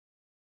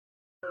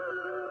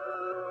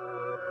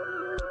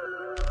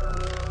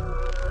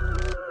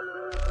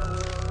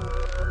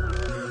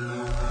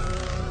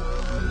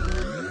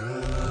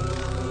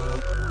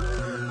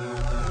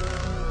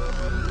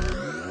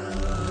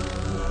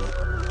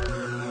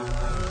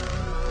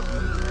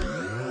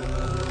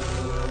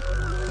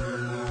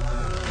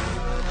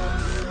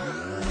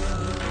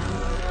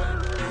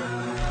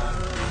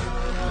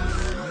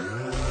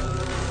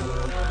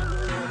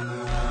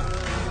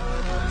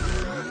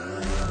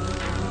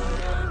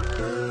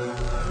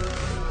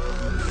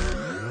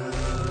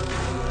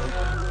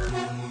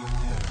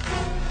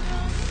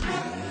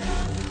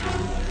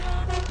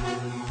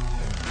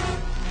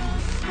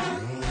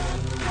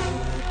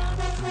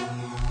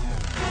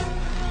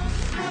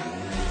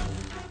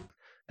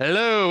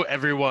Hello,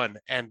 everyone,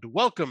 and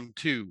welcome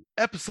to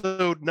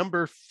episode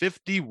number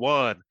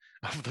 51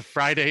 of the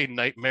Friday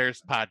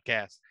Nightmares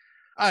podcast.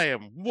 I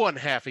am one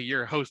half of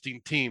your hosting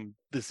team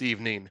this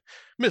evening,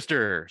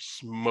 Mr.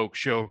 Smoke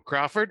Show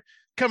Crawford,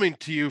 coming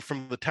to you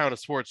from the town of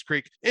Swartz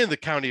Creek in the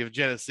county of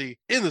Genesee,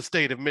 in the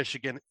state of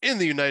Michigan, in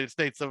the United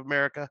States of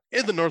America,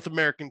 in the North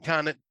American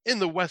continent, in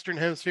the Western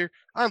Hemisphere,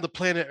 on the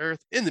planet Earth,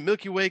 in the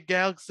Milky Way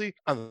galaxy,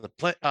 on the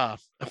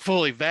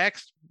fully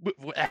vaxxed.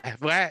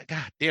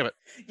 God damn it.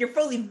 You're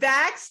fully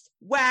vaxxed,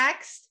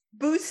 waxed,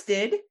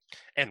 boosted,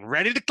 and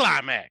ready to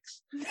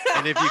climax.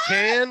 And if you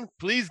can,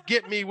 please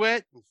get me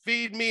wet and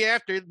feed me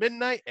after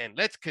midnight, and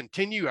let's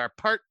continue our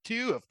part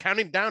 2 of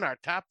counting down our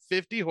top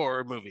 50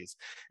 horror movies.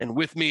 And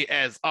with me,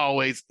 as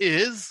always,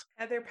 is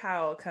Heather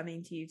Powell,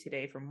 coming to you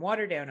today from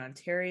Waterdown,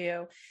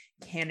 Ontario,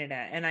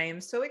 Canada. And I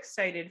am so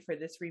excited for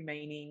this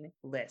remaining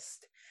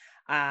list.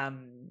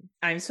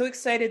 I'm so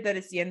excited that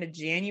it's the end of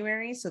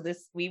January. So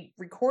we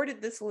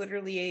recorded this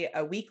literally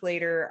a week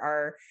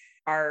later.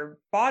 Our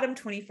bottom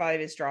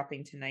 25 is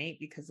dropping tonight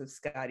because of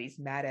Scotty's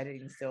mad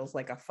editing skills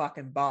like a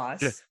fucking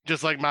boss.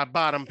 Just like my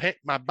bottom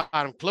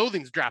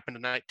clothing's dropping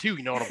tonight too.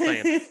 You know what I'm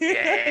saying?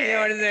 Yeah. You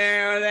know what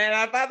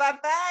I'm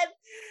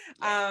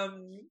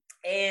saying?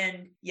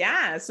 And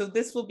yeah, so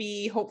this will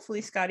be, hopefully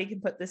Scotty can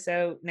put this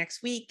out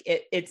next week.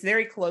 It's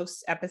very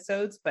close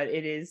episodes, but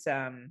it is,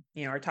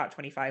 our top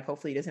 25.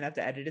 Hopefully he doesn't have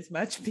to edit as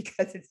much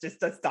because it's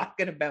just us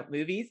talking about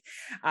movies.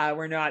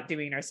 We're not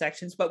doing our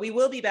sections, but we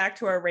will be back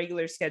to our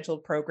regular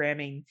scheduled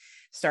programming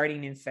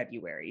starting in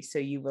February. So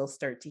you will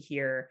start to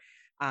hear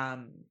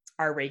our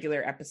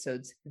regular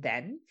episodes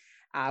then.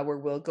 Where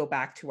we'll go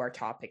back to our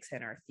topics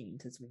and our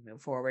themes as we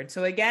move forward.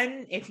 So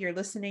again, if you're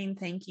listening,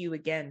 thank you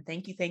again.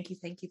 Thank you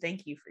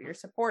for your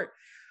support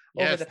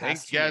over the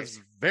past 2 years. Thank you guys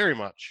very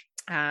much.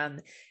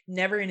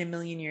 Never in a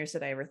million years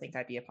did I ever think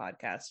I'd be a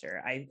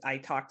podcaster. I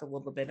talked a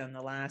little bit on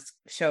the last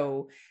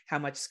show how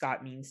much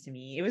Scott means to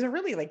me. It was a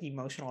really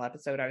emotional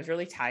episode. I was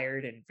really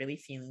tired and really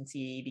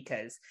feeling-y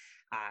because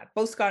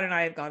both Scott and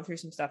I have gone through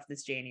some stuff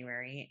this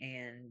January,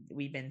 and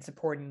we've been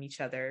supporting each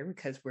other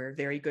because we're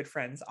very good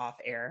friends off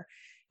air.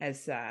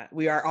 As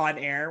we are on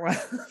air,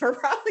 we're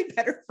probably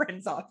better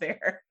friends off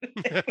air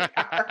than we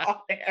are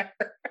off air.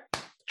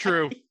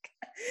 True.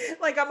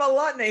 I'm a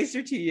lot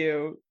nicer to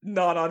you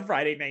not on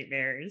Friday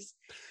Nightmares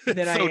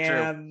than I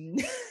am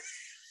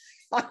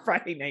on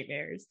Friday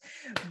Nightmares,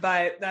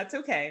 but that's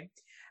okay.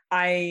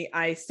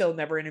 I still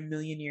never in a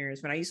million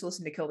years, when I used to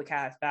listen to Kill the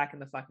Cast back in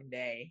the fucking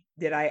day,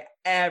 did I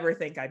ever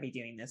think I'd be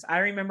doing this. I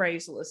remember I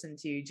used to listen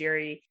to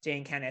Jerry, Jay,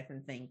 and Kenneth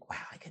and think,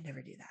 wow, I could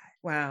never do that.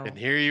 Wow. And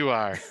here you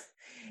are.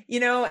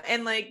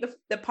 And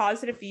the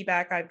positive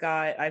feedback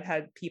I've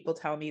had people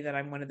tell me that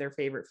I'm one of their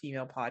favorite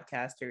female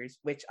podcasters,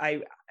 which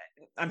I'm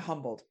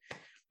humbled.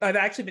 I've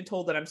actually been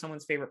told that I'm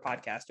someone's favorite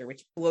podcaster,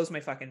 which blows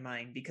my fucking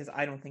mind because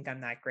I don't think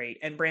I'm that great.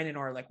 And Brandon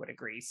Orlick would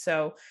agree.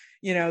 So,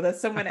 that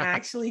someone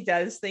actually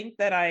does think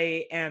that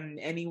I am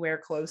anywhere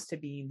close to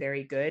being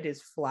very good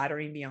is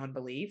flattering beyond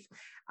belief.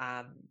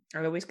 I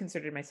always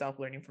considered myself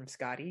learning from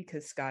Scotty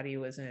because Scotty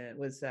was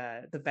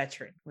the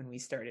veteran when we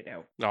started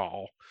out.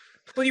 Oh,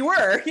 well, you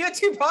were. You had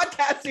 2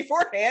 podcasts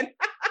beforehand.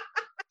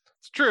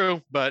 It's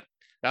true, but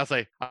I'll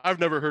say I've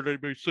never heard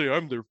anybody say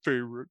I'm their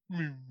favorite.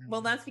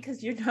 Well, that's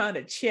because you're not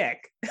a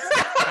chick.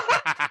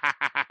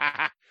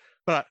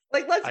 But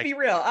let's be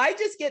real. I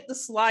just get the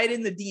slide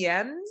in the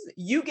DMs.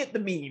 You get the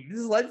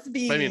memes. Let's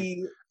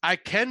be. I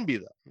can be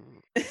though.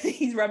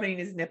 He's rubbing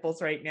his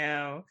nipples right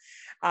now.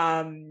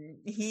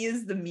 He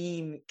is the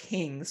meme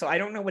king. So I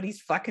don't know what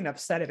he's fucking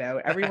upset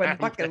about. Everyone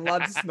fucking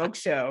loves Smoke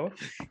Show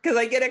because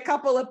I get a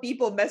couple of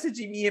people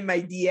messaging me in my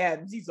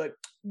DMs. He's like,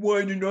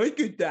 "Why didn't I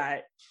get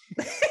that?"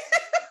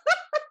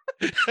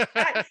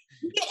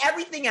 You get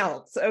everything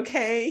else,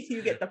 okay?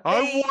 You get the fame.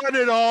 I want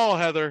it all,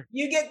 Heather.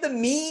 You get the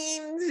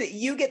memes.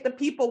 You get the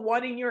people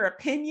wanting your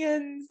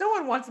opinions. No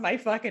one wants my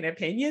fucking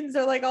opinions.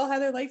 They're like, all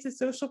Heather likes is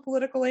social,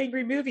 political,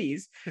 angry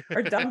movies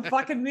or dumb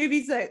fucking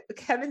movies that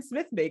Kevin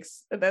Smith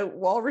makes about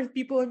walrus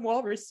people in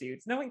walrus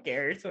suits. No one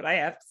cares what I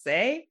have to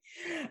say.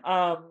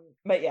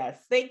 But yes,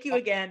 thank you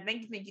again.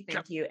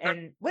 Thank you.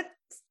 And what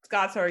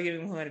Scott's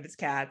arguing with one of his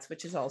cats,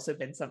 which has also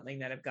been something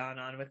that have gone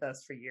on with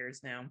us for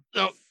years now.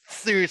 Oh,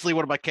 seriously,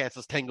 one of my cats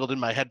is tangled in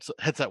my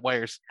headset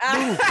wires.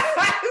 Scott's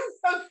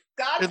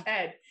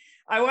head.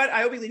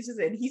 I hope he leaves this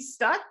in. He's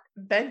stuck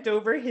bent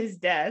over his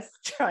desk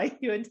trying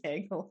to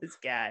entangle his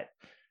cat.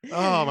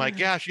 Oh my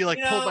gosh, you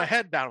pulled my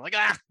head down. I'm like,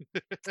 ah.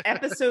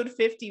 Episode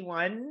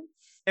 51,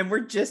 and we're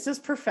just as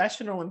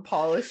professional and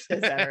polished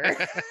as ever.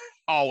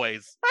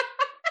 Always.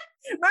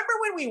 Remember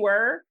when we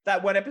were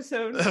that one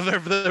episode? The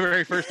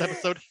very first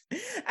episode.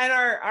 And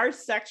our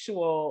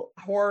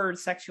horror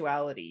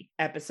sexuality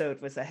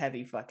episode was a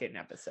heavy fucking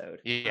episode.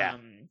 Yeah.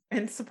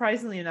 And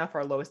surprisingly enough,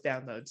 our lowest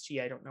downloads.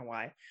 Gee, I don't know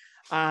why.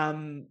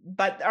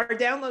 But our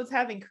downloads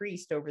have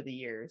increased over the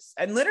years,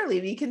 and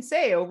literally we can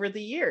say over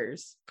the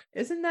years.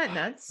 Isn't that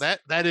nuts?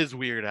 That is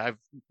weird. I've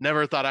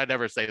never thought I'd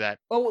ever say that.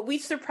 Well,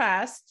 we've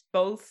surpassed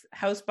both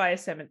House by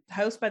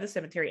the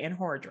Cemetery and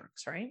Horror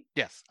Drunks, right?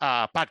 Yes.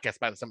 Podcast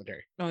by the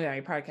Cemetery. Oh yeah,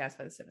 your podcast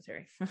by the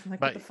cemetery.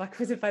 What the fuck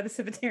was it by the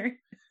cemetery?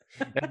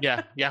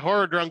 yeah,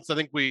 Horror Drunks. I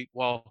think we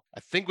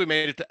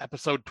made it to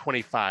episode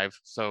 25.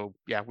 So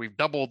yeah, we've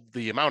doubled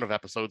the amount of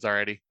episodes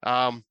already.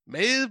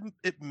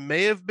 It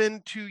may have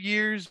been 2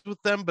 years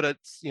with them, but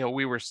it's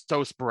we were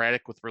so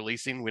sporadic with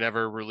releasing. We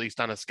never released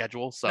on a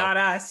schedule. So not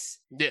us.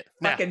 Yeah,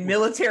 fucking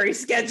military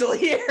schedule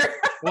here.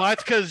 Well,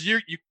 that's because you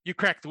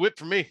cracked the whip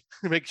for me.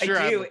 Make sure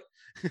I do.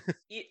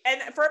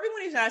 And for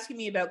everyone who's asking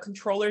me about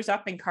controllers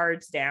up and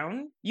cards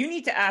down, you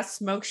need to ask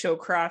Smoke Show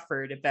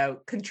Crawford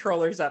about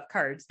controllers up,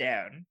 cards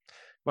down.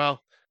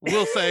 Well,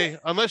 we'll say,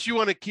 unless you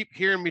want to keep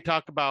hearing me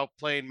talk about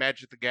playing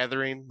Magic the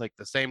Gathering, like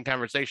the same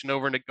conversation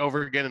over and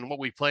over again and what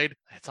we played,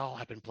 that's all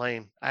I've been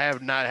playing. I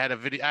have not had a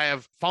video. I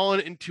have fallen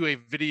into a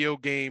video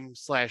game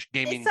 /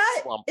 gaming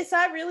slump. Is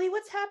that really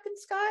what's happened,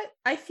 Scott?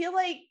 I feel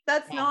like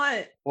that's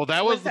not. Well,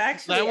 that was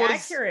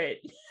accurate.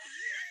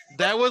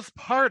 That was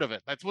part of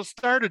it. That's what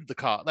started the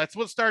call. That's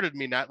what started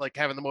me not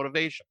having the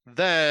motivation.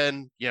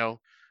 Then,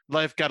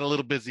 life got a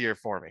little busier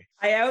for me.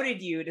 I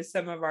outed you to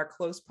some of our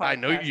close podcasting I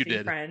know you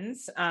did.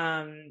 Friends.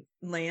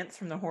 Lance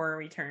from the Horror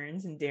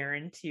Returns and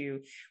Darren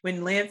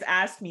when Lance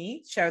asked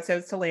me, shouts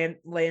out to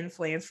Lance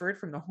Lansford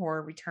from the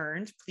Horror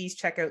Returns. Please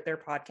check out their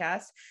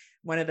podcast.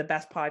 One of the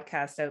best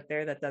podcasts out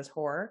there that does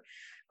horror.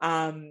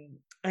 And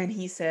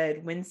he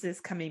said, when's this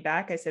coming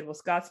back? I said, well,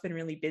 Scott's been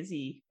really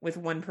busy with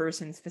one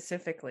person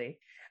specifically.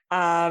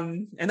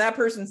 And that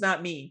person's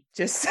not me,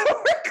 just so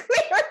we're clear.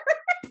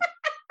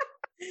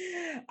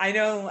 I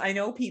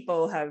know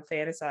people have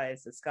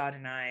fantasized that Scott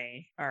and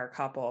I are a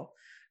couple.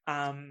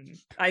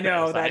 I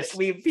know that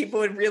people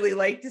would really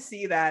like to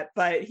see that,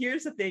 but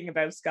here's the thing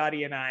about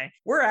Scotty and I.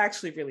 We're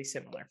actually really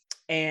similar,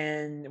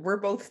 and we're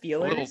both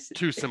feelers. A little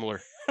too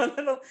similar.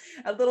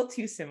 a little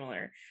too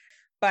similar.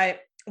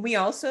 But we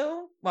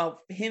also,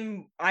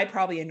 I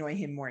probably annoy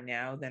him more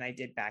now than I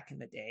did back in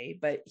the day,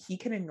 but he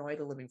can annoy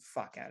the living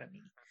fuck out of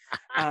me.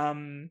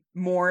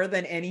 More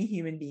than any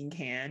human being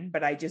can,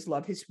 but I just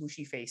love his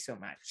swooshy face so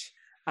much.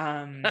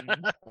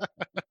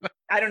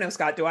 I don't know,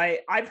 Scott,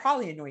 I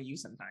probably annoy you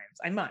sometimes.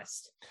 I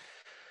must.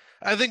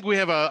 I think we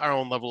have our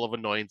own level of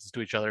annoyances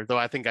to each other, though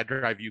I think I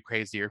drive you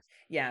crazier.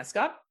 Yeah,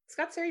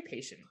 Scott's very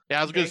patient.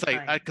 Yeah, I was going to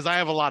say, because I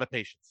have a lot of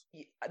patience.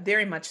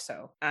 Very much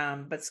so.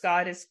 But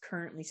Scott is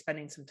currently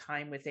spending some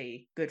time with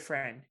a good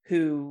friend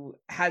who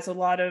has a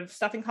lot of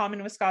stuff in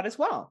common with Scott as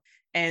well.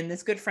 And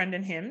this good friend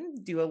and him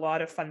do a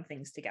lot of fun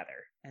things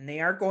together. And they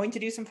are going to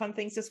do some fun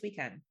things this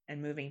weekend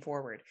and moving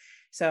forward.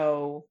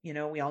 So,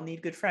 we all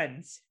need good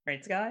friends.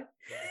 Right, Scott?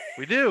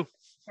 We do.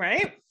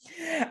 Right?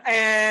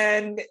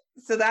 And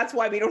so that's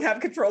why we don't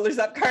have controllers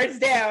up, cards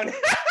down.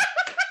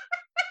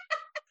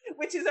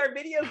 Which is our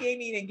video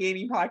gaming and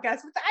gaming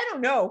podcast. Which I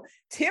don't know.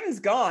 Tim's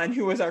gone,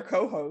 who was our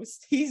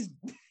co-host. He's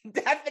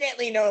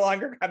definitely no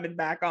longer coming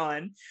back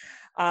on.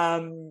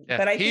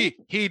 But I think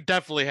he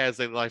definitely has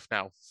a life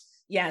now.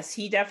 Yes,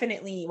 he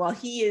definitely. Well,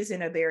 he is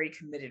in a very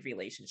committed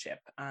relationship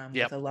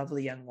with a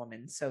lovely young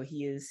woman. So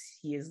he is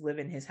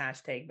living his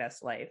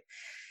 #best life.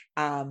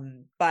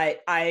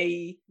 But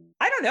I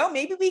don't know.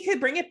 Maybe we could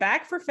bring it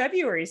back for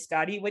February,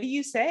 Scotty. What do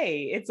you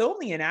say? It's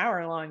only an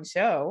hour-long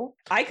show.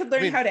 I could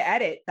learn how to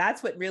edit.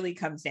 That's what really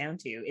comes down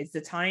to is the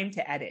time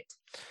to edit.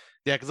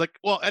 Yeah, because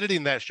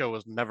editing that show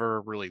was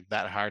never really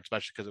that hard,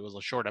 especially because it was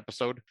a short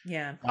episode.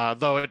 Yeah.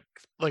 Though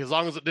as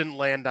long as it didn't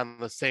land on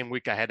the same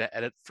week I had to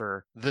edit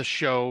for this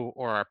show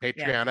or our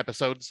Patreon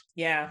episodes.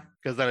 Yeah.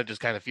 Because then it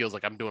just kind of feels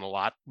like I'm doing a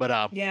lot.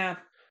 But yeah.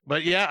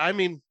 But yeah,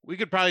 we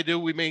could probably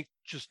we may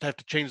just have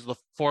to change the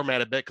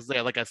format a bit because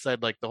like I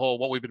said, like the whole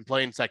what we've been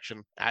playing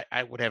section,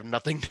 I would have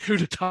nothing new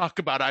to talk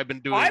about. I've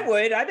been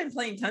been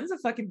playing tons of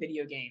fucking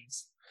video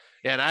games.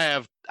 Yeah,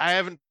 and I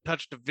haven't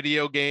touched a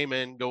video game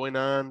in going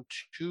on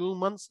 2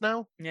 months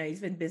now. Yeah, he's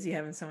been busy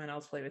having someone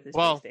else play with his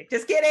joystick.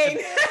 Just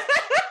kidding.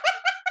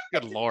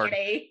 Good Lord.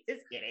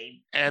 Just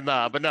kidding. And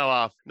but no,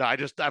 I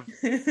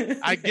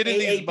get in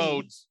these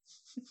modes.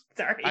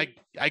 Sorry.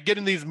 I get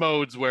in these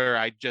modes where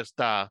I just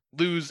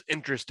lose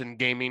interest in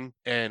gaming,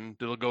 and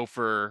it'll go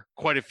for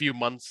quite a few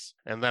months,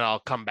 and then I'll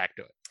come back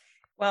to it.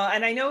 Well,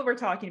 and I know we're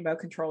talking about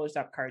controllers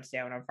up, cards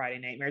down on Friday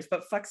Nightmares,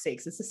 but fuck's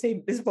sakes, it's the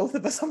same as both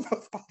of us on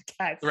both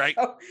podcasts. Right.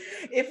 So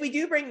if we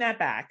do bring that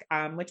back,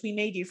 which we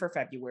may do for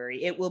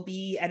February, it will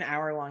be an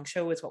hour-long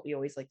show is what we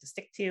always like to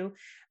stick to.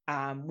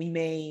 We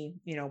may,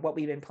 what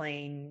we've been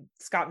playing,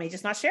 Scott may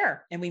just not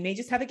share, and we may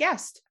just have a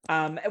guest.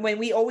 When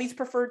we always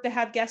preferred to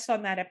have guests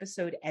on that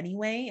episode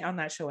anyway, on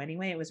that show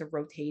anyway, it was a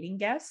rotating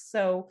guest.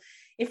 So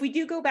if we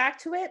do go back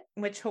to it,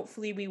 which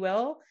hopefully we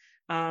will,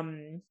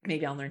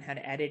 maybe I'll learn how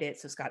to edit it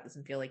so Scott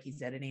doesn't feel like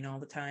he's editing all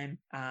the time.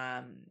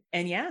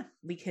 And yeah,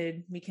 we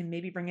can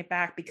maybe bring it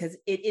back, because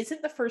it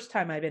isn't the first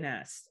time I've been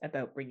asked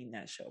about bringing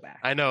that show back.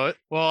 I know it.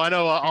 Well, I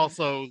know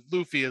also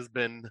Luffy has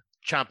been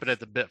chomping at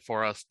the bit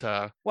for us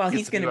to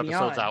he's going to be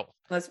on. Out.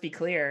 Let's be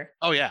clear.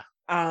 Oh yeah.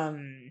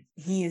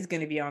 He is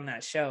going to be on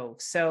that show.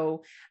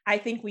 So I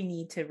think we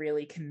need to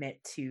really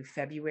commit to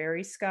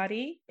February,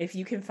 Scotty, if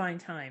you can find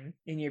time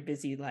in your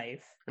busy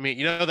life. I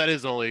mean, that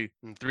is only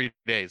in 3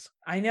 days.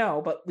 I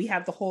know, but we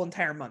have the whole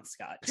entire month,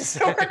 Scott. Just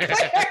so we're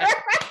clear.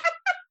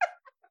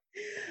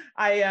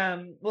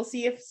 We'll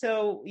see if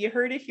so. You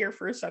heard it here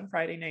first on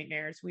Friday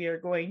Nightmares. We are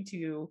going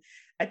to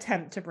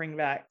attempt to bring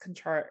back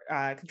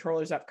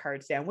controllers up,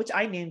 cards down, which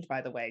I named,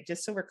 by the way,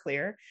 just so we're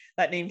clear.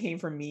 That name came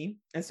from me,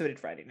 and so did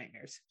Friday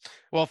Nightmares.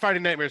 Well, Friday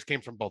Nightmares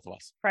came from both of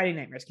us. Friday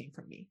Nightmares came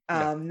from me.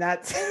 Yeah.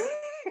 That's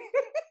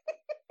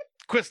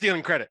quit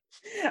stealing credit.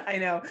 I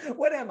know.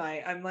 What am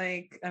I?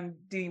 I'm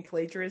doing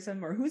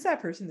plagiarism, or who's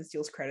that person that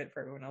steals credit for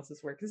everyone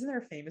else's work? Isn't there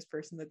a famous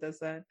person that does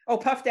that? Oh,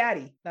 Puff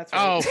Daddy. That's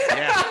right. Oh,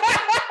 yeah.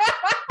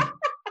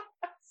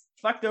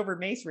 Fucked over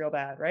Mace real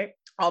bad, right?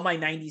 All my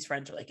 90s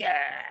friends are like,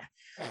 yeah.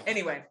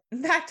 Anyway,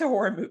 back to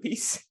horror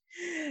movies.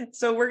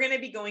 So we're going to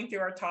be going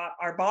through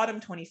our bottom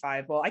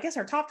 25. Well, I guess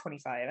our top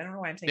 25. I don't know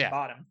why I'm saying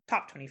bottom.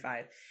 Top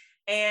 25.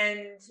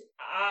 And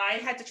I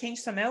had to change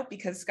some out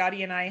because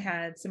Scotty and I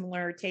had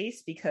similar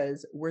tastes,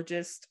 because we're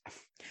just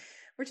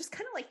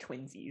kind of like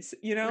twinsies,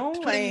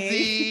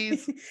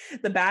 Twinsies.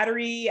 Like The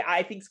Battery.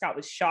 I think Scott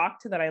was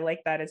shocked that I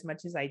liked that as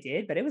much as I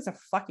did, but it was a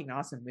fucking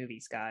awesome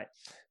movie, Scott.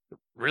 It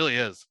really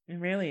is. It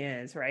really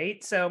is,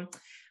 right? So,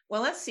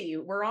 well, let's see.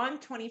 We're on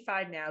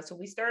 25 now. So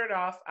we started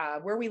off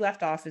where we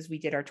left off is we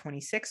did our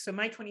 26. So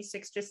my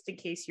 26, just in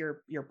case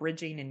you're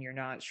bridging and you're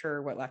not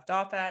sure what left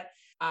off at,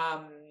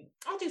 I'll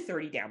do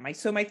 30 down. My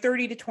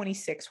 30 to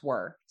 26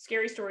 were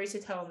Scary Stories to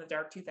Tell in the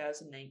Dark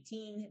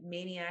 2019,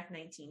 Maniac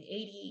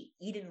 1980,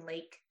 Eden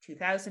Lake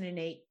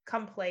 2008,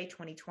 Come Play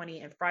 2020,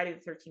 and Friday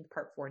the 13th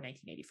Part 4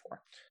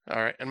 1984.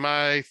 All right. And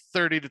my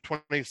 30 to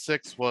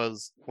 26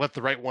 was Let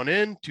the Right One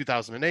In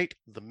 2008,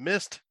 The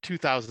Mist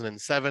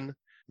 2007,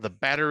 The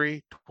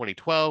Battery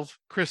 2012,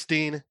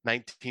 Christine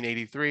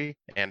 1983,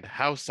 and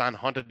House on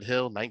Haunted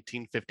Hill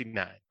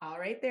 1959. All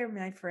right there,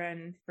 my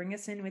friend. Bring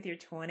us in with your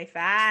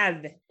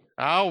 25.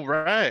 All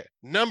right.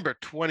 Number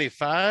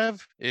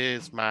 25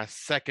 is my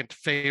second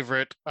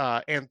favorite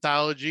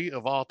anthology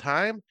of all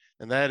time,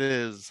 and that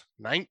is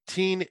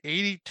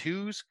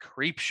 1982's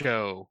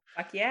Creepshow.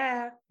 Fuck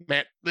yeah.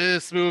 Man,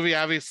 this movie,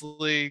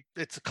 obviously,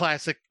 it's a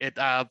classic.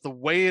 The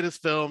way it is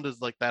filmed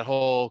is like that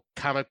whole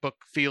comic book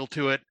feel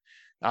to it.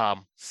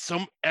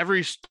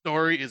 Every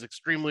story is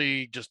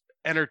extremely just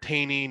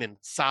entertaining and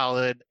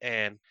solid,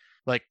 and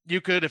like you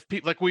could, if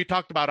people, like we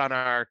talked about on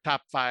our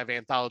top 5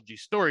 anthology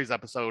stories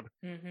episode,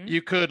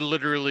 you could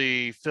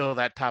literally fill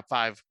that top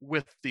 5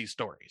 with these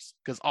stories,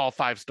 because all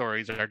 5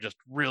 stories are just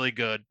really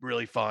good,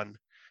 really fun.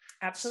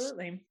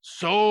 Absolutely.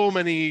 So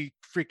many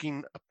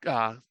freaking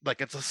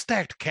like it's a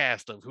stacked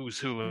cast of who's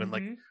who and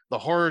like the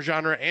horror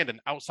genre and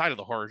outside of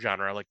the horror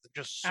genre, like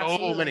just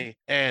so many.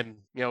 And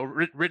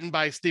written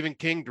by Stephen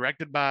King,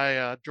 directed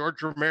by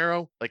George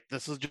Romero. Like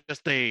this was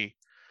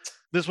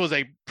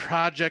a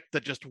project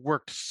that just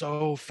worked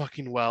so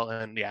fucking well.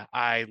 And yeah,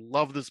 I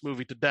love this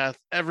movie to death.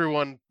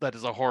 Everyone that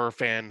is a horror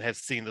fan has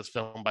seen this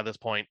film by this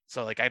point,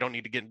 so like I don't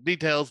need to get into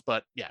details,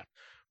 but yeah,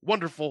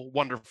 wonderful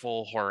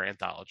horror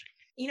anthology.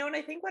 And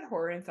I think what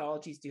horror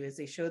anthologies do is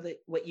they show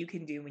that what you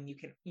can do when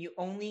you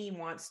only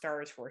want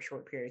stars for a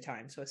short period of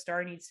time. So a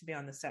star needs to be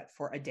on the set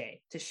for a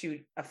day to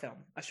shoot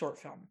a short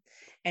film.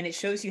 And it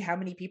shows you how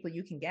many people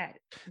you can get,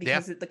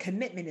 because the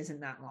commitment isn't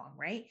that long,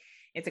 right?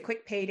 It's a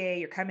quick payday.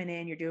 You're coming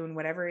in, you're doing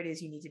whatever it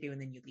is you need to do, and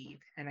then you leave.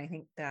 And I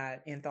think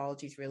that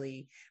anthologies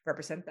really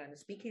represent that. And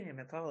speaking of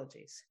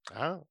anthologies,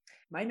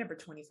 my number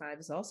 25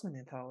 is also an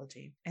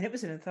anthology. And it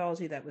was an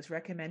anthology that was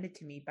recommended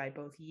to me by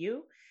both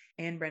you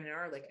and Brendan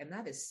Arlick, and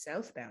that is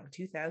Southbound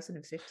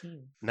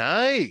 2015.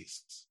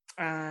 Nice.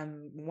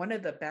 One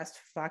of the best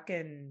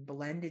fucking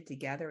blended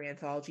together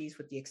anthologies,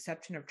 with the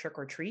exception of Trick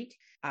or Treat,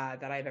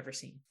 that I've ever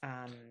seen.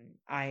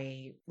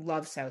 I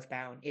love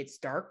Southbound. It's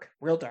dark,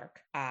 real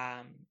dark.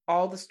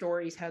 All the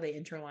stories, how they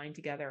interline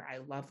together, I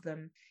love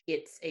them.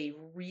 It's a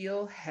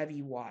real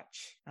heavy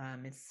watch.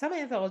 It's some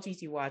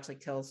anthologies you watch, like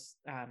Tales,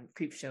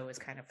 Creepshow is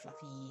kind of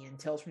fluffy, and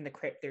Tales from the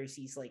Crypt, there's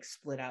these like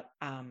split up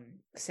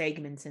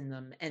segments in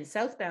them, and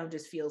Southbound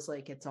just feels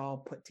like it's all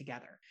put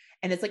together.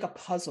 And it's like a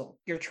puzzle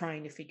you're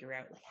trying to figure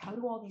out, like, how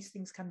do all these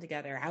things come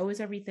together? How is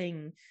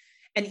everything?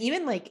 And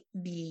even like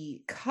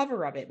the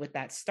cover of it with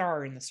that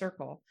star in the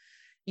circle,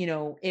 you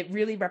know, it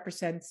really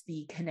represents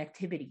the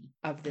connectivity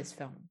of this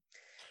film.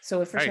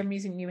 So if for some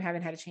reason you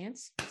haven't had a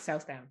chance,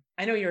 Southbound.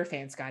 I know you're a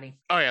fan, Scotty.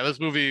 Oh yeah, this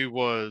movie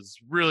was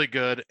really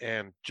good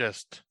and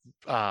just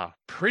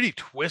pretty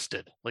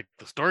twisted. Like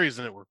the stories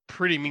in it were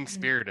pretty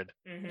mean-spirited.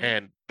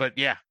 But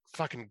yeah,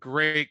 fucking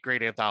great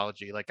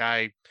anthology. Like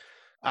I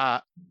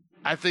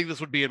think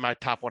this would be in my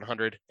top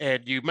 100.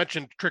 And you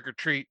mentioned Trick or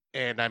Treat,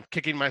 and I'm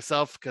kicking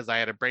myself because I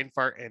had a brain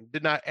fart and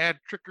did not add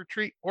Trick or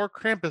Treat or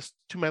Krampus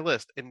to my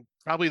list. And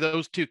probably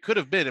those two could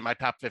have been in my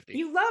top 50.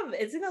 You love,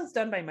 isn't it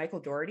done by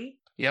Michael Dougherty?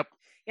 Yep.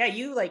 Yeah,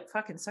 you like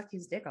fucking suck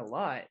his dick a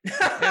lot.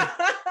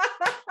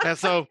 Yeah,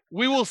 so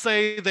we will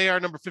say they are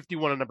number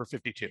 51 and number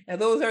 52.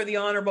 And those are the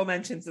honorable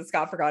mentions that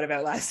Scott forgot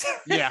about last time.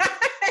 Yeah.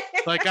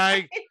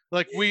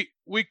 Like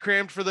we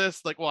crammed for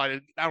this. Like, well,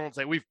 I won't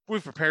say we've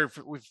prepared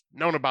for, we've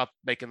known about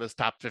making this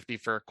top 50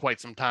 for quite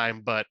some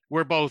time, but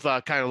we're both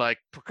kind of like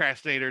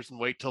procrastinators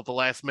and wait till the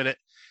last minute.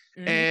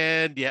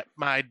 And yeah,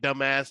 my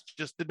dumbass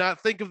just did not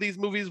think of these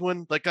movies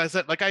when, like I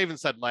said, like I even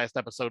said last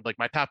episode, like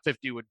my top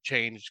 50 would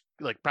change,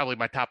 like probably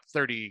my top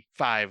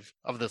 35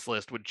 of this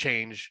list would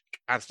change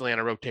constantly on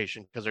a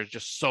rotation because there's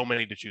just so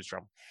many to choose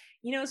from.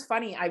 You know, it's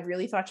funny. I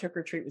really thought Trick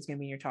or Treat was going to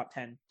be in your top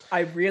 10.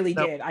 I really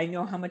did. I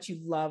know how much you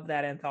love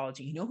that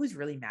anthology. You know who's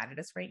really mad at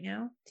us right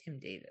now? Tim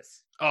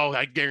Davis. Oh,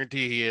 I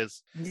guarantee he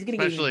is. He's going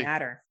to get even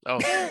madder. Oh,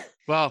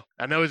 well,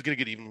 I know he's going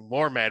to get even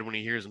more mad when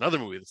he hears another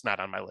movie that's not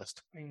on my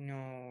list. I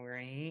know,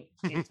 right?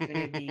 It's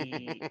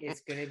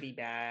going to be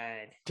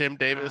bad. Tim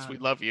Davis, we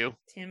love you.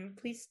 Tim,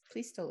 please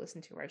still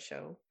listen to our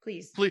show.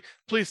 Please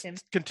Tim.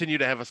 Continue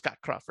to have a Scott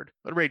Crawford,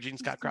 a raging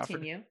Scott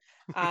Crawford.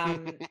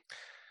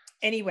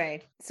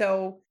 Anyway,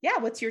 so yeah,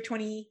 what's your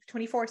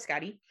 2024,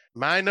 Scotty?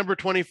 My number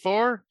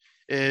 24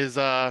 is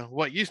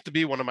what used to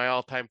be one of my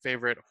all-time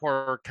favorite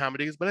horror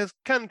comedies, but has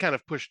kind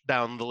of pushed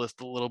down the list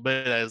a little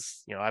bit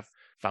as, you know, I've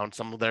found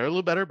some that are a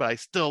little better, but I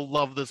still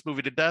love this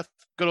movie to death.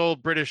 Good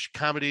old British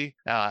comedy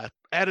at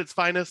its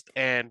finest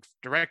and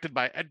directed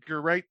by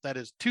Edgar Wright. That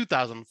is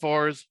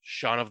 2004's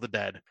Shaun of the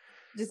Dead.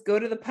 Just go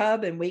to the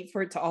pub and wait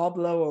for it to all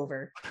blow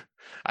over.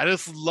 I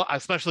just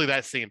especially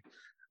that scene.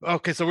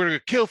 Okay, so we're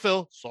gonna kill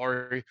Phil.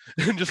 Sorry,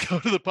 and just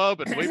go to the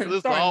pub and wait for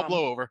this to all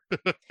blow over.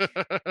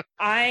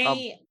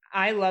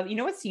 I love, you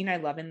know what scene I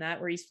love in that,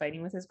 where he's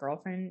fighting with his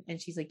girlfriend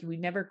and she's like, "We've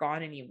never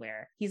gone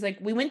anywhere." He's like,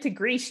 "We went to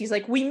Greece." She's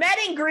like, "We met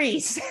in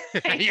Greece."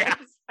 Yeah,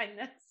 I find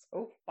that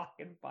so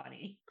fucking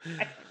funny.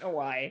 I don't know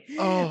why.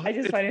 Oh, I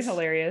just find it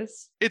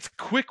hilarious. It's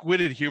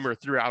quick-witted humor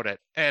throughout it,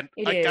 and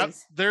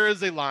there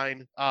is a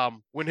line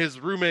when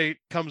his roommate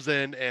comes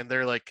in and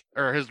they're like,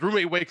 or his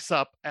roommate wakes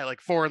up at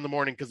like 4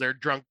 a.m. because they're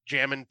drunk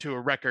jamming to a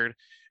record,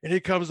 and he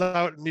comes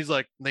out and he's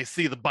like, they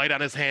see the bite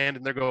on his hand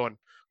and they're going,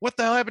 "What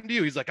the hell happened to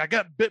you?" He's like, "I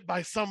got bit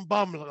by some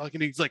bum," like,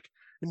 and he's like,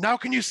 "Now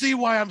can you see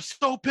why I'm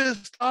so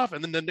pissed off?"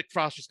 And then Nick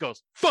Frost just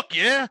goes, "Fuck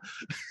yeah."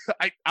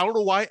 I don't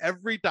know why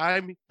every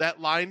time that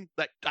line,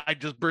 that I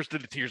just burst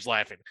into tears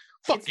laughing.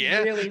 Fuck yeah.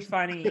 It's really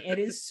funny. It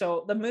is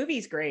so, the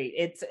movie's great.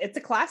 It's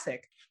a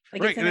classic.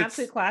 Like, right, it's an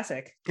absolute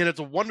classic. And it's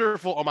a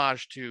wonderful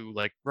homage to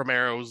like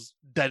Romero's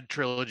Dead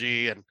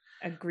trilogy. And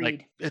agreed.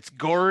 Like, it's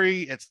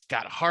gory, it's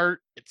got heart,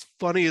 it's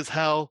funny as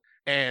hell.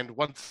 And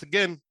once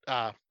again,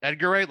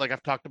 Edgar Wright, like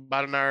I've talked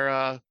about in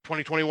our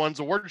 2021's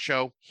award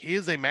show, he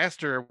is a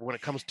master when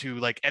it comes to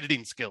like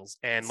editing skills.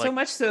 And so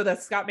much so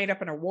that Scott made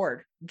up an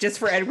award just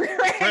for Edgar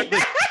Wright.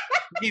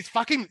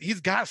 He's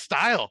got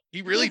style.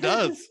 He really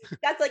does.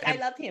 That's like, and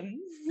I love him.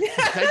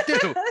 I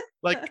do.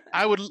 Like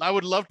I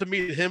would love to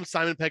meet him,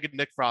 Simon Pegg, and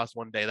Nick Frost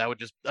one day. That would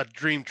just a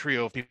dream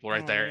trio of people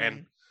right there.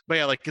 And but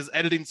yeah, like his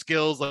editing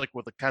skills, like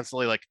with the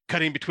constantly like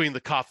cutting between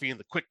the coffee and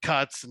the quick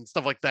cuts and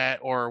stuff like that,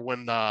 or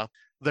when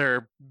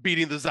they're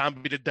beating the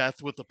zombie to death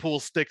with the pool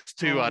sticks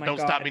to Don't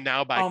Stop Me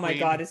Now by Queen. My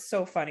God, it's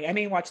so funny. I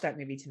may watch that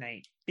movie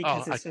tonight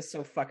because it's just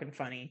so fucking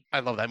funny.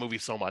 I love that movie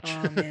so much.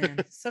 Oh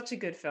man, such a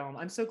good film.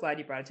 I'm so glad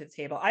you brought it to the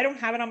table. I don't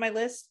have it on my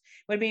list.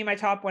 It would be in my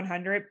top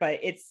 100, but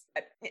it's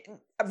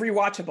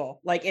rewatchable.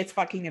 Like, it's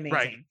fucking amazing,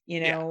 right.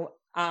 You know?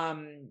 Yeah.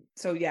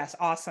 So yes,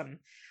 awesome.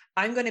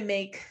 I'm going to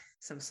make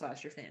some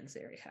slasher fans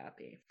very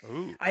happy.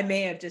 Ooh. I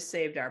may have just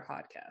saved our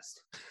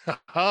podcast.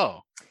 Oh.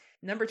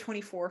 Number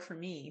 24 for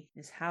me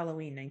is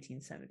Halloween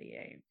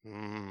 1978.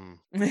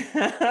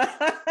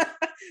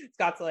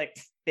 Scott's like,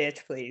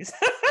 "Bitch, please."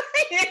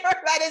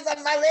 That is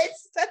on my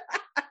list.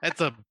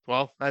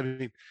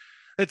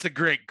 It's a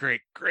great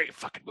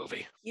fucking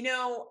movie. You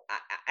know,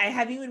 I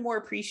have even more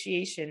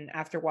appreciation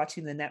after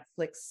watching the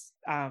Netflix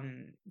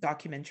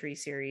documentary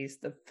series,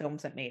 The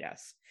Films That Made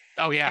Us.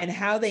 Oh, yeah. And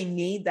how they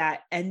made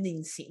that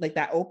ending scene, like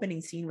that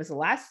opening scene was the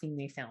last thing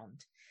they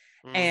filmed.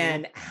 Mm-hmm.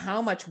 And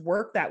how much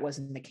work that was,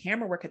 and the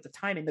camera work at the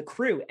time, and the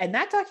crew. And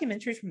that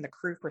documentary is from the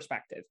crew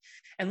perspective.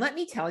 And let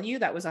me tell you,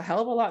 that was a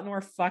hell of a lot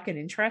more fucking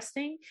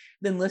interesting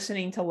than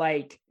listening to,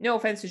 like, no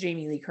offense to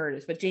Jamie Lee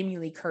Curtis, but Jamie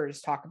Lee Curtis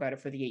talk about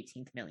it for the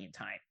 18th millionth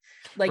time.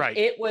 Like, right.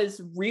 It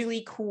was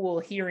really cool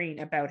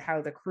hearing about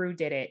how the crew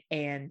did it.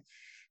 And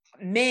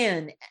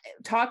man,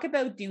 talk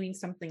about doing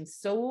something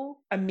so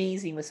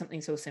amazing with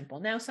something so simple.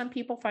 Now, some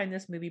people find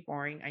this movie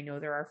boring. I know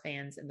there are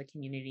fans in the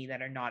community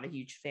that are not a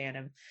huge fan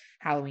of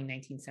Halloween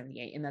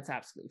 1978, and that's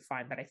absolutely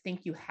fine. But I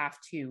think you have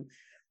to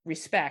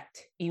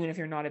respect, even if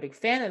you're not a big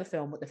fan of the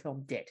film, what the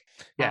film did.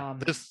 Yeah,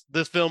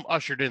 this film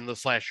ushered in the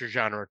slasher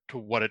genre to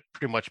what it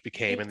pretty much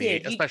became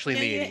especially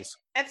in the 80s.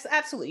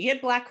 Absolutely. You had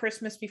Black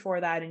Christmas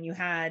before that, and you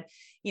had,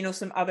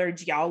 some other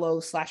giallo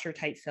slasher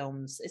type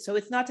films. So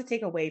it's not to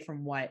take away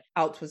from what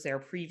else was there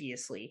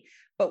previously.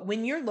 But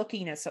when you're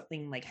looking at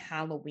something like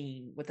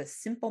Halloween with a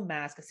simple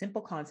mask, a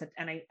simple concept,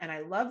 and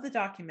I love the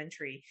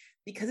documentary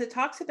because it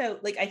talks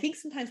about, like, I think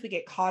sometimes we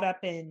get caught up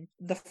in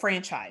the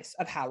franchise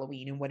of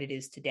Halloween and what it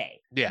is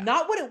today. Yeah.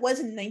 Not what it was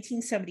in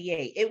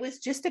 1978. It was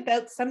just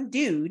about some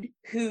dude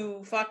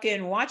who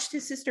fucking watched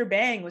his sister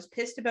bang, was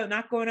pissed about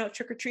not going out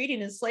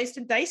trick-or-treating and sliced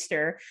and diced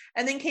her,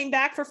 and then came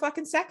back for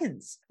fucking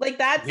seconds. Like,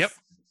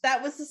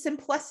 that was the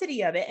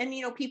simplicity of it. And,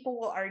 people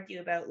will argue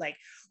about, like,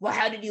 well,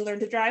 how did he learn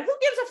to drive? Who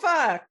gives a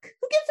fuck?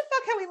 Who gives a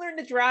fuck how he learned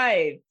to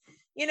drive?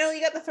 You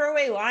got the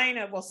throwaway line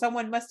of, well,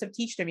 someone must have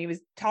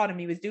taught him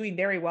he was doing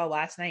very well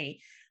last night.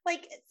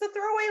 Like, it's a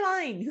throwaway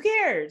line. Who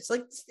cares?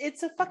 Like,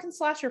 it's a fucking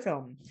slasher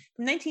film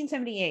from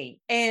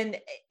 1978. And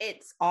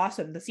it's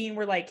awesome. The scene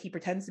where, like, he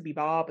pretends to be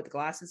Bob with the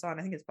glasses on.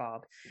 I think it's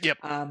Bob. Yep.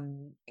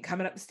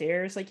 Coming up the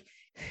stairs. Like,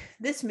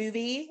 this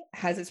movie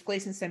has its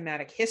place in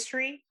cinematic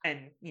history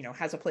and,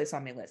 has a place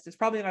on my list. It's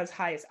probably not as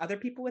high as other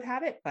people would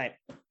have it, but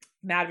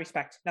mad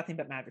respect, nothing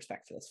but mad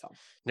respect for this film.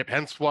 Yep.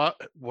 Hence one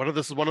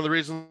of the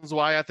reasons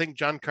why I think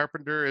John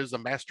Carpenter is a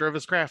master of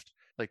his craft.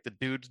 Like, the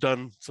dude's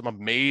done some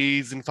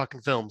amazing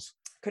fucking films.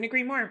 Couldn't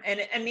agree more.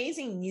 And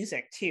amazing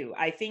music too.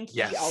 I think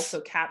he also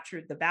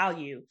captured the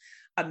value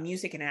of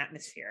music and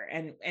atmosphere.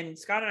 And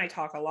Scott and I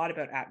talk a lot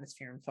about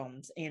atmosphere in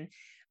films. And,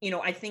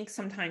 I think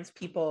sometimes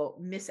people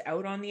miss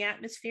out on the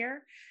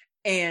atmosphere,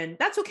 and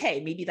that's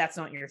okay. Maybe that's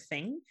not your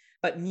thing,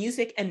 but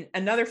music, and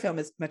another film,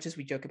 as much as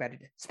we joke about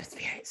it,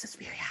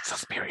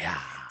 Suspiria,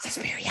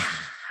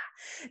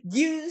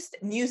 used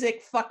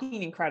music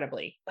fucking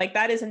incredibly. Like,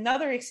 that is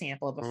another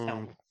example of a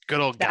film. Good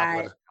old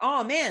Goblin.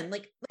 Oh man,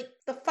 like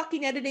the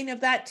fucking editing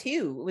of that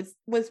too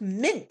was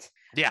mint.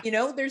 Yeah.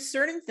 There's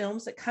certain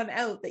films that come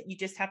out that you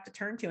just have to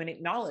turn to and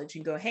acknowledge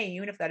and go, hey,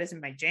 even if that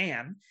isn't my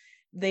jam,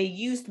 they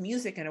used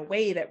music in a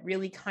way that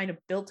really kind of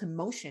built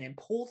emotion and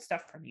pulled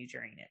stuff from you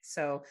during it.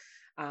 So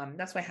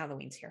that's why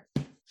Halloween's here.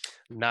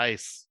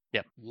 Nice.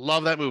 Yep.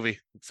 Love that movie.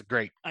 It's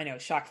great. I know.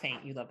 Shock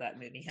faint. You love that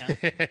movie,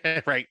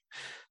 huh? Right.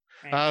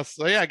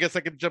 So yeah, I guess I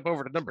could jump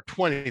over to number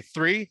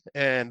 23,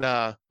 and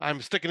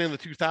I'm sticking in the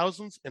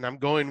 2000s, and I'm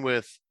going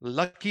with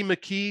Lucky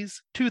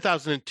McKee's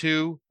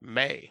 2002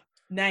 May.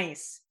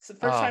 Nice. So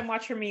first time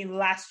watch for me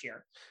last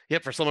year.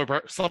 Yep, for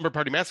Slumber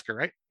Party Massacre,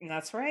 right?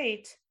 That's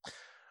right.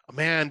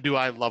 Man, do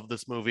I love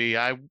this movie.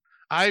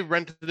 I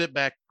rented it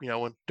back,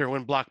 when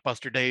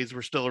Blockbuster days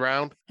were still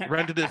around.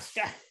 rented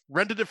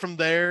it from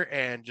there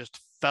and just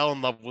fell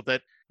in love with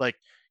it. Like,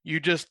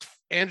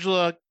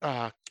 Angela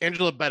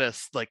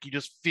Bettis, like, you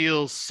just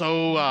feel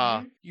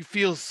so you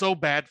feel so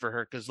bad for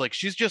her, because, like,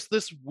 she's just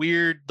this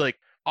weird, like,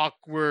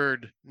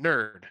 awkward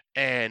nerd,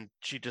 and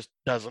she just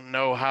doesn't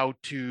know how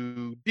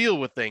to deal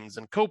with things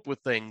and cope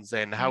with things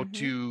and how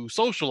to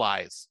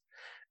socialize,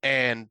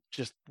 and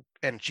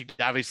she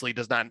obviously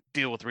does not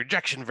deal with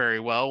rejection very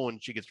well when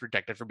she gets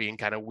rejected for being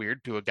kind of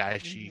weird to a guy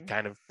she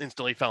kind of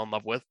instantly fell in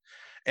love with.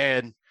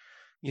 And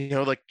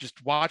like,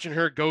 just watching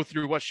her go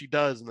through what she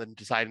does and then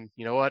deciding,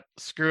 what,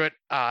 screw it.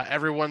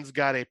 Everyone's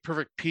got a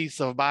perfect piece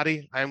of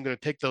body. I'm going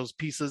to take those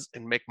pieces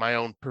and make my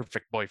own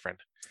perfect boyfriend.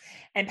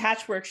 And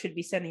Patchwork should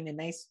be sending a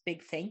nice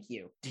big thank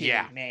you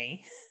to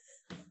May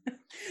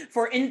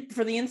for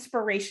the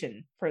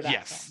inspiration for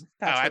that film.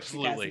 Patchwork,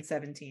 absolutely.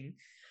 2017.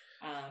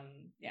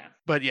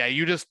 But yeah,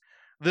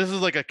 this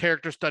is like a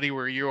character study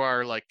where you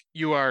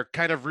are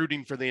kind of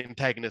rooting for the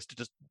antagonist to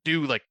just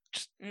do, like,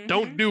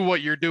 don't do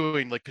what you're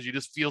doing, like, because you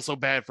just feel so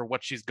bad for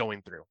what she's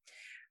going through.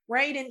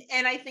 Right.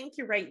 And I think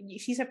you're right.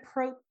 She's a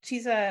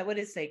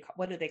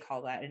what do they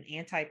call that? An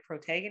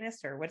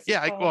anti-protagonist, or what's it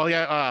called?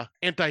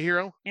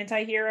 Anti-hero.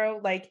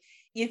 Anti-hero. Like,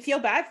 you feel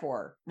bad for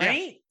her,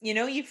 right?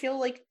 Yeah. You feel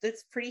like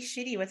it's pretty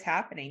shitty what's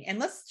happening. And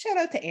let's shout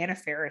out to Anna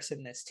Faris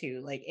in this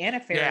too. Like, Anna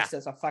Faris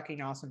does a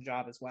fucking awesome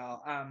job as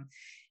well.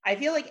 I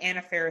feel like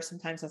Anna Faris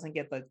sometimes doesn't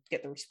get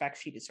the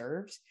respect she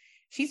deserves.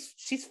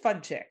 She's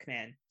fun chick,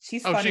 man.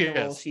 She's fun in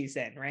the role she's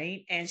in,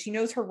 right? And she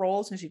knows her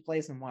roles and she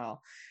plays them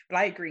well. But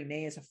I agree,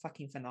 May is a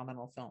fucking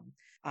phenomenal film.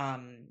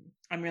 I'm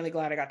really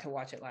glad I got to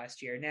watch it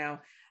last year.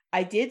 Now,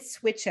 I did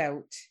switch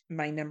out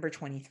my number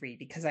 23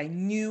 because I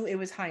knew it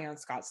was high on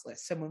Scott's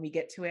list. So when we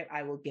get to it,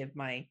 I will give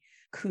my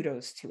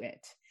kudos to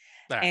it.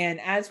 Right. And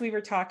as we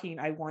were talking,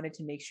 I wanted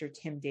to make sure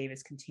Tim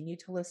Davis continued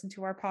to listen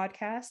to our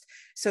podcast.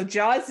 So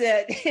Jaws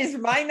is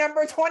my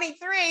number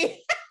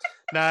 23.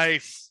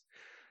 Nice.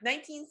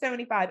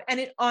 1975. And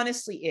it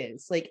honestly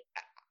is. Like,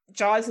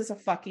 Jaws is a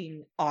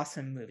fucking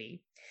awesome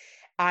movie.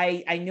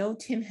 I know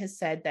Tim has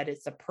said that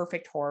it's a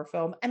perfect horror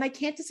film, and I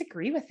can't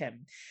disagree with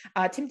him.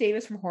 Tim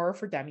Davis from Horror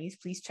for Dummies,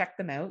 please check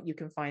them out. You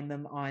can find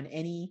them on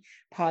any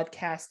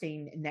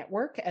podcasting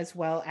network, as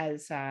well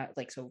as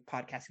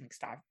podcasting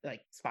stuff like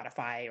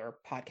Spotify or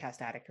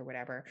Podcast Addict or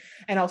whatever.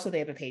 And also they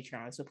have a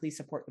Patreon, so please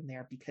support them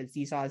there because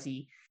these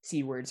Aussie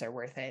C words are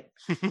worth it.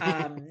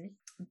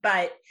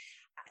 But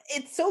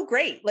it's so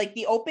great. Like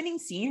the opening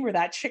scene where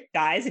that chick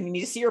dies and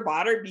you see her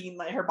body being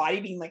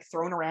like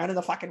thrown around in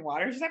the fucking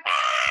water. She's like,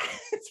 ah!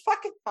 It's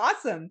fucking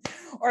awesome.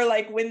 Or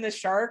like when the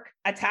shark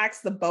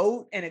attacks the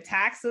boat and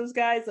attacks those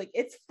guys, like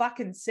it's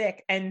fucking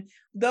sick. And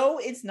though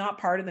it's not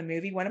part of the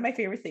movie, one of my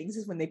favorite things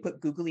is when they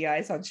put googly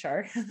eyes on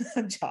shark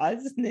on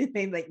Jaws and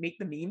they like make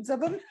the memes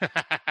of them.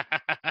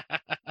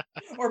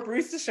 Or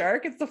Bruce the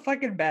Shark. It's the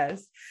fucking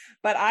best.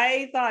 But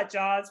I thought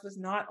Jaws was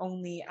not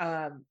only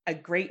a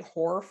great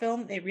horror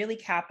film, it really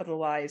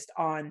capitalized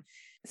on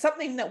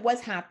something that was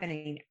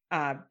happening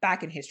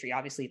back in history.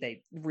 Obviously,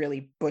 they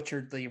really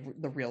butchered the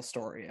real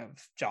story of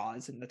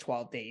Jaws and the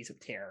 12 Days of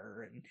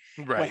Terror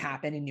and what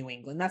happened in New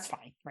England. That's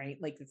fine, right?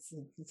 Like it's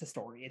a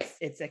story.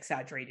 It's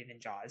exaggerated in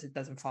Jaws. It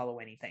doesn't follow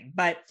anything,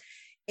 but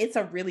it's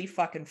a really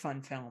fucking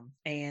fun film,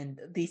 and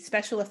the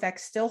special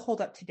effects still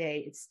hold up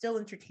today. It's still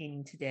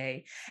entertaining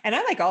today, and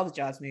I like all the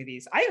Jaws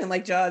movies. I even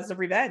like Jaws: The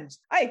Revenge.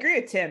 I agree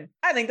with Tim.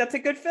 I think that's a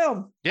good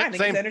film. Yep, I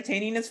think it's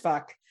entertaining as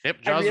fuck.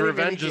 Yep, Jaws: really,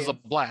 Revenge is a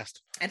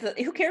blast. And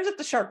who cares if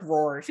the shark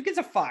roars? Who gives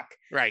a fuck?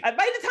 Right. By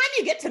the time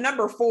you get to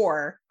number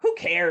 4, who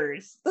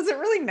cares? Does it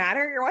really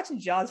matter? You're watching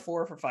Jaws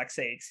 4 for fuck's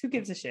sakes. Who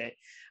gives a shit?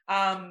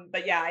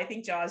 But yeah, I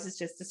think Jaws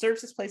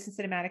deserves its place in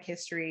cinematic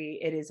history.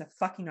 It is a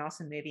fucking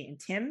awesome movie. And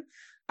Tim,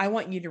 I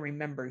want you to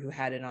remember who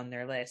had it on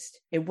their list.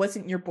 It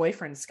wasn't your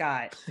boyfriend,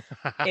 Scott.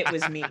 It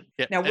was me.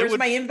 Yeah, now, where's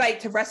my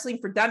invite to Wrestling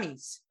for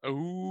Dummies?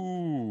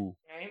 Ooh.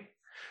 Okay.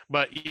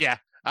 But yeah,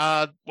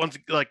 once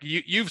like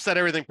you've said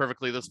everything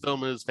perfectly. This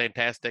film is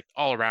fantastic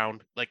all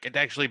around. Like it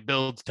actually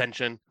builds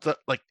tension. So,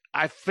 like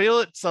I feel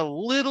it's a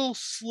little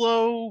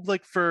slow,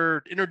 like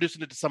for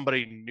introducing it to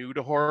somebody new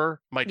to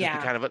horror. Might just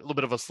be kind of a little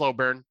bit of a slow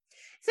burn.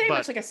 It's very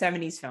much like a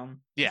 70s film.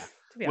 Yeah.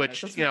 To be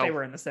honest, that's what they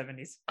were in the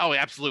 70s. Oh,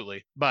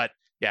 absolutely. But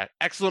yeah,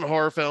 excellent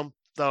horror film.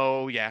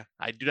 Though, yeah,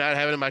 I do not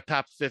have it in my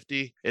top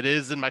 50. It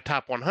is in my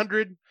top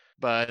 100,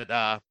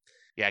 but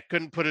yeah, I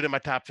couldn't put it in my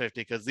top 50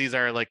 because these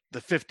are like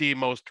the 50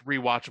 most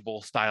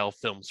rewatchable style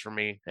films for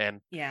me.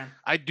 And yeah,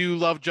 I do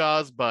love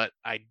Jaws, but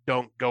I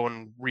don't go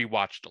and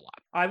rewatch it a lot.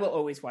 I will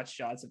always watch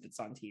Jaws if it's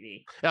on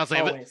TV. I'll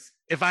say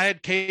if I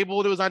had cable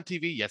and it was on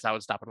TV, yes, I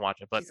would stop and watch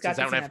it. But since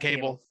I don't have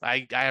cable,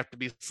 I have to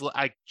be.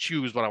 I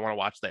choose what I want to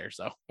watch there.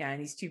 So yeah, and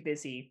he's too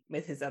busy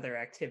with his other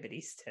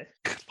activities to.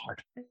 Good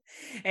Lord.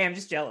 Hey, I'm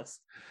just jealous.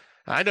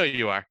 I know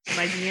you are.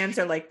 My DMs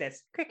are like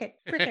this. Cricket.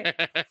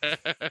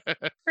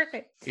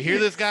 You hear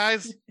this,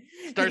 guys?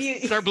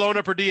 Start blowing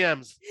up her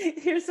DMs.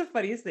 Here's the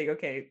funniest thing.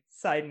 Okay,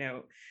 side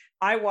note.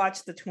 I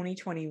watched the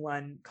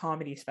 2021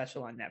 comedy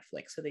special on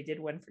Netflix. So they did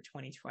one for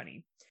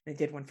 2020. They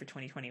did one for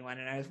 2021.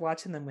 And I was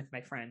watching them with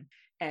my friend.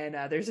 And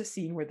there's a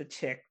scene where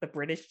the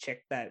British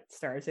chick that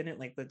stars in it,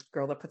 like the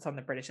girl that puts on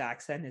the British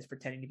accent, is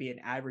pretending to be an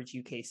average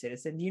UK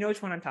citizen. Do you know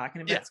which one I'm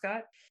talking about,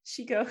 Scott?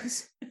 She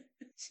goes...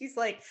 She's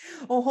like,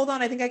 oh, hold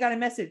on. I think I got a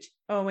message.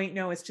 Oh, wait,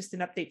 no, it's just an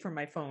update from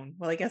my phone.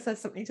 Well, I guess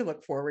that's something to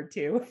look forward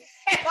to.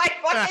 And I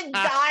fucking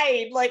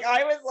died. Like,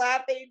 I was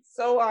laughing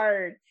so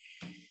hard.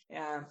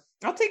 Yeah.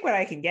 I'll take what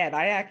I can get.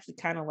 I actually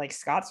kind of like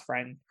Scott's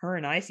friend. Her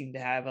and I seem to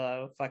have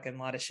a fucking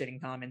lot of shit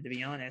in common, to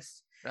be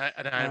honest.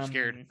 I'm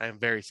scared. I'm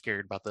very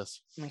scared about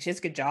this. Like, she has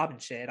a good job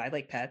and shit. I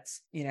like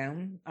pets, you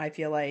know? I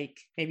feel like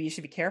maybe you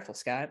should be careful,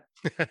 Scott.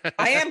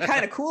 I am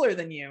kind of cooler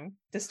than you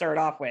to start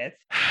off with.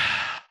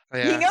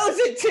 Yeah. He knows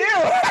it too.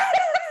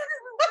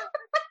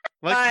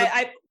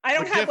 Like I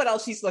don't have what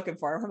else she's looking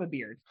for. I don't have a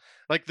beard.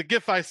 Like the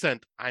gif I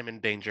sent, I'm in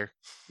danger.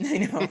 I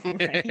know,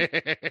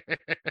 right?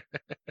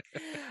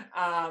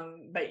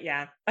 But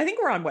yeah, I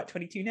think we're on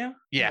 22 now?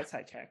 Yeah. Let's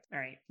sidetrack. All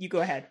right, you go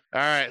ahead. All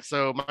right,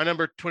 so my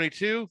number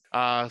 22.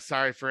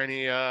 Sorry for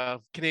any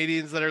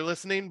Canadians that are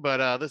listening,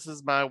 but this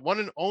is my one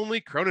and only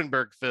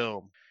Cronenberg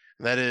film.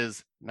 That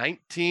is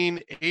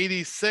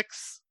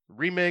 1986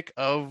 remake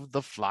of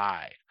The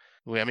Fly.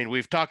 I mean,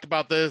 we've talked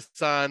about this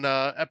on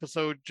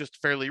episode just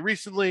fairly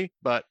recently,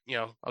 but, you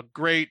know, a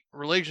great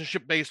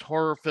relationship-based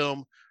horror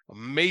film,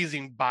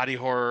 amazing body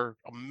horror,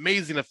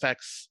 amazing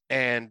effects,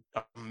 and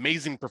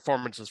amazing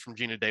performances from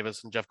Gina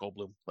Davis and Jeff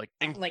Goldblum. Like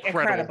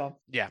incredible.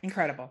 Yeah.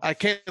 Incredible. I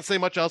can't say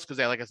much else because,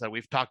 yeah, like I said,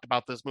 we've talked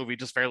about this movie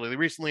just fairly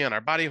recently on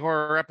our body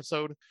horror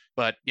episode.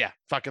 But yeah,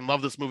 fucking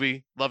love this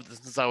movie. Loved it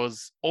since I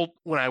was old,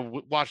 when I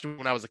watched it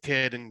when I was a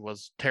kid and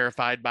was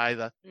terrified by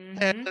the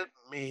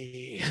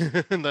me.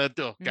 And the,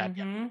 oh, God,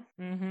 yeah.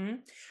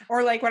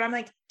 Or like when I'm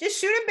like,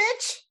 just shoot him,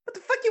 bitch. What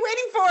the fuck you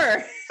waiting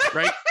for?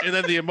 Right. And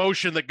then the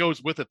emotion that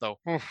goes with it, though.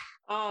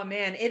 Oh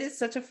man, it is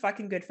such a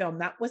fucking good film.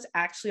 That was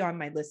actually on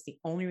my list. The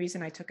only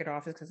reason I took it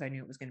off is because I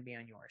knew it was going to be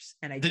on yours,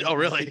 and I did. Oh,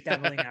 really?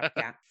 Doubling up,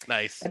 yeah.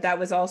 Nice. But that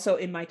was also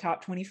in my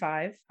top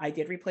 25. I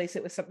did replace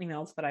it with something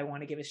else, but I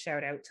want to give a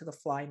shout out to The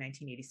Fly,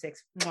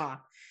 1986. Mwah.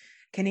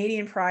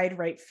 Canadian Pride,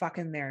 right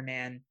fucking there,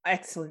 man.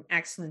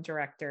 Excellent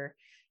director,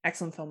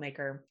 excellent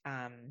filmmaker.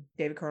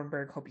 David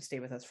Cronenberg, hope you stay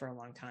with us for a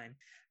long time.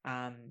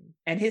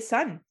 And his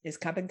son is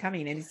coming,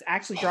 and he's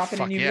actually dropping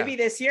a new movie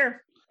this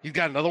year. He's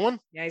got another one?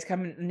 Yeah, he's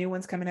coming. A new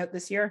one's coming out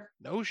this year.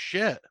 No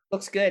shit.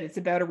 Looks good. It's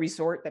about a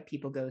resort that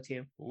people go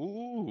to.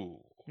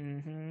 Ooh.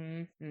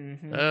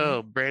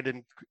 Oh,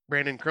 Brandon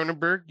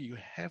Cronenberg, you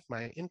have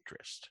my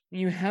interest.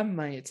 You have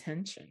my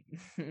attention.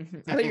 I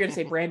thought you were going to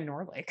say Brandon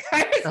Orlick.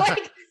 I was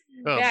like,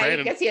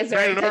 I guess he has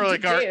Brandon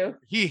Orlick too.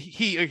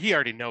 He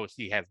already knows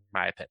he has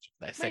my attention.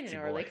 That Brandon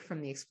sexy Orlick boy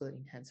from the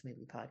Exploding Heads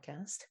Movie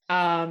Podcast.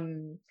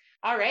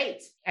 All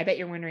right. I bet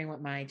you're wondering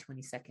what my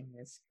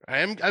 22nd is.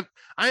 I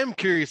am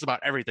curious about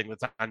everything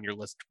that's on your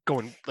list.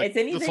 Going like, has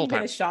anything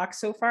been a shock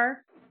so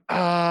far?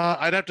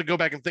 I'd have to go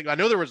back and think. I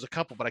know there was a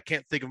couple, but I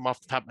can't think of them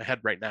off the top of my head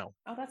right now.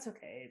 Oh, that's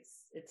okay.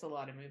 It's a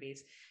lot of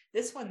movies.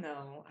 This one,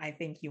 though, I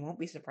think you won't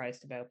be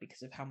surprised about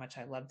because of how much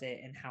I loved it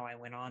and how I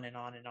went on and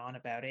on and on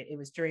about it. It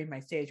was during my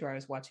stage where I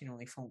was watching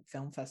only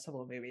film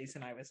festival movies,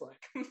 and I was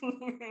like,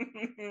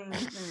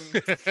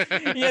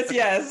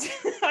 yes.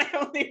 I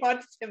only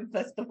watched film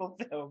festival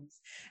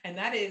films. And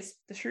that is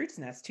The Shrewd's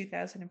Nest,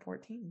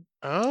 2014.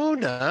 Oh,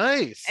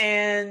 nice.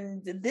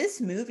 And this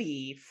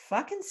movie,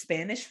 fucking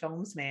Spanish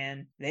films,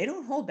 man, they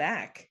don't hold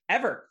back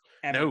ever.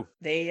 No,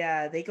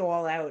 they go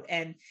all out.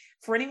 And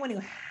for anyone who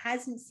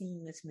hasn't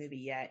seen this movie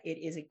yet, it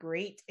is a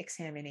great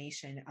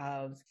examination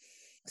of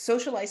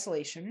social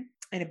isolation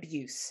and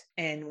abuse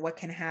and what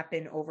can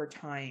happen over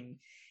time,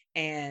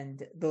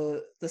 and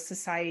the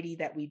society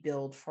that we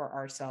build for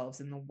ourselves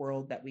and the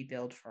world that we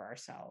build for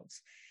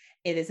ourselves.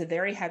 It is a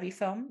very heavy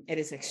film. It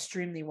is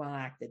extremely well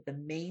acted. The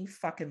main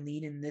fucking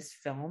lead in this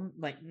film,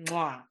 like,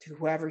 mwah, to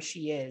whoever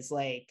she is,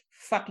 like,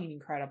 fucking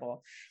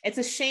incredible. It's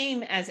a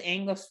shame as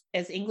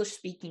English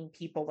speaking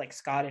people like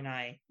Scott and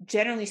I,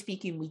 generally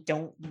speaking, we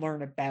don't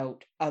learn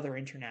about other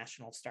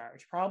international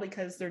stars, probably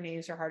because their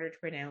names are harder to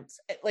pronounce.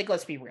 Like,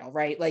 let's be real,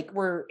 right? Like,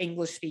 we're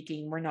English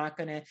speaking. We're not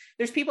gonna,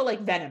 there's people like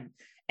Venom,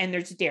 and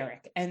there's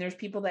Derek, and there's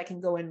people that can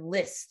go and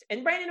list,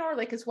 and Brandon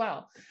Orlick as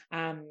well.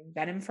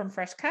 Venom from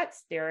Fresh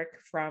Cuts, Derek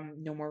from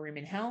No More Room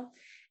in Hell.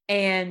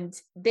 And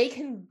they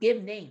can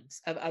give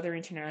names of other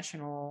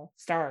international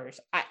stars.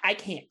 I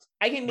can't.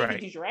 I can maybe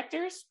do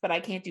directors, but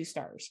I can't do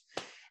stars.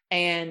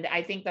 And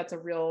I think that's a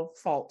real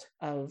fault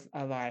of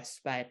us,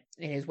 but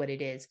it is what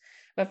it is.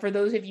 But for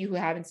those of you who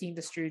haven't seen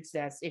The Shrewd's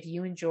Nest, if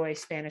you enjoy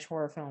Spanish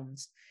horror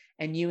films,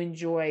 and you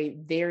enjoy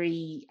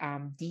very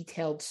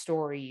detailed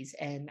stories,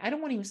 and I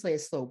don't want to even say a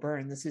slow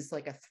burn, this is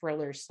like a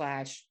thriller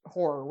 /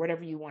 horror,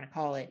 whatever you want to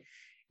call it.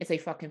 It's a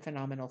fucking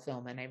phenomenal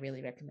film, and I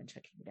really recommend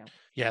checking it out.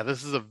 Yeah,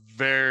 this is a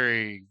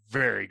very,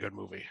 very good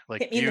movie.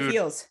 Like, hit me in the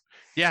feels.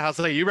 Yeah, I'll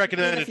say you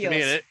recommended it to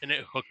me, and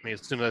it hooked me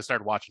as soon as I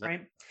started watching it.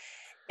 Right.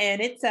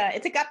 And it's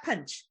a gut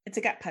punch. It's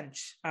a gut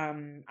punch.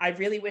 I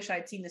really wish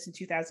I'd seen this in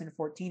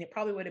 2014. It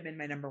probably would have been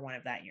my number one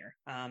of that year.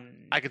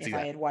 I could see that.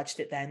 If I had watched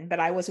it then, but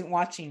I wasn't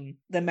watching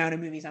the amount of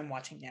movies I'm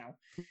watching now.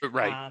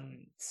 Right.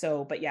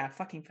 But yeah,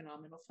 fucking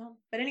phenomenal film.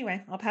 But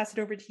anyway, I'll pass it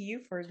over to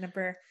you for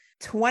number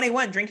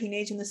 21, Drinking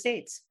Age in the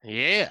States.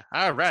 Yeah.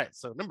 All right.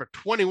 So number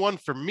 21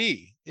 for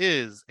me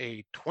is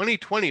a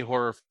 2020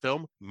 horror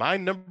film, my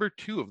number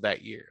 2 of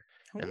that year.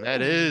 Ooh. And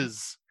that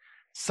is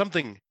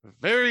something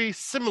very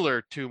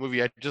similar to a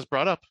movie I just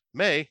brought up,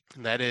 May,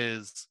 and that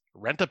is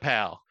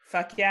Rent-A-Pal.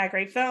 Fuck yeah,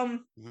 great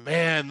film.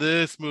 Man,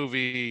 this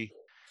movie,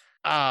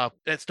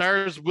 it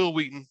stars Will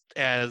Wheaton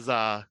as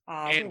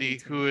Andy,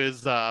 who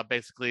is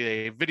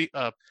basically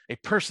a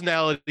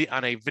personality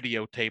on a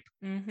videotape,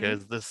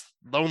 because this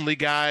lonely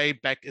guy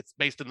it's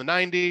based in the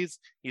 90s.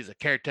 He's a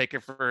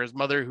caretaker for his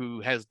mother who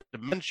has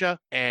dementia,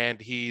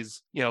 and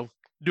he's,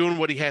 doing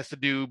what he has to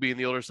do, being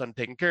the older son,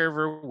 taking care of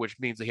her, which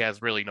means he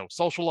has really no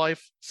social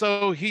life.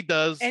 So he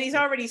does. And he's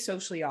already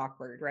socially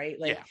awkward, right?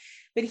 Like, yeah.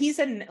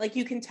 But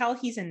you can tell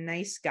he's a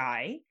nice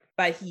guy,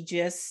 but he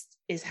just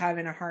is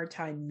having a hard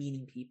time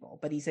meeting people,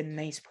 but he's a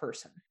nice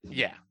person.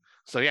 Yeah.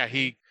 So yeah,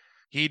 he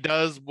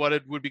does what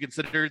it would be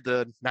considered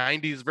the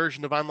 90s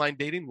version of online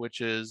dating,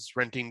 which is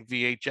renting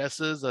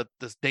VHSs at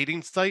this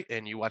dating site.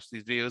 And you watch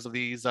these videos of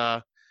these,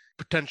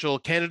 potential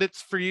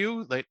candidates for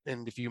you,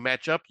 and if you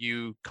match up,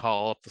 you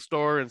call up the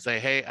store and say,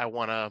 hey, I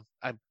want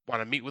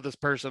to meet with this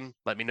person,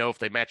 let me know if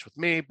they match with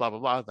me, blah blah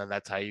blah. Then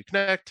that's how you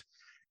connect.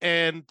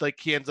 And like,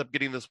 he ends up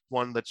getting this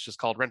one that's just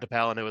called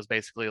Rent-A-Pal, and it was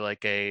basically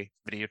like a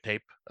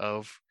videotape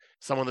of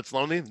someone that's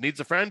lonely, needs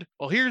a friend.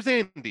 Well, here's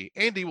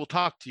Andy will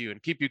talk to you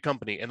and keep you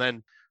company. And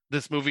then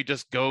this movie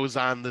just goes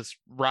on this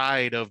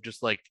ride of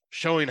just like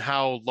showing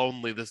how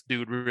lonely this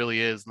dude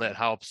really is, and that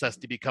how obsessed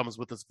he becomes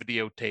with this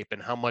videotape,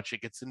 and how much it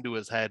gets into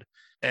his head,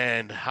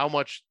 and how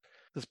much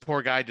this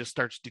poor guy just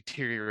starts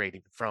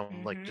deteriorating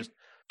from like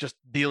just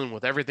dealing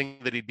with everything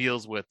that he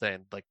deals with,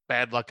 and like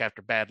bad luck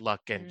after bad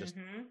luck, and just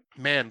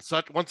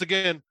once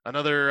again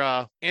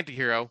another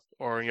anti-hero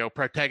or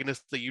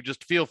protagonist that you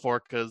just feel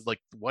for, because like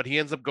what he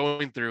ends up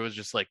going through is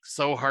just like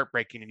so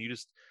heartbreaking, and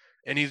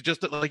he's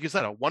just, like you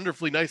said, a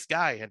wonderfully nice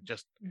guy, and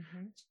just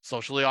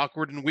socially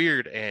awkward and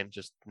weird, and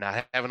just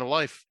not having a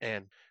life.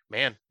 And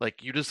man,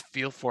 like you just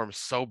feel for him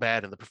so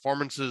bad, and the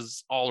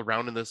performances all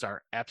around in this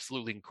are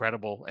absolutely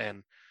incredible.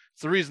 And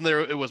it's the reason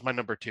it was my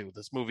number 2.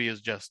 This movie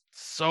is just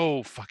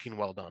so fucking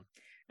well done.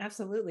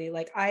 Absolutely.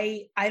 Like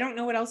I don't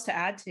know what else to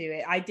add to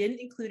it. I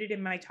didn't include it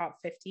in my top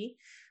 50.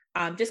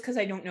 Just because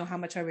I don't know how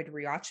much I would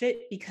rewatch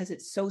it because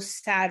it's so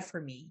sad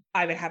for me.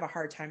 I would have a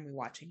hard time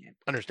rewatching it.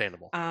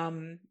 Understandable.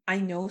 I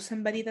know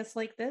somebody that's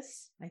like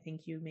this. I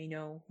think you may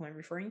know who I'm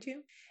referring to.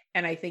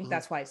 And I think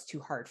that's why it's too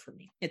hard for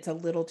me. It's a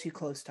little too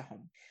close to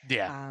home.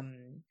 Yeah.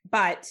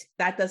 But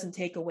that doesn't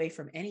take away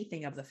from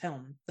anything of the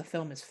film. The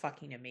film is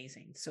fucking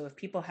amazing. So if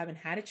people haven't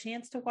had a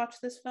chance to watch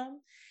this film,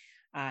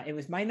 it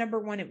was my number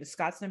 1, it was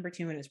Scott's number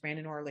 2, and it was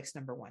Brandon Orlick's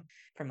number 1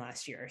 from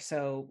last year.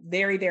 So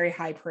very, very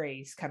high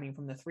praise coming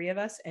from the 3 of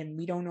us. And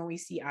we don't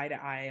always see eye to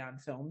eye on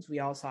films. We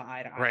all saw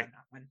eye to eye on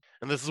that one.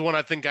 And this is one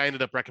I think I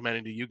ended up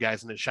recommending to you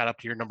guys, and it shot up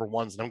to your number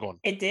 1s. And I'm going,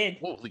 it did.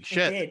 Holy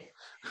shit.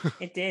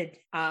 It did.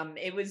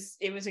 It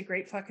was a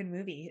great fucking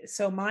movie.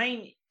 So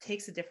mine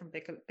takes a different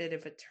bit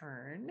of a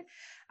turn.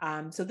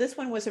 So this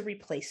one was a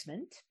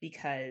replacement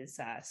because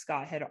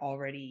Scott had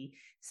already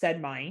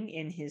said mine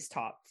in his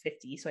top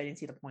 50. So I didn't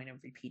see the point of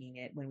repeating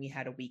it when we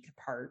had a week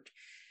apart.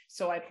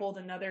 So I pulled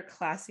another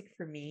classic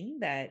for me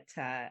that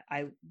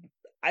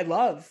I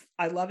love.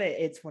 I love it.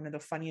 It's one of the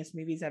funniest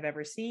movies I've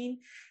ever seen.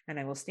 And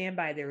I will stand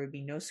by, there would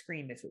be no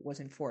Scream if it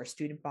wasn't for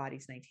Student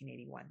Bodies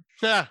 1981.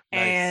 Nice.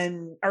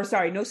 And, or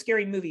sorry, no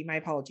Scary Movie. My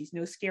apologies.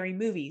 No Scary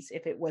Movies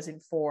if it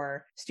wasn't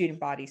for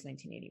Student Bodies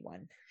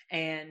 1981.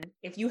 And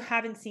if you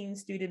haven't seen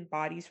Student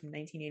Bodies from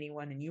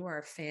 1981 and you are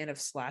a fan of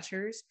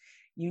slashers,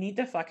 you need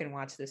to fucking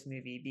watch this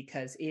movie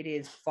because it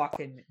is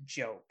fucking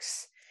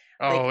jokes.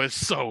 Oh, like, it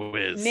so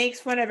is.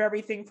 Makes fun of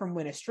everything from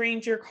When a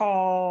Stranger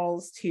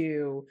Calls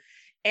to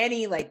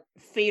any like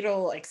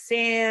Fatal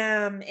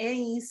Exam,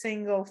 any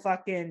single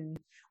fucking,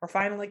 or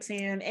Final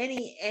Exam,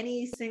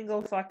 any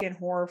single fucking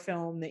horror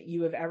film that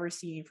you have ever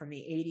seen from the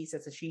 80s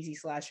that's a cheesy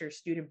slasher,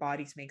 Student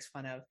Bodies makes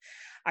fun of.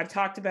 I've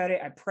talked about it.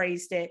 I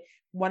praised it.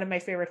 One of my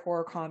favorite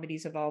horror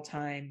comedies of all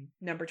time.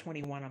 Number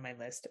 21 on my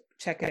list.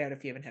 Check it out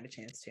if you haven't had a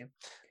chance to.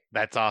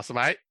 That's awesome.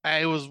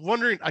 I was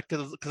wondering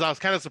because I was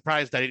kind of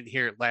surprised I didn't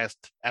hear it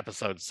last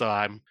episode. So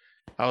I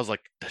was like,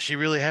 does she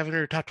really have it in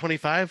her top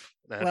 25?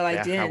 Well,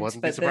 I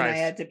didn't, but then I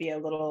had to be a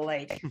little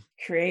like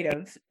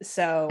creative.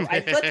 So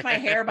I flipped my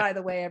hair, by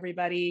the way,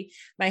 everybody.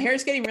 My hair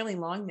is getting really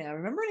long now.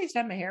 Remember when I used to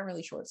have my hair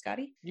really short,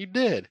 Scotty? You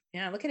did.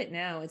 Yeah, look at it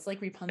now. It's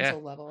like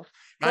Rapunzel level.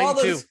 For all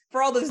those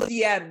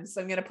DMs,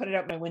 I'm gonna put it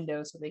up my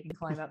window so they can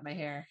climb up my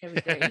hair. It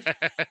was great.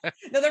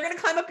 No, they're gonna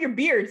climb up your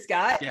beard,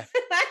 Scott. Yeah.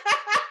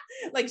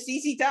 Like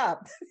CC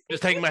Top.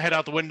 Just taking my head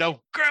out the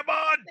window. Grab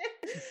on.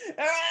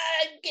 All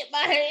right, get my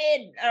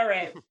head. All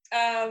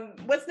right.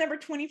 What's number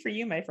 20 for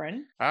you, my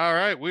friend? All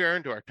right, we are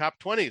into our top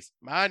 20s.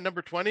 My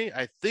number 20,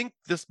 I think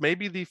this may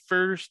be the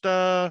first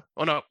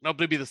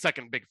maybe the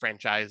second big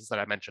franchise that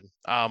I mentioned.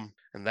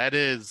 And that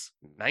is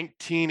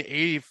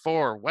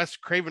 1984, Wes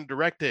Craven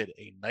directed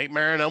A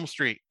Nightmare on Elm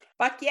Street.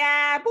 Fuck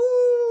yeah,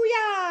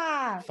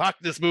 booyah! Fuck,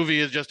 this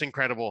movie is just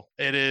incredible.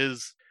 It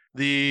is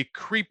the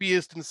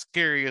creepiest and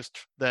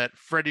scariest that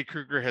Freddy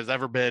Krueger has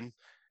ever been,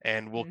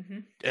 and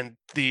and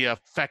the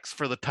effects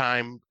for the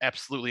time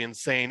absolutely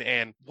insane.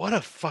 And what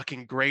a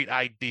fucking great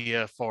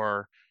idea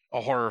for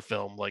a horror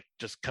film, like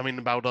just coming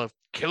about a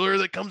killer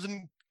that comes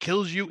and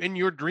kills you in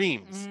your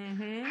dreams.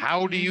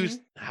 How do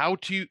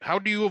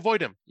you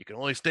avoid him? You can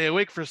only stay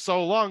awake for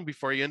so long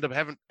before you end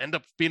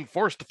up being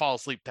forced to fall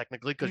asleep,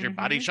 technically, because your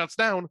body shuts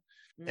down,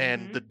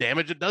 and the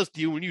damage it does to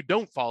you when you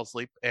don't fall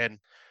asleep.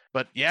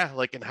 But yeah,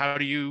 like, and how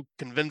do you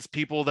convince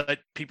people that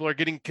people are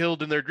getting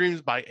killed in their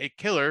dreams by a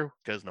killer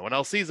because no one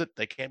else sees it?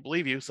 They can't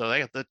believe you.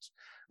 So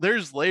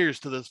there's layers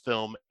to this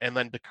film, and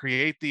then to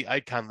create the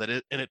icon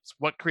it's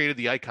what created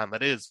the icon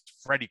that is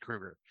Freddy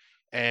Krueger.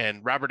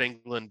 And Robert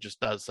Englund just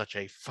does such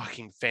a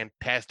fucking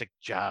fantastic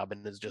job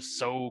and is just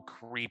so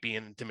creepy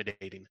and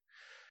intimidating.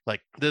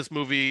 Like, this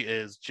movie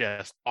is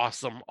just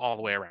awesome all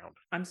the way around.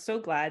 I'm so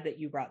glad that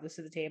you brought this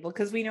to the table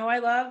because we know I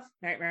love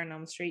Nightmare on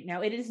Elm Street.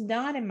 Now, it is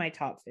not in my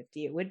top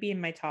 50. It would be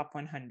in my top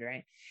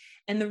 100.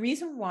 And the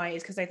reason why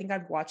is because I think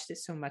I've watched it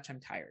so much, I'm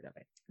tired of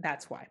it.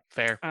 That's why.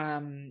 Fair.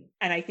 And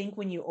I think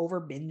when you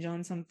over binge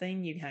on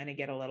something, you kind of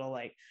get a little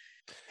like...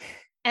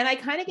 And I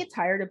kind of get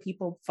tired of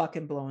people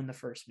fucking blowing the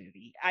first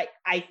movie.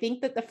 I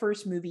think that the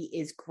first movie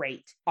is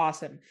great.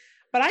 Awesome.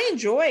 But I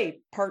enjoy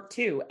part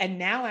 2. And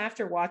now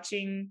after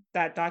watching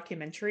that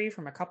documentary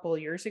from a couple of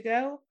years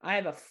ago, I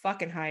have a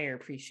fucking higher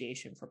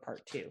appreciation for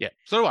part 2. Yeah,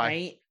 so do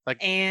I.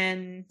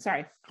 Right?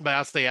 Sorry. But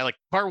I'll say, like,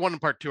 part 1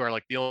 and part 2 are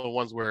like the only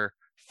ones where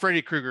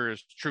Freddy Krueger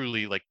is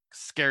truly like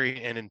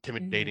scary and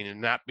intimidating and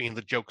not being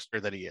the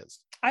jokester that he is.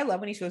 I love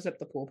when he shows up at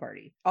the pool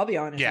party. I'll be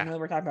honest. Yeah. I know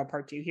we're talking about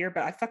part 2 here,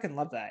 but I fucking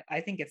love that. I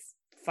think it's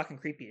fucking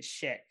creepy as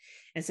shit.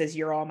 and says,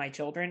 "You're all my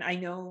children." I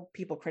know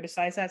people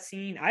criticize that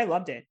scene. I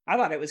loved it. I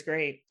thought it was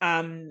great.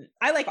 I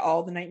like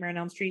all the Nightmare on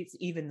Elm Streets,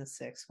 even the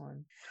sixth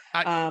one.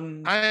 I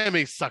am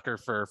a sucker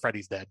for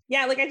Freddy's Dead.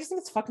 Yeah, like I just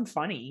think it's fucking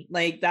funny.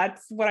 Like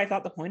that's what I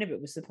thought the point of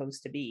it was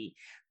supposed to be.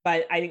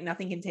 But I think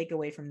nothing can take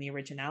away from the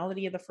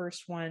originality of the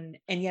first one.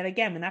 And yet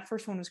again, when that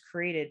first one was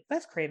created,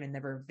 Wes Craven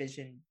never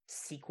envisioned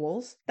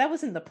sequels. That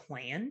wasn't the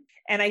plan.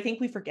 And I think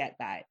we forget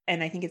that.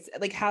 And I think it's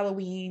like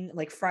Halloween,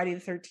 like Friday the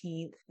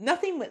 13th,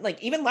 nothing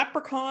like even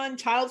Leprechaun,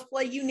 Child's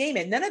Play, you name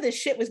it. None of this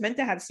shit was meant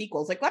to have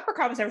sequels. Like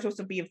Leprechaun was never supposed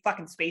to be in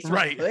fucking space or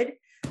right. hood.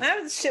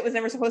 That shit was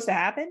never supposed to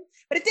happen,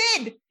 but it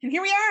did. And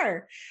here we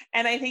are.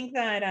 And I think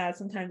that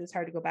sometimes it's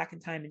hard to go back in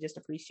time and just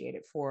appreciate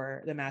it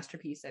for the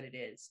masterpiece that it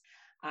is.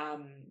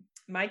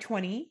 My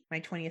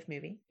 20th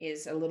movie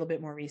is a little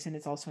bit more recent.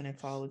 It's also an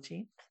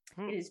anthology.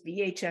 It is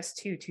VHS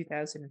 2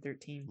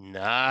 2013.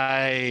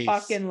 Nice.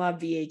 Fucking love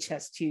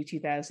VHS 2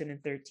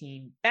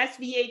 2013. Best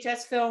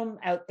VHS film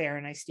out there,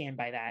 and I stand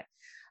by that.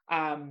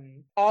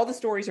 All the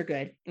stories are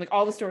good. Like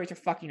all the stories are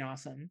fucking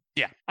awesome.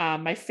 Yeah.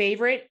 My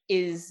favorite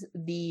is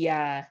the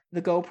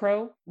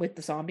GoPro with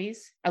the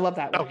zombies. I love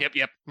that one. Oh,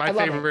 yep. My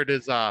favorite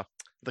is The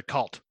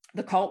Cult.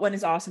 The Cult one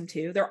is awesome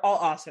too. They're all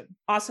awesome.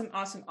 Awesome.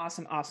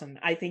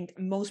 I think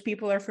most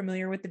people are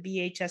familiar with the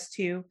VHS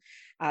 2.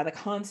 The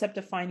concept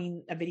of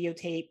finding a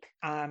videotape.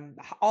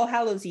 All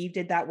Hallows Eve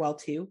did that well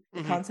too.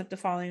 The concept of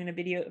following a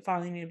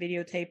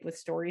videotape with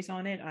stories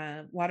on it.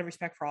 A lot of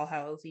respect for All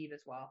Hallows Eve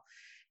as well.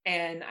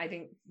 And I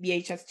think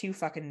VHS 2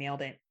 fucking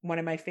nailed it. One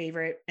of my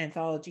favorite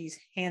anthologies,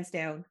 hands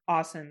down.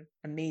 Awesome,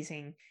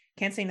 amazing.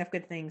 Can't say enough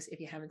good things. If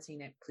you haven't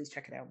seen it, please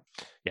check it out.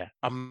 Yeah,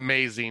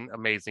 amazing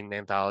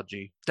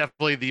anthology.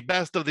 Definitely the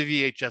best of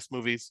the VHS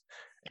movies.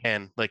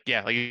 And like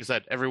you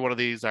said, every one of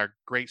these are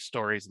great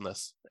stories in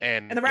this.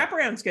 And the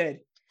wraparound's good.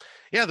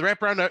 Yeah, the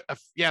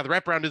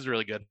wraparound is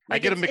really good. Like I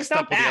get them mixed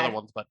up with the other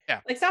ones, but yeah.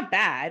 Like it's not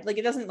bad. Like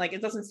it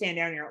doesn't stand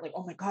down and you're like,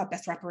 oh my God,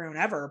 best wraparound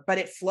ever. But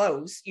it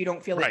flows. You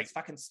don't feel like it's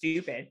fucking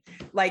stupid.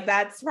 Like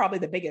that's probably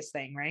the biggest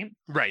thing, right?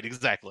 Right,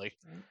 exactly.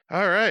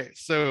 All right.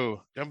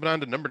 So jumping on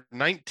to number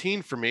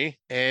 19 for me.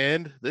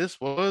 And this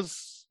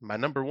was my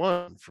number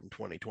 1 from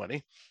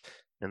 2020.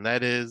 And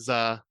that is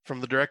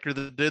from the director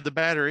that did The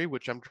Battery,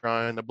 which I'm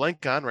trying to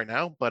blank on right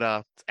now, but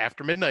it's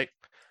After Midnight.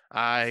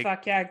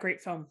 Fuck yeah,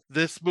 great film.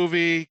 This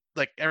movie,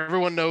 like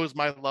everyone knows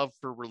my love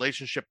for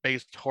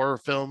relationship-based horror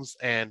films.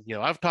 And,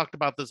 I've talked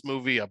about this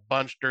movie a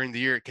bunch during the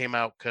year it came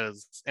out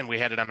and we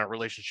had it on our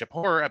relationship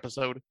horror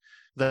episode,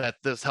 that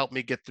this helped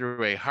me get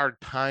through a hard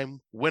time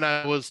when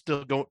I was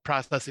still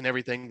processing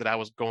everything that I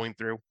was going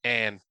through.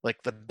 And like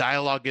the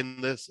dialogue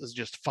in this is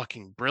just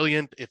fucking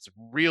brilliant. It's a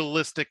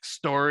realistic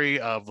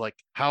story of like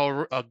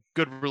how a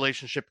good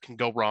relationship can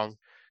go wrong.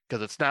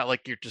 Because it's not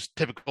like you're just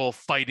typical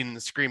fighting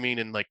and screaming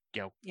and like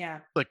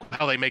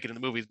how they make it in the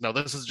movies. No,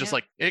 this is just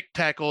like it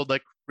tackled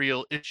like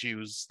real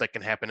issues that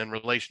can happen in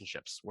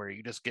relationships where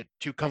you just get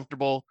too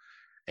comfortable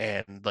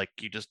and like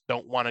you just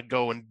don't want to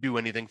go and do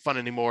anything fun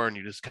anymore, and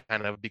you just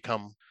kind of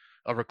become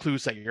a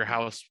recluse at your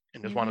house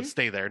and just want to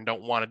stay there and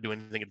don't want to do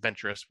anything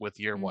adventurous with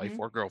your wife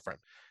or girlfriend.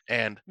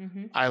 And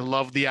I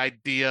love the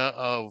idea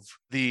of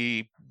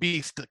the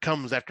beast that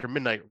comes after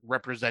midnight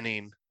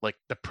representing like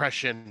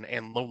depression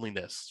and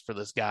loneliness for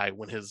this guy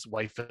when his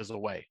wife is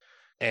away,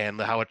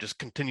 and how it just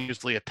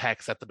continuously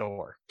attacks at the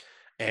door.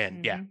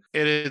 And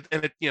it is,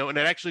 and it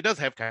actually does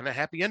have kind of a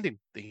happy ending.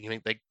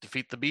 They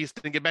defeat the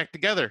beast and get back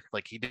together.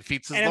 Like he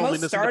defeats his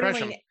loneliness and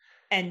depression.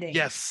 Ending.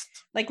 Yes.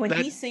 Like when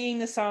he's singing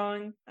the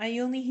song, I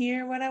Only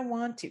Hear What I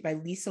Want To by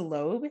Lisa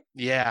Loeb.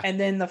 Yeah. And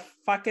then the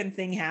fucking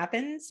thing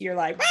happens. You're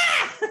like,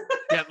 ah!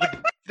 Yeah,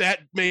 like, that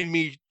made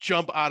me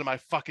jump out of my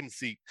fucking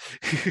seat.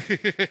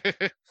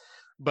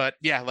 But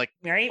yeah, like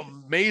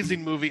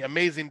amazing movie,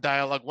 amazing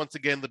dialogue. Once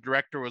again, the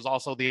director was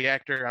also the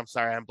actor. I'm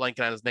sorry, I'm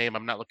blanking on his name.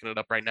 I'm not looking it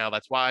up right now.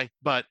 That's why.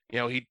 But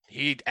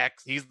he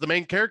acts. He's the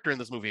main character in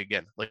this movie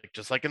again, like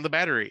just like in The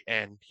Battery,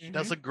 and he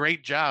does a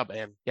great job.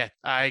 And yeah,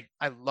 I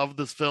love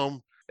this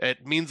film.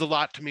 It means a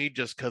lot to me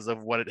just because of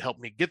what it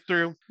helped me get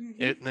through.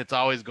 And it's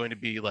always going to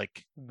be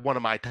like one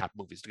of my top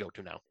movies to go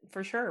to now.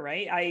 For sure,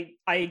 right?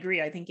 I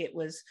agree. I think it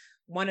was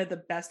one of the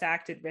best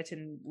acted,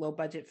 written, low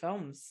budget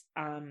films.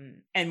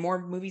 And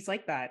more movies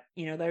like that.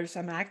 There's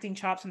some acting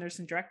chops and there's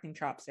some directing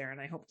chops there,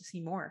 and I hope to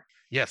see more.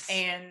 Yes.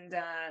 And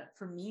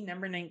for me,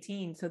 number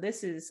 19. So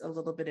this is a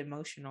little bit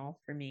emotional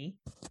for me.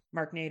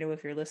 Mark Nato,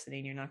 if you're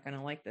listening, you're not going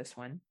to like this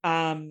one.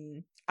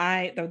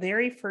 The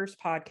very first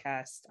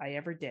podcast I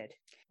ever did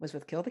was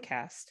with Kill the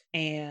Cast,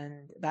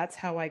 and that's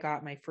how I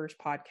got my first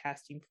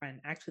podcasting friend.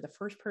 Actually, the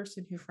first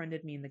person who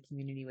friended me in the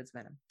community was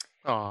Venom.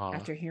 Aww.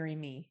 After hearing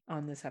me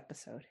on this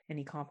episode, and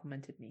he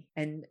complimented me.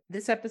 And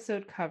this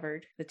episode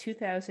covered the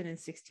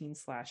 2016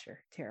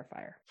 slasher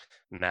Terrifier.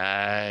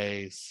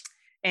 Nice.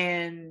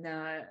 And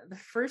the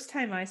first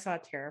time I saw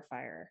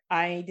Terrifier,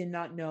 I did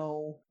not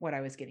know what I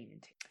was getting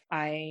into.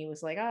 I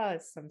was like, oh,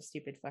 it's some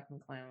stupid fucking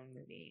clown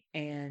movie.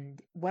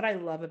 And what I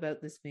love about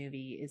this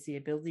movie is the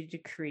ability to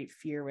create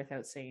fear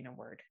without saying a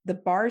word. The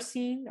bar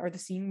scene, or the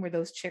scene where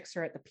those chicks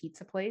are at the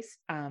pizza place,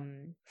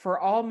 for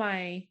all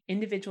my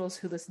individuals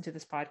who listen to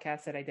this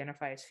podcast that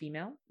identify as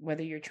female,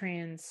 whether you're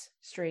trans,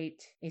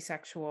 straight,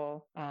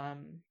 asexual,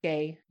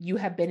 gay, you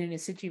have been in a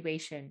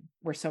situation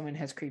where someone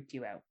has creeped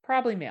you out,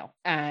 probably male,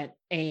 at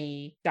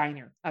a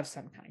diner of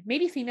some kind,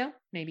 maybe female,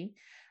 maybe.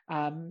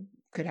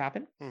 Could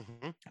happen,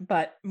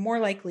 but more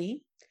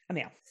likely a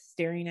male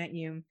staring at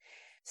you,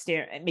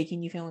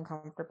 making you feel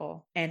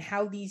uncomfortable. And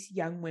how these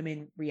young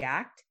women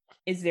react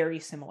is very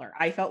similar.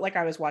 I felt like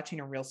I was watching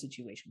a real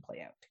situation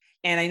play out.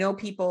 And I know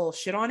people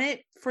shit on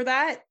it for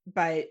that,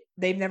 but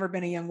they've never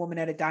been a young woman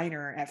at a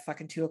diner at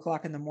fucking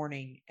 2:00 in the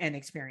morning and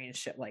experienced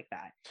shit like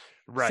that.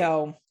 Right.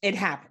 So it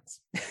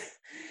happens.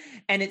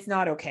 And it's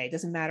not okay. It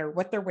doesn't matter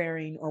what they're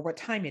wearing or what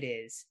time it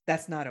is.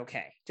 That's not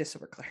okay. Just so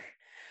we're clear.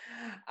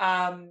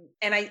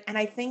 And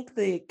I think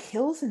the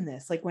kills in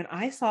this, like when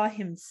I saw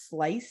him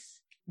slice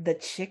the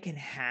chick in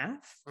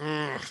half,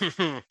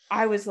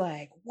 I was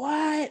like,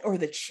 what? Or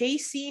the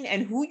chase scene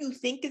and who you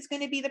think is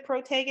going to be the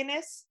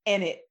protagonist,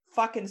 and it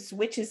fucking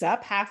switches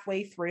up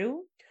halfway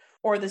through.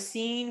 Or the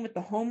scene with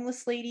the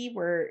homeless lady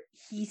where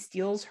he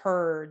steals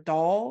her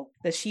doll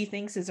that she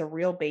thinks is a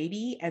real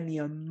baby, and the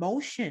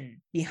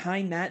emotion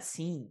behind that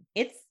scene.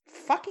 It's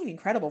fucking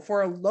incredible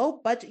for a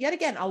low budget, yet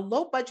again, a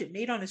low budget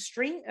made on a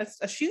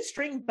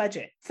shoestring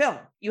budget film.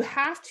 You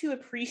have to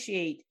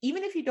appreciate,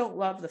 even if you don't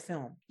love the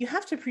film, you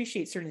have to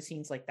appreciate certain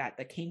scenes like that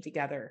came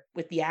together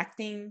with the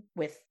acting,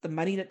 with the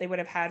money that they would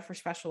have had for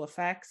special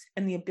effects,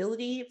 and the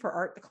ability for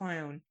Art the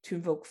Clown to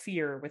invoke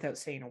fear without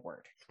saying a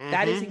word.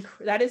 That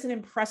is an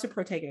impressive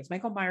protagonist.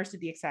 Michael Myers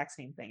did the exact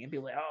same thing, and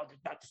people like, oh,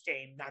 not the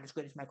same, not as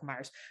good as Michael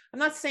Myers. I'm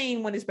not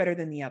saying one is better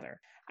than the other.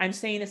 I'm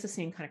saying it's the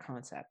same kind of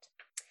concept.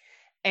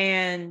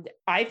 And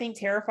I think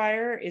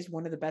Terrifier is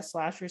one of the best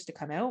slashers to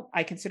come out.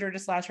 I consider it a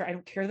slasher. I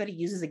don't care that he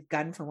uses a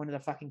gun for one of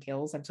the fucking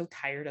kills. I'm so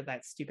tired of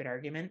that stupid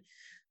argument.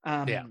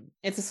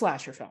 It's a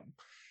slasher film.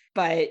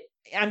 But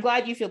I'm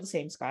glad you feel the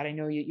same, Scott. I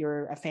know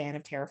you're a fan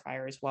of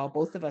Terrifier as well.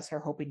 Both of us are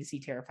hoping to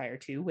see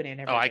Terrifier 2 when it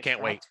ever I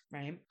can't wait.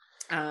 Right.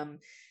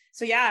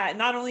 So yeah,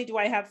 not only do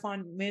I have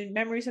fond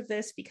memories of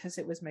this because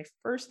it was my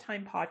first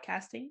time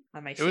podcasting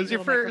on my. It was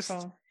your first.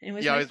 Microphone. It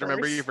was. You always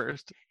remember your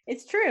first.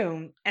 It's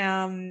true.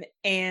 And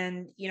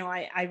you know,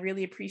 I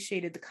really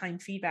appreciated the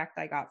kind feedback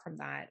that I got from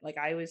that. Like,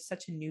 I was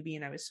such a newbie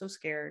and I was so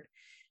scared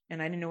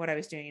and I didn't know what I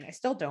was doing. And I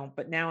still don't,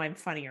 but now I'm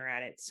funnier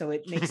at it, so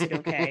it makes it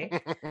okay.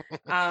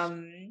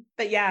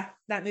 But yeah,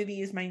 that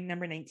movie is my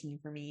number 19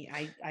 for me.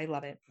 I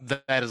love it.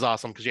 That is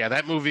awesome, because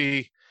that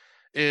movie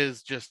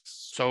is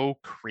just so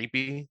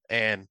creepy,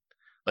 and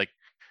like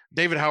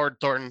David Howard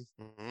Thornton,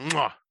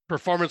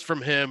 performance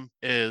from him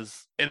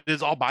is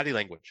all body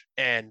language,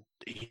 and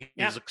he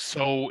is like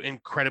so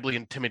incredibly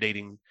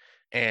intimidating.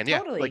 And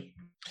totally.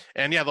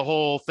 The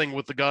whole thing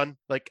with the gun,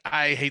 like,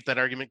 I hate that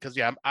argument, because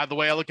the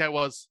way I look at it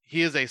was,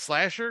 he is a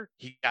slasher.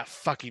 He got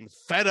fucking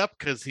fed up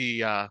because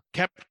he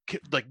kept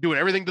like doing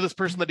everything to this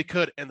person that he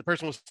could, and the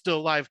person was still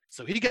alive,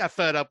 so he got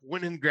fed up,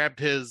 went and grabbed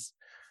his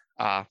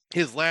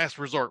last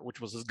resort,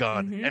 which was his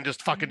gun, and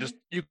just fucking just,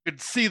 you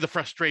could see the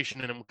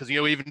frustration in him, because he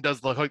even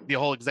does the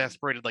whole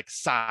exasperated like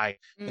sigh,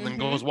 and then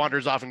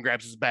wanders off and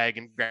grabs his bag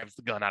and grabs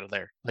the gun out of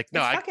there. Like,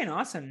 no, fucking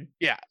awesome.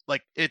 Yeah,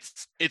 like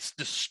it's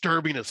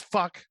disturbing as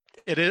fuck.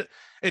 It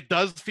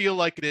does feel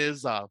like it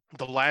is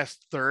the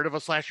last third of a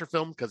slasher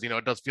film, because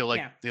it does feel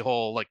like the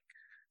whole like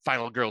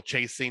final girl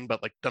chase scene,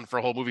 but like done for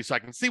a whole movie. So I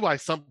can see why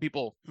some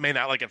people may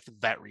not like it for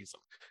that reason,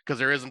 because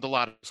there isn't a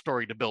lot of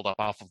story to build up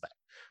off of that.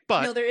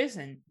 But no, there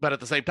isn't. But at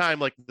the same time,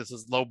 like, this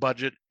is low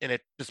budget, and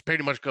it just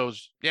pretty much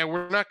goes,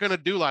 we're not going to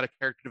do a lot of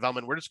character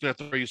development. We're just going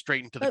to throw you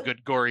straight into the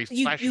good, gory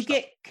slasher you stuff.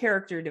 Get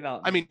character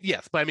development. I mean,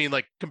 yes, but I mean,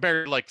 like,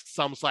 compared to like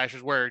some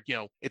slashers where,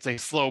 it's a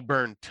slow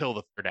burn till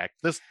the third act.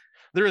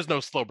 There is no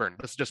slow burn.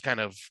 This just kind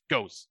of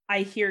goes. I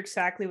hear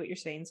exactly what you're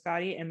saying,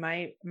 Scotty. And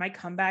my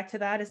comeback to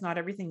that is, not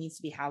everything needs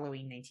to be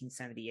Halloween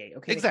 1978.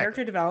 Okay. Exactly. The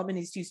character development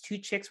is these two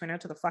chicks went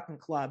out to the fucking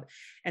club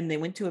and they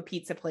went to a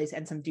pizza place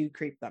and some dude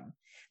creeped them.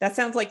 That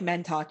sounds like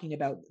men talking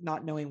about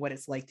not knowing what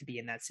it's like to be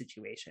in that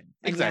situation.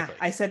 And exactly.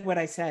 I said what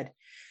I said.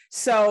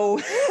 So,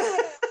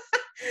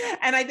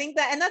 and I think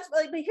that, and that's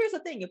like, but here's the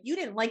thing. If you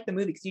didn't like the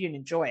movie because you didn't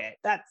enjoy it,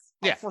 that's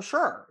for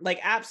sure.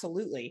 Like,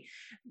 absolutely.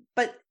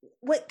 But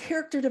what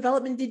character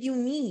development did you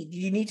need?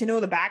 You need to know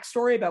the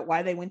backstory about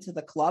why they went to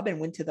the club and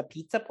went to the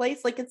pizza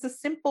place. Like, it's a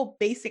simple,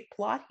 basic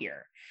plot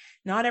here.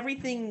 Not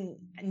everything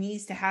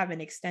needs to have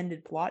an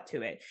extended plot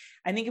to it.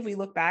 I think if we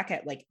look back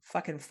at like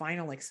fucking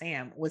Final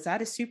Exam, was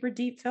that a super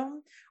deep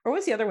film? Or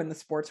was the other one the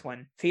sports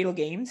one? Fatal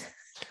Games?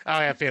 Oh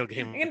yeah, Fatal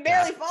Games. You can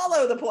barely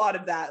follow the plot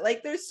of that.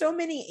 Like, there's so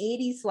many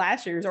 80s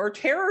slashers. Or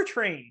Terror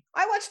Train.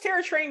 I watched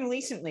Terror Train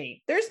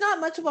recently. There's not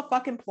much of a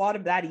fucking plot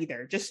of that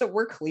either. Just so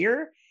we're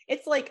clear.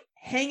 It's like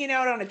hanging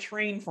out on a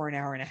train for an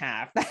hour and a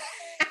half.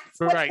 That's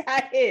what Right.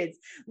 that is.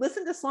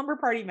 Listen to Slumber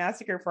Party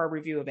Massacre for our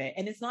review of it.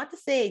 And it's not to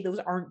say those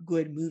aren't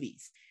good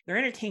movies. They're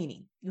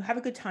entertaining. You have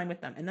a good time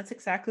with them. And that's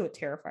exactly what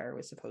Terrifier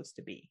was supposed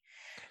to be.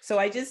 So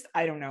I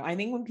don't know. I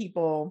think when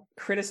people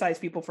criticize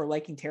people for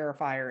liking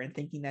Terrifier and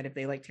thinking that if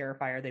they like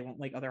Terrifier, they won't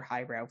like other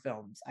highbrow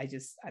films. I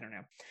don't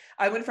know.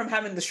 I went from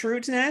having the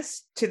Shroud's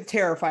Nest to the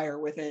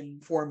Terrifier within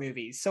 4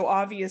 movies. So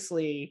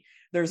obviously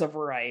there's a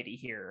variety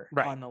here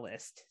on the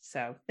list.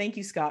 So thank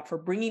you, Scott, for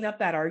bringing up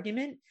that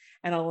argument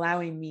and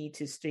allowing me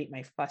to state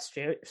my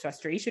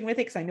frustration with it,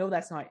 because I know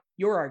that's not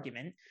your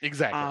argument.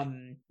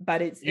 Exactly.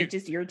 But it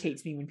just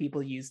irritates me when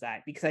people use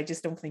that, because I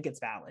just don't think it's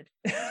valid.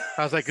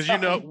 I was like,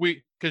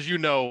 because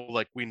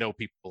we know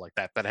people like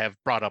that have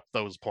brought up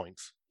those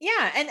points.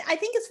 Yeah, and I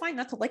think it's fine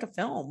not to like a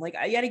film. Like,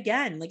 yet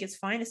again, like, it's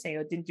fine to say, oh,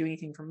 it didn't do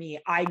anything for me.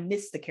 I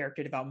missed the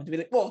character development. To be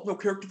like, well, no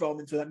character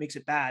development, so that makes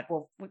it bad.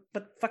 Well, what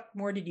the fuck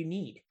more did you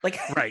need? Like,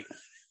 right.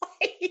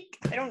 Like,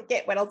 I don't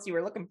get what else you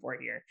were looking for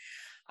here.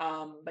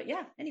 But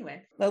yeah,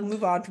 anyway, we'll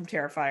move on from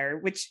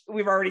Terrifier, which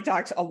we've already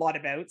talked a lot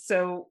about.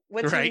 So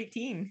what's your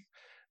 18?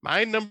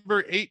 My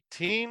number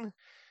 18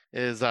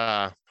 is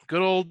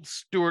good old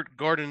Stuart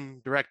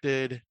Gordon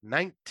directed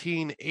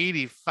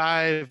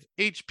 1985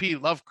 H.P.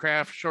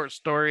 Lovecraft short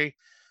story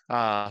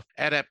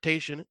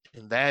adaptation,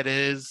 and that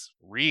is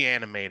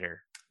Reanimator.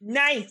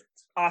 Nice.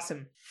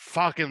 Awesome.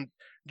 Fucking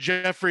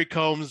Jeffrey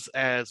Combs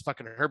as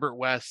fucking Herbert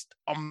West.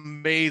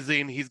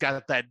 Amazing. He's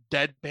got that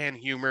deadpan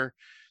humor.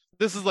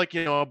 This is like,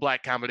 a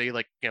black comedy.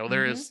 Like,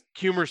 there is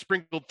humor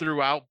sprinkled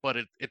throughout, but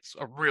it's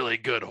a really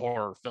good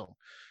horror film.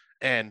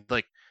 And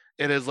like,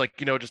 it is like,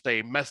 just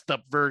a messed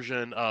up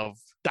version of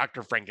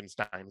Dr.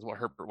 Frankenstein is what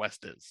Herbert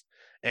West is.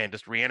 And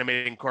just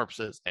reanimating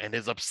corpses and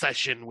his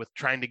obsession with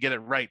trying to get it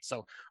right.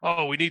 So,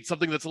 we need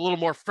something that's a little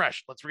more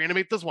fresh. Let's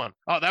reanimate this one.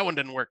 Oh, that one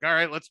didn't work. All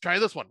right, let's try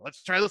this one.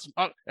 Let's try this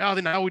one. Oh,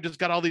 now we just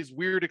got all these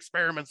weird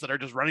experiments that are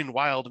just running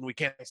wild and we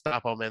can't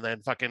stop them. And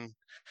then fucking,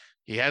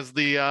 he has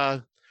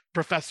the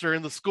professor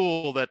in the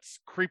school that's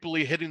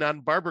creepily hitting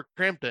on Barbara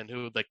Crampton,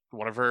 who like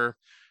one of her,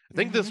 I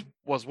think this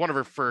was one of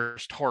her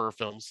first horror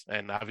films,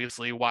 and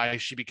obviously why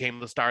she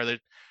became the star that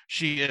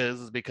she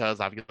is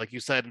because, obviously, like you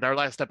said in our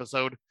last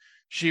episode,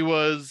 she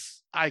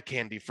was eye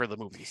candy for the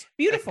movies.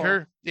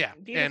 Beautiful.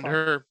 Beautiful. And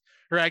her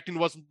acting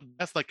wasn't the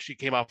best. Like, she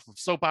came off of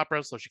soap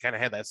opera, so she kind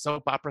of had that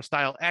soap opera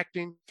style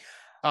acting.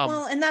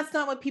 Well, and that's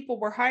not what people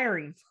were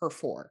hiring her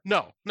for.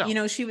 No.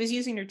 She was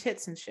using her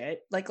tits and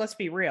shit. Like, let's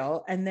be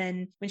real. And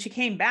then when she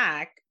came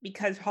back,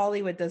 because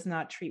Hollywood does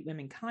not treat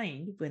women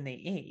kind when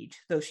they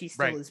age, though she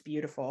still is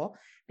beautiful,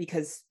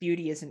 because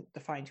beauty isn't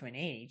defined to an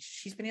age,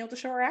 she's been able to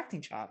show her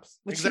acting chops,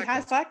 which she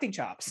has acting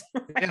chops,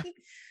 right? Yeah.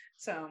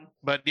 So,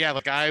 but yeah,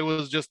 like I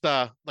was just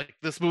like,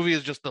 this movie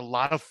is just a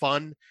lot of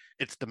fun.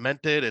 It's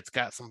demented. It's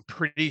got some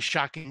pretty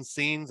shocking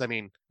scenes. I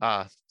mean,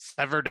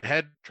 severed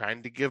head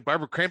trying to give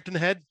Barbara Crampton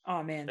head.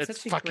 Oh man, it's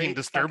such a fucking great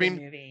disturbing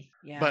fucking movie.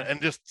 Yeah, but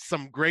and just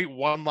some great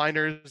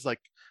one-liners.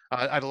 Like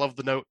I love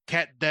the note,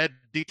 "Cat dead,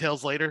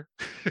 details later."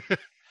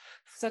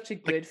 Such a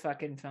good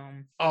fucking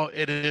film. Oh,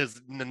 it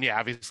is. And then,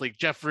 obviously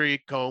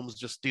Jeffrey Combs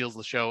just steals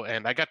the show,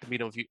 and I got to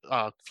meet him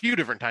a few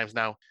different times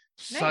now.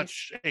 Nice.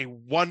 Such a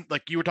one,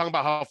 like you were talking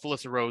about how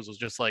Felissa Rose was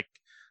just like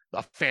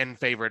a fan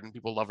favorite and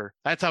people love her.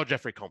 That's how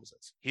Jeffrey Combs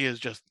is. He is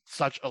just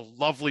such a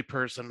lovely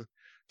person,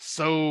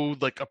 so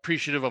like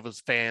appreciative of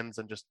his fans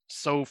and just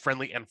so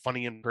friendly and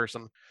funny in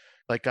person.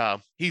 Like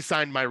he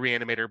signed my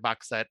Reanimator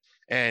box set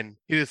and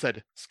he just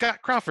said,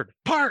 "Scott Crawford,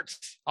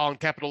 parts," all in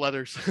capital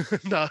letters.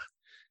 And,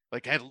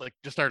 like I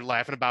just started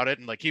laughing about it,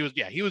 and like he was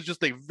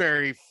just a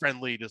very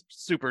friendly, just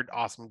super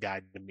awesome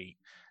guy to meet.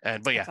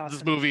 And but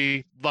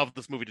awesome. Loved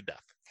this movie to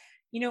death.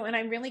 And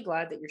I'm really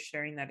glad that you're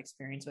sharing that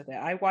experience with it.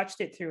 I watched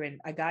it through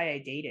a guy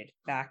I dated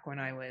back when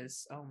I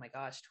was,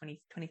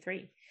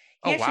 23.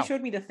 He actually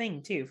showed me The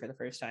Thing too for the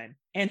first time,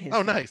 and his.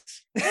 Oh,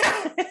 nice.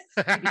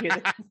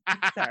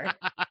 Sorry.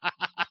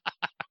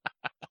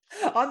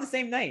 On the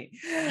same night.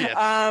 Yes.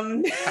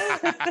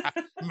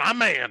 My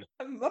man.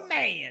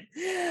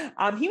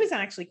 He was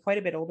actually quite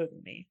a bit older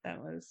than me.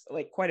 That was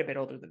like quite a bit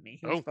older than me.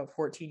 He was about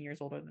 14 years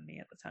older than me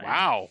at the time.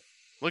 Wow.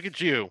 Look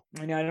at you.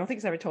 I know. I don't think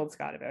I've ever told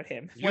Scott about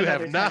him. You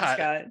have not.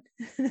 Scott.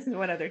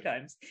 One other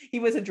times. He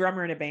was a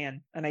drummer in a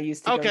band, and I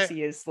used to go see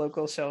his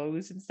local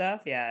shows and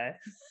stuff. Yeah.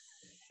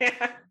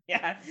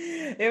 Yeah.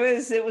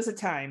 It was a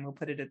time. We'll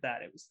put it at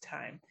that. It was a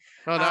time.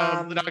 Oh,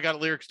 now I got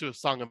lyrics to a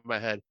song in my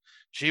head.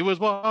 She was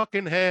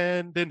walking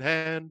hand in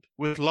hand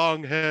with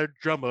long-haired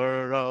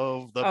drummer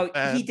of the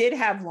band. He did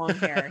have long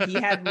hair. He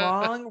had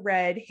long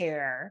red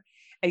hair.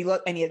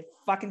 And he had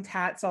fucking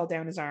tats all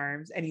down his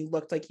arms, and he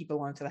looked like he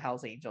belonged to the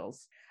Hells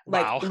Angels.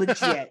 Like, wow.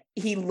 Legit.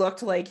 He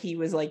looked like he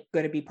was like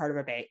going to be part of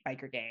a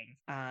biker gang.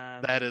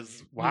 That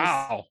is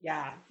wow.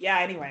 Yeah.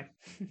 Anyway,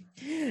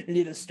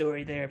 little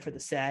story there for the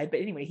side,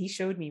 but anyway, he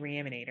showed me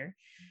Reanimator,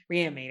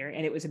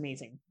 and it was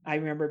amazing. I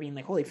remember being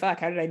like, "Holy fuck,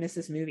 how did I miss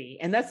this movie?"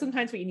 And that's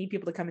sometimes what you need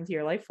people to come into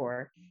your life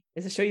for,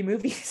 is to show you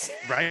movies,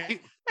 right?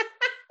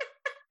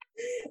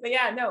 But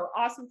yeah, no,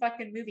 awesome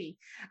fucking movie.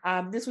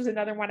 This was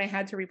another one I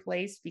had to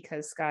replace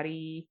because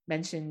Scotty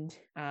mentioned,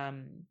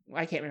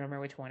 I can't remember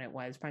which one it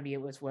was. Maybe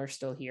it was We're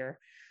Still Here.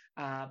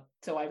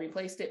 So I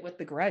replaced it with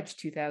The Grudge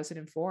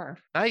 2004.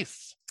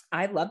 Nice.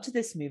 I loved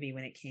this movie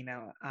when it came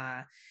out.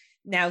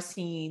 Now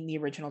seeing the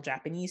original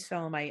Japanese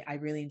film, I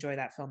really enjoy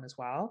that film as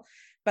well.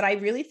 But I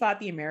really thought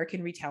the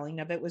American retelling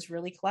of it was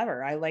really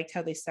clever. I liked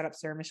how they set up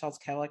Sarah Michelle's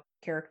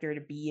character to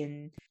be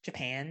in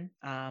Japan.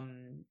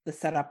 The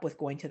setup with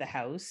going to the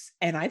house.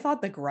 And I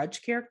thought the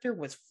Grudge character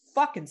was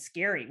fucking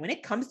scary. When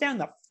it comes down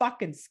the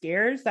fucking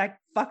scares, that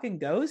fucking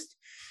ghost,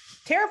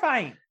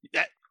 terrifying.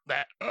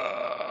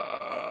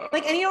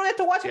 Like, and you don't have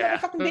to watch another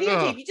fucking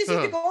videotape. You just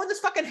need to go in this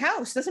fucking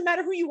house. Doesn't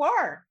matter who you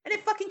are. And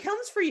it fucking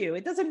comes for you.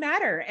 It doesn't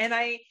matter. And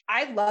I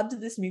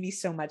loved this movie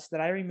so much that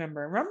I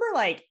remember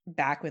like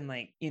back when,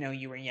 like, you know,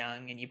 you were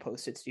young and you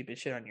posted stupid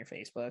shit on your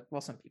Facebook.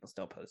 Well, some people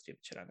still post stupid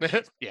shit on their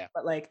Facebook. Yeah.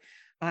 But like,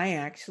 I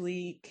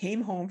actually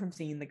came home from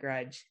seeing The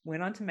Grudge,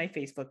 went onto my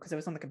Facebook because I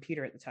was on the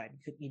computer at the time.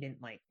 You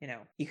didn't, like, you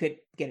know, you could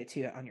get it to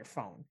you on your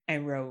phone,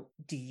 and wrote,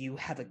 "Do you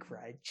have a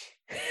grudge?"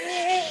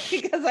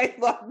 Because I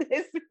love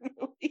this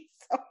movie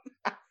so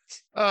much.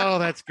 Oh,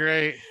 that's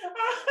great.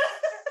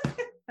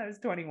 I was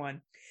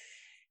 21.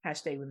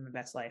 Hashtag living my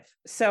best life.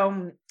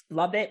 So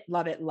love it.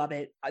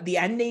 The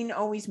ending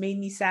always made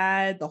me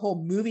sad. The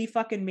whole movie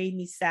fucking made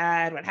me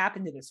sad. What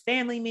happened to this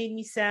family made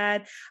me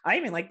sad. I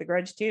even like The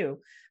Grudge too.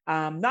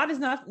 Not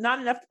enough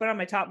to put on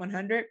my top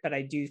 100, but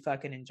I do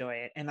fucking enjoy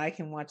it. And I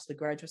can watch The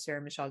Grudge with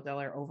Sarah Michelle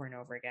Gellar over and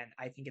over again.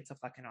 I think it's a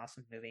fucking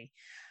awesome movie.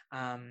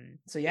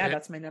 So yeah,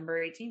 that's my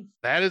number 18.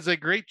 That is a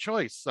great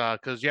choice.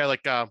 Cause yeah,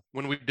 like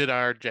when we did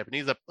our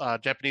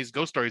Japanese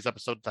Ghost Stories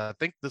episode, I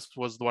think this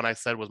was the one I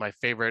said was my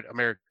favorite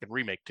American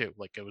remake too.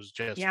 Like it was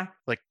just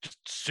just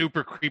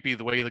super creepy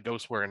the way the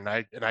ghosts were, and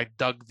I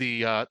dug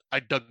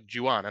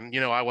Ju-on, and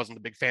you know, I wasn't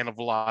a big fan of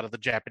a lot of the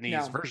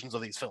Japanese versions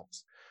of these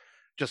films.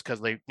 Just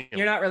because they, you know,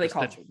 you're not really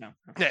cultured, no.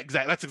 Yeah,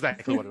 exactly. That's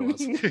exactly what it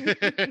was.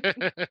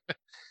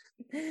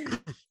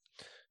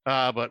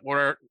 But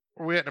are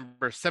we at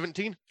number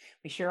 17?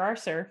 We sure are,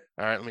 sir.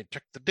 All right, let me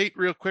check the date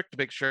real quick to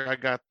make sure I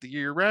got the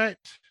year right.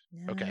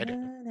 Okay, I did.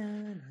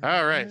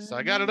 All right, so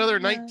I got another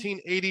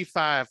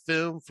 1985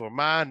 film for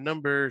my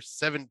number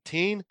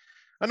 17.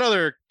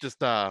 Another just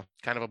kind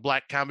of a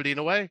black comedy in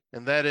a way,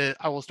 and that is,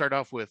 I will start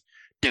off with,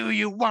 "Do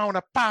you want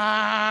to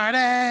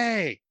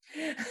party?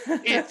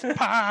 It's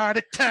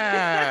party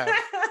time."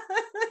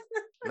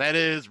 That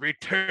is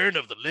Return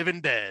of the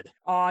Living Dead.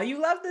 Oh, you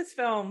love this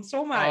film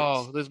so much.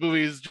 Oh, this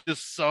movie is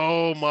just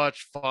so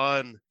much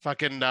fun.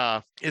 Fucking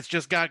it's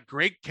just got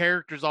great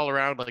characters all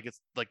around. Like, it's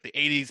like the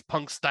 80s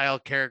punk style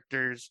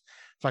characters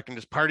fucking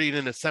just partying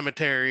in a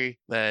cemetery.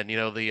 Then, you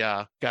know,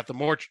 the got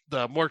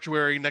the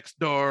mortuary next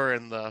door,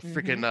 and the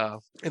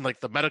freaking and like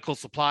the medical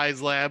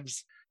supplies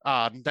labs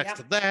next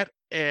to that.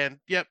 And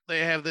yep,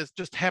 they have this,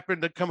 just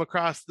happened to come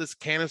across this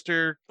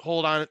canister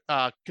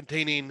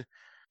containing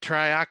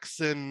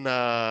trioxin,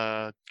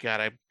 God,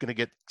 I'm gonna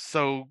get,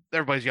 so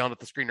everybody's yelling at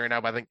the screen right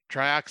now, but I think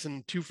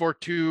trioxin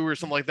 242 or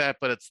something like that.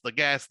 But it's the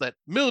gas that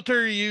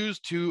military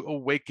used to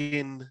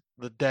awaken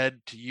the dead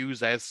to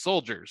use as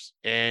soldiers.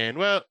 And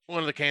well,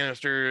 one of the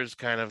canisters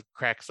kind of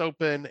cracks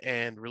open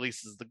and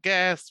releases the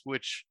gas,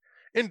 which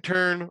in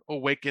turn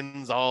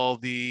awakens all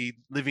the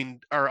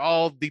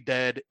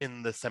dead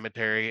in the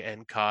cemetery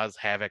and cause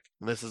havoc.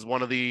 And this is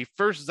one of the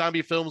first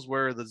zombie films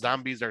where the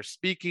zombies are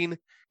speaking,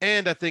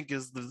 and I think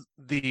is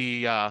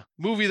the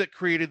movie that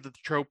created the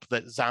trope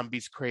that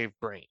zombies crave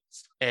brains.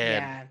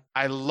 And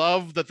I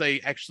love that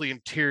they actually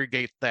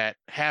interrogate that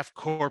half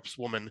corpse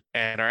woman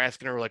and are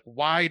asking her, like,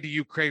 "Why do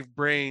you crave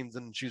brains?"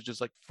 And she's just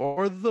like,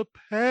 "For the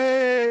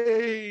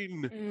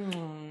pain."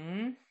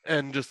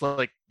 And just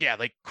like, yeah,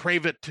 they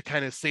crave it to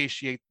kind of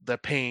satiate the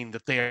pain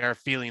that they are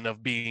feeling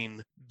of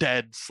being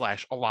dead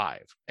 /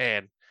 alive.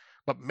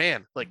 But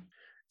man, like,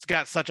 it's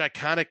got such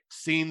iconic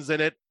scenes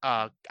in it,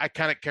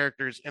 iconic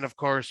characters, and of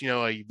course, you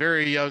know, a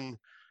very young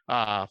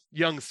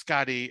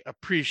Scotty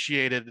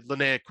appreciated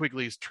Linnea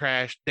Quigley's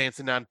trash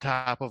dancing on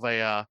top of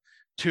a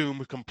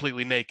tomb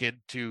completely naked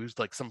to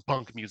like some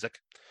punk music.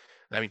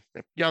 I mean,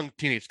 young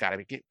teenage Scotty. I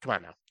mean, come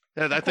on now.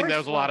 I think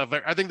that was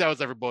I think that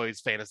was every boy's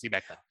fantasy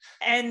back then.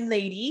 And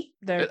ladies.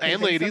 That's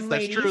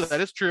true.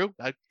 That is true.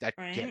 Right.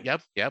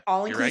 Yep.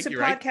 All inclusive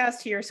podcast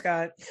right. Here,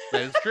 Scott.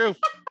 That is true.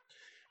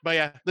 But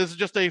yeah, this is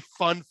just a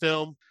fun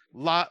film.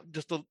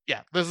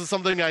 This is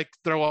something I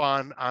throw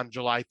on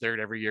July 3rd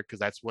every year because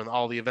that's when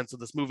all the events of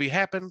this movie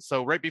happen.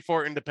 So right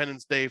before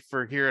Independence Day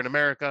for here in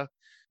America,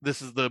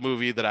 this is the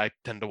movie that I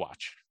tend to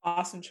watch.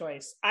 Awesome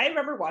choice. I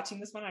remember watching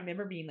this one. I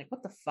remember being like,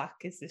 "What the fuck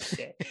is this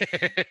shit?"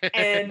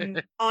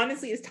 And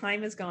honestly, as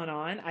time has gone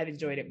on, I've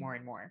enjoyed it more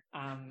and more.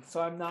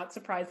 So I'm not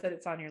surprised that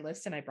it's on your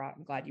list, and I'm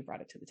glad you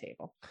brought it to the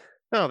table.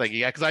 Oh, thank you.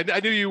 Yeah, because I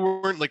knew you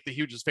weren't like the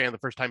hugest fan the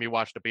first time you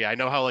watched it. But yeah, I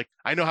know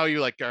how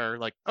you like are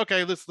like,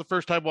 okay, this is the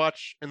first time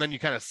watch, and then you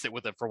kind of sit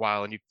with it for a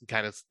while, and you can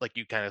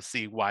kind of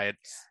see why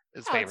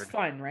is Oh, it's favored.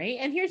 fun, right?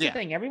 And here's the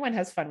thing, everyone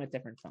has fun with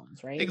different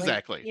films, right?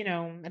 Exactly.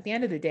 Like, at the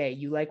end of the day,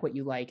 you like what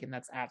you like, and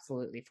that's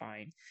absolutely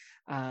fine.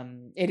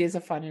 It is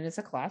a fun and it's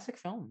a classic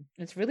film.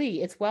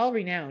 It's well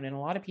renowned, and a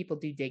lot of people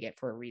do dig it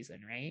for a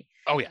reason, right?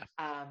 Oh yeah.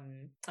 I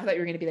thought you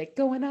were gonna be like,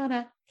 going on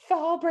a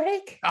fall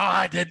break. Oh,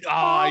 I did. Oh,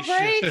 Fall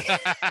break.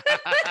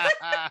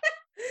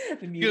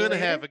 Gonna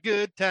have a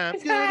good time.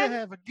 Gonna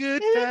have a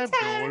good time.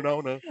 Going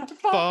on a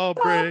fall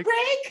break.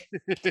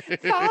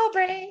 Fall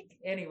break.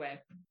 Anyway,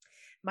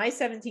 my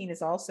 17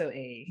 is also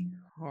a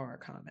horror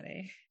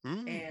comedy.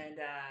 And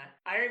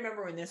I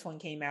remember when this one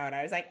came out,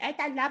 I was like,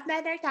 I love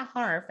that there's a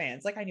horror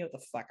fans. Like, I knew what the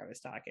fuck I was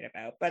talking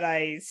about, but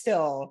I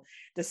still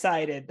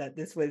decided that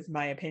this was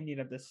my opinion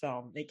of this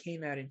film. It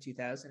came out in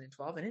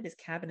 2012, and it is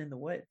Cabin in the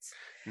Woods.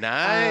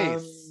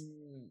 Nice.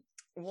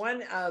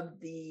 One of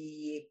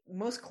the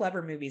most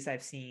clever movies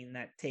I've seen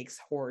that takes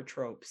horror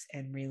tropes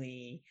and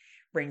really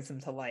brings them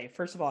to life.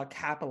 First of all, it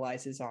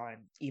capitalizes on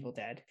Evil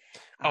Dead.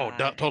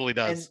 Totally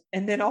does.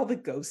 And then all the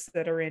ghosts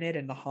that are in it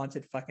and the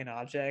haunted fucking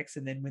objects.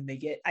 And then when they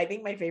get, I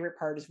think my favorite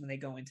part is when they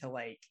go into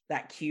like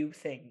that cube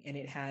thing and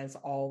it has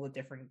all the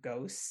different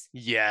ghosts.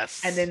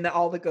 Yes. And then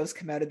all the ghosts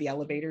come out of the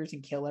elevators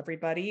and kill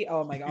everybody.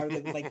 Oh my God.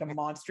 Like the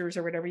monsters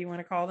or whatever you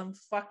want to call them.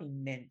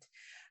 Fucking mint.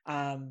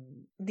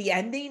 The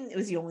ending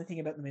was the only thing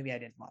about the movie I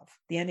didn't love.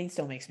 The ending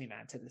still makes me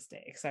mad to this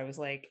day because I was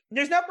like,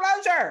 there's no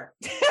closure.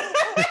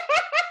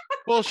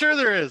 Well, sure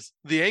there is.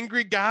 The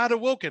angry god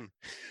awoken.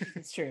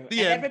 It's true. And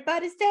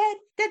everybody's dead.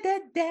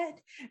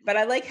 But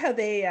I like how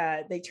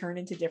they turn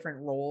into different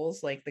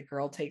roles. Like the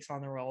girl takes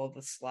on the role of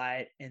the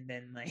slut, and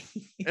then like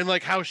and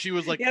like how she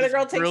was like, the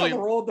girl takes on the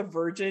role of the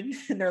virgin,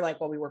 and they're like,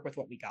 well, we work with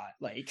what we got.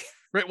 Like,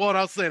 right. Well, what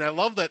I was saying, I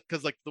love that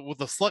because like with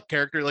the slut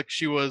character, like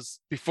she was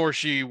before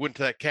she went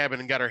to that cabin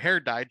and got her hair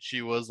dyed,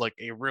 she was like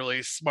a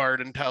really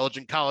smart,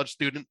 intelligent college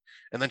student,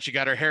 and then she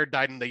got her hair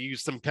dyed, and they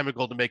used some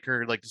chemical to make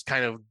her like just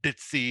kind of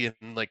ditzy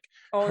and like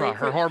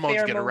her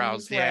hormones get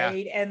aroused.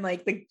 Right? Yeah, and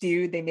like the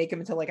dude, they make him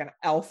into like an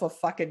alpha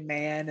fucking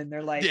man, and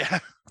they're like, yeah.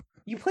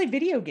 You play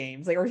video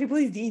games, like, or he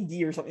plays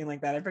D&D or something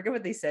like that. I forget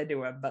what they said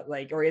to him, but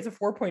like, or he has a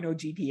 4.0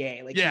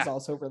 GPA. Like, he's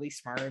also really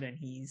smart, and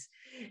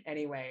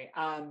anyway.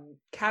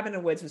 Cabin in the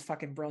Woods was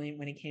fucking brilliant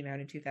when it came out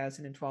in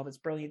 2012. It's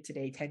brilliant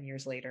today, 10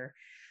 years later.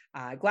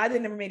 Glad they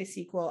never made a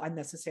sequel.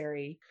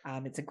 Unnecessary.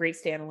 It's a great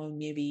standalone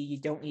movie. You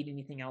don't need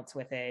anything else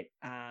with it.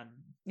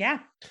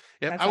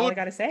 That's all I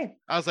gotta say.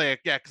 I was like,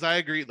 because I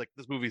agree. Like,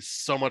 this movie's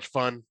so much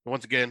fun.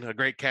 Once again, a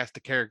great cast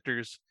of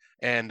characters.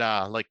 And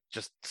like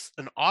just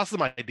an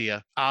awesome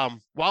idea.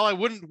 While I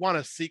wouldn't want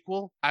a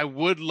sequel, I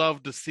would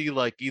love to see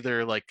like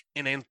either like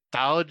an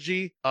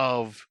anthology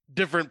of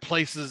different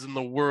places in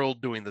the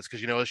world doing this,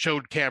 because it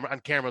showed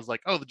cameras like,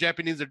 oh, the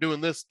Japanese are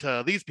doing this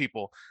to these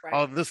people.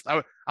 Right.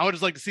 I would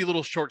just like to see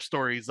little short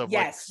stories of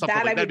like something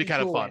like that'd be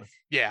kind of fun.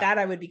 Yeah, that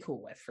I would be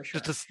cool with for sure.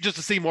 Just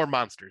to see more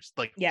monsters,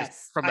 like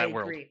from that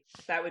world. Agree.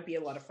 That would be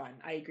a lot of fun.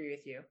 I agree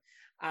with you.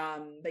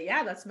 But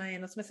yeah, that's my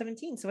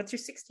 17. So what's your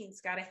 16,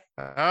 Scotty?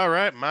 All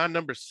right, my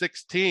number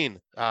 16.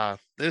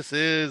 This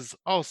is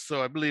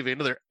also, I believe,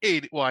 another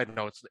 80. Well, I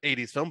know it's an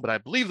 80s film, but I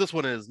believe this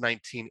one is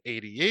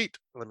 1988.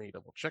 Let me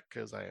double check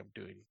because I am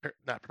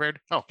not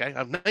prepared. Okay,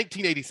 I'm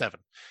 1987.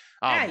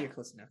 You're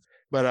close enough.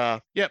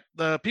 But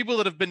the people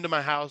that have been to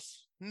my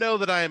house know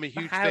that I am a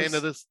huge fan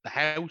of this. The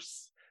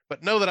house.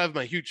 But know that I'm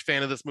a huge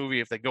fan of this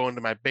movie if they go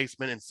into my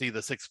basement and see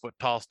the 6-foot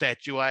tall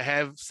statue I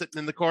have sitting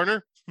in the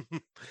corner.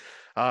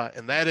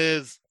 And that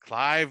is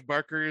Clive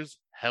Barker's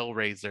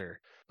Hellraiser.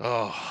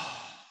 Oh,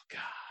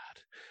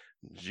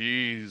 God.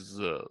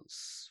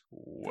 Jesus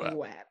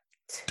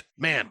wept.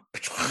 Man.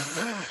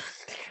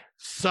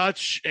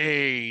 Such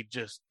a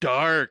just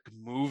dark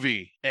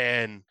movie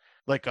and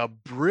like a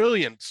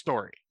brilliant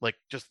story. Like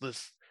just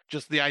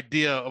the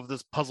idea of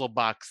this puzzle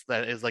box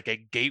that is like a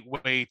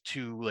gateway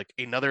to like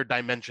another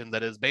dimension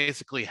that is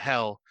basically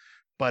hell,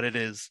 but it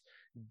is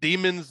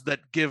demons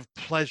that give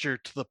pleasure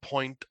to the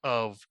point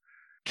of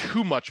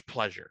too much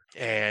pleasure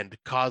and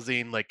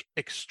causing like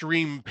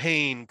extreme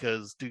pain,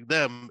 because to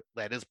them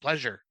that is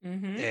pleasure.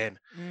 And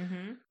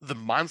the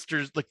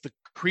monsters, like the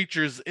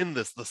creatures in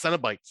this, the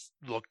Cenobites,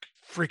 look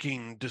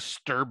freaking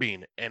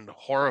disturbing and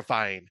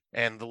horrifying,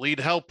 and the lead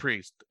hell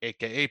priest,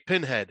 aka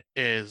Pinhead,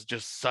 is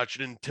just such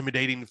an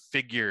intimidating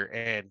figure.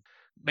 And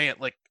man,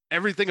 like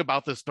everything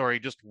about this story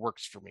just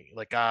works for me.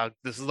 Like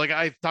this is like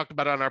I've talked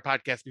about it on our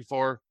podcast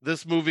before.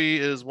 This movie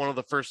is one of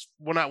the first,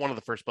 well, not one of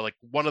the first, but like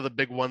one of the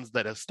big ones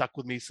that has stuck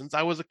with me since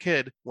I was a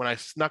kid, when I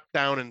snuck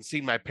down and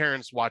seen my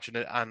parents watching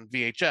it on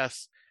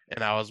VHS,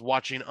 and I was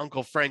watching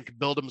Uncle Frank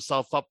build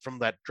himself up from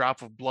that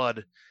drop of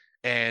blood.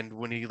 And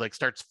when he like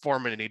starts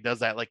forming and he does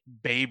that like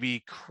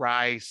baby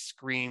cry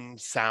scream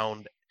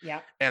sound.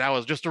 Yeah. And I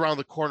was just around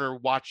the corner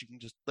watching,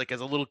 just like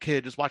as a little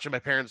kid, just watching my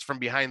parents from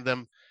behind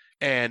them.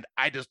 And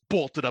I just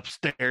bolted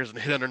upstairs and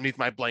hid underneath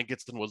my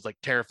blankets and was like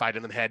terrified,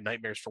 and then had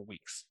nightmares for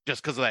weeks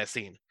just because of that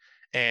scene.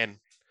 And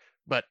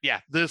But yeah,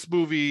 this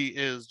movie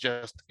is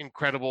just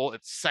incredible.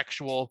 It's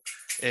sexual.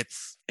 It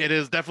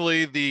is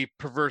definitely the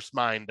perverse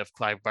mind of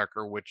Clive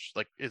Barker, which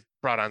like is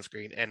brought on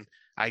screen. And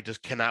I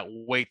just cannot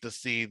wait to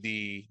see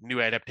the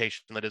new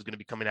adaptation that is going to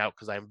be coming out,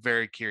 because I'm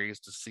very curious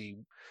to see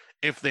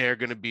if they are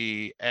going to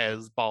be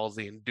as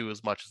ballsy and do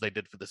as much as they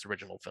did for this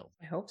original film.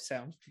 I hope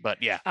so.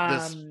 But yeah,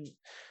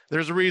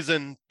 there's a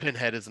reason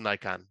Pinhead is an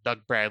icon. Doug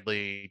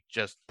Bradley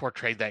just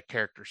portrayed that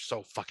character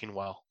so fucking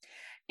well.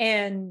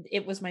 And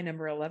it was my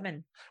number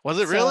 11. Was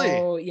it really?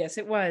 Oh, yes,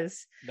 it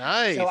was.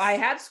 Nice. So I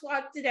have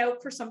swapped it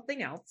out for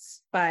something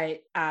else, but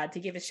to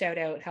give a shout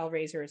out,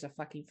 Hellraiser is a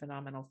fucking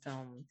phenomenal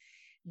film.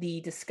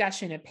 The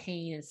discussion of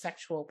pain and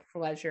sexual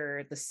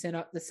pleasure, the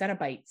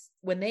Cenobites,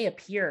 when they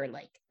appear,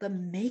 like the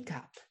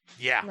makeup.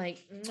 Yeah.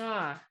 Like,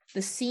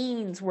 the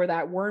scenes where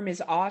that worm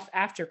is off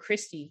after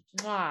Christy.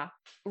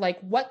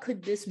 Like, what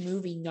could this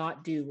movie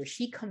not do? Where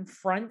she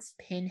confronts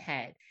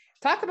Pinhead.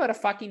 Talk about a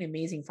fucking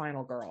amazing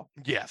final girl.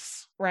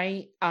 Yes.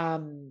 Right?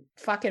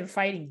 Fucking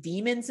fighting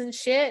demons and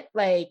shit.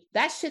 Like,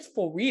 that shit's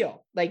for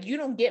real. Like, you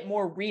don't get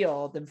more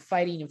real than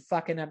fighting and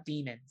fucking up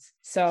demons.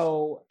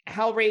 So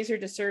Hellraiser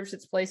deserves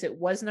its place. It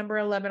was number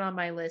 11 on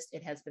my list.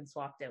 It has been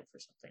swapped out for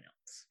something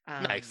else.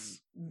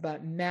 Nice.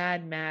 But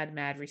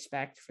mad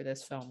respect for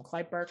this film.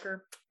 Clive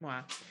Barker.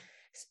 Wow.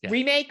 Yeah.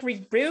 Remake,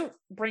 reboot,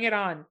 bring it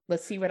on.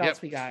 Let's see what else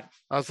we got.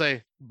 I'll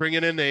say,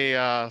 bringing in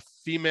a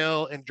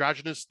female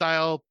androgynous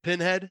style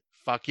Pinhead.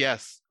 Fuck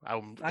yes.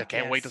 I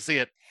can't wait to see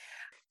it.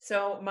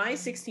 So my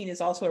 16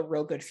 is also a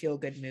real good feel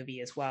good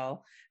movie as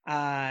well,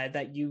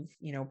 that you've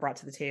brought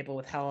to the table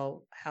with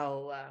Hellraiser.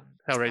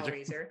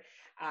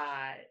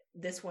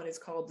 This one is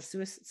called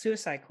the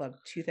Suicide Club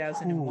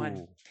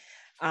 2001.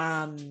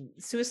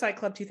 Suicide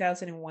Club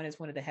 2001 is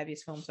one of the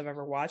heaviest films I've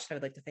ever watched. I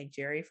would like to thank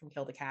Jerry from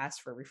Kill the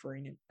Cast for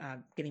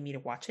getting me to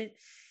watch it.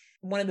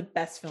 One of the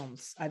best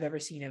films I've ever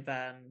seen of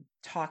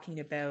talking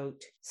about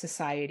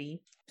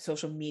society,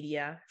 social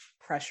media,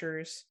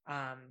 pressures,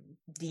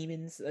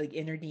 demons, like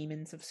inner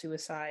demons of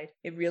suicide.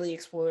 It really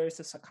explores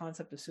the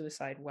concept of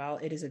suicide well.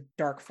 It is a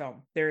dark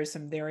film. There is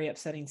some very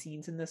upsetting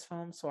scenes in this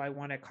film, so I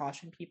want to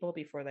caution people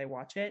before they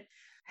watch it.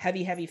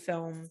 Heavy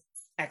film.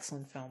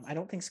 Excellent film. I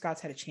don't think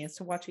Scott's had a chance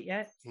to watch it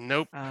yet.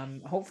 Nope.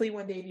 Hopefully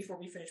one day before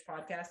we finish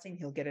podcasting,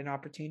 he'll get an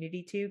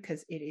opportunity to,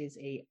 because it is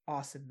a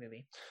awesome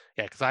movie.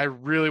 Yeah, because I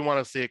really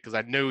want to see it, because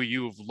I know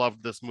you've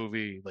loved this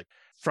movie like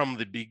from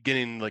the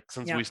beginning, like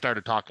since we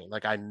started talking.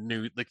 Like I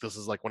knew like this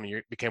is like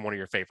became one of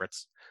your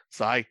favorites.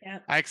 So I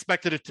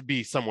expected it to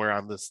be somewhere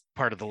on this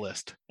part of the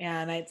list.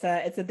 And it's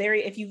a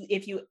very, if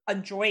you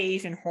enjoy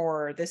Asian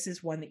horror, this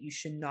is one that you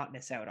should not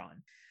miss out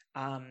on.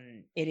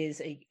 It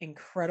is an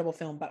incredible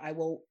film, but I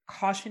will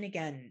caution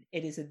again,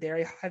 it is a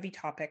very heavy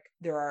topic.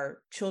 There are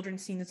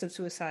children's scenes of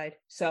suicide.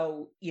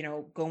 So,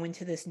 go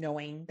into this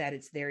knowing that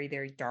it's very,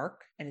 very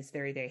dark and it's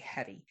very, very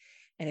heavy.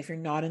 And if you're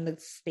not in the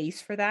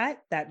space for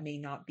that, that may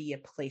not be a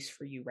place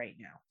for you right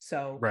now.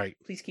 So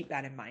please keep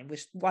that in mind.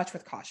 Watch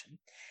with caution.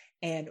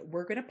 And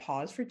we're going to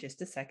pause for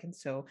just a second.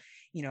 So,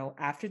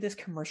 after this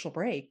commercial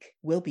break,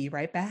 we'll be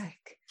right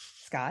back.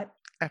 Scott?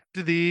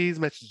 After these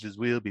messages,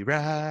 we'll be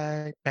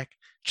right back.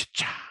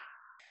 Cha-cha.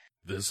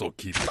 This'll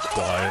keep it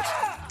quiet.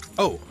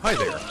 Oh, hi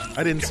there.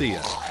 I didn't see you.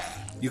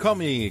 You caught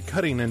me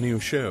cutting a new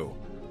show.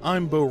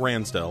 I'm Bo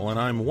Ransdell, and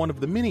I'm one of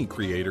the many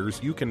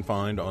creators you can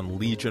find on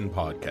Legion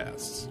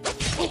Podcasts.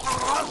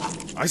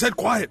 I said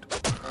quiet!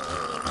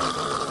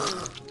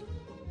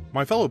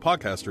 My fellow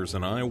podcasters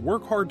and I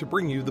work hard to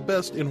bring you the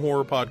best in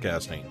horror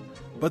podcasting,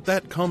 but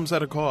that comes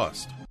at a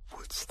cost.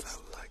 Wouldst thou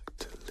like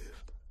to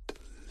live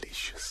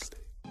deliciously?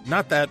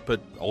 Not that, but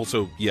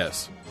also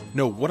yes.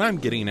 No, what I'm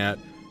getting at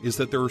is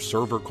that there are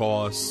server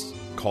costs,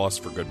 costs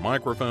for good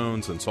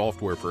microphones and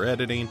software for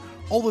editing,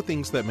 all the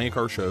things that make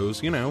our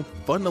shows,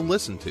 fun to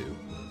listen to.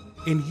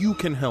 And you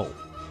can help.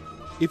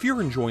 If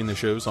you're enjoying the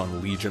shows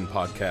on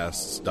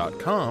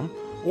legionpodcasts.com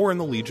or in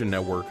the Legion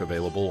Network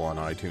available on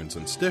iTunes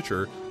and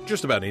Stitcher,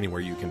 just about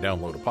anywhere you can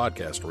download a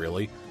podcast,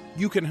 really,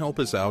 you can help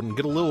us out and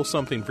get a little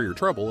something for your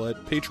trouble at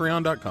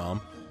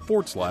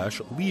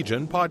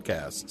patreon.com/Legion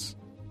Podcasts.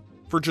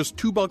 For just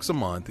 $2 a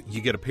month,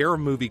 you get a pair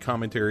of movie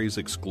commentaries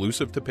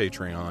exclusive to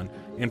Patreon,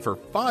 and for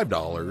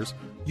 $5,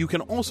 you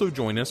can also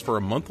join us for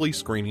a monthly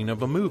screening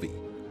of a movie.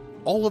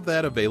 All of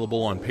that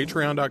available on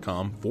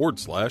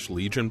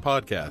patreon.com/Legion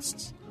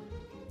Podcasts.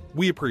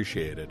 We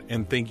appreciate it,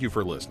 and thank you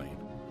for listening.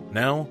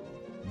 Now,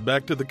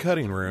 back to the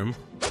cutting room.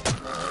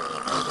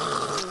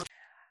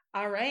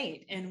 All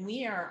right, and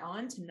we are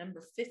on to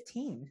number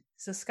 15.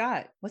 So,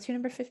 Scott, what's your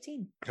number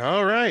 15?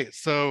 All right,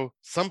 so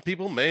some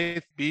people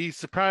may be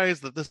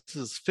surprised that this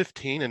is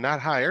 15 and not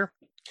higher,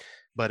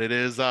 but it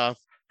is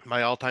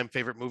my all-time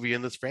favorite movie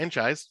in this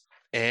franchise,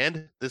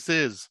 and this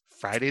is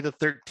Friday the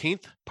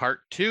 13th,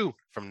 Part 2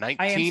 from 1981.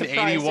 I am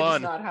surprised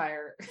it's not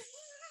higher.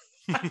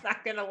 I'm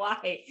not gonna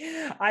lie,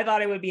 I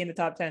thought it would be in the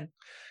top 10.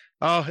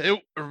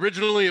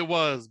 Originally it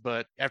was,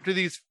 but after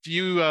these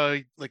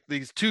few,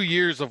 these 2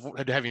 years of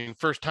having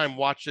first time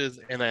watches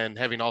and then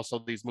having also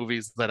these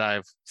movies that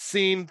I've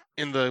seen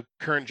in the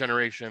current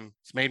generation.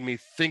 It's made me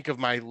think of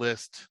my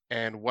list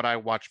and what I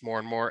watch more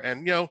and more.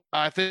 And,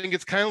 I think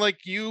it's kind of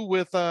like you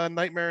with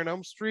Nightmare on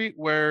Elm Street,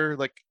 where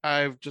like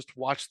I've just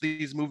watched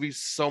these movies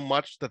so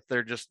much that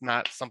they're just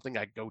not something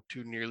I go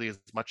to nearly as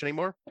much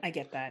anymore. I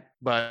get that.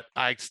 But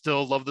I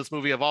still love this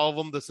movie. Of all of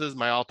them, this is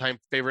my all-time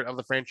favorite of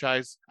the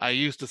franchise. I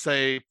used to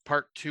say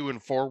part 2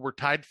 and 4 were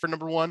tied for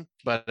number 1,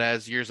 but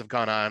as years have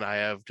gone on, I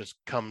have just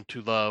come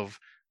to love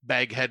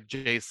Baghead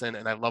Jason,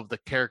 and I love the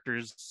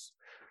characters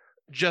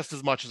just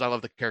as much as I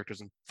love the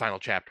characters in Final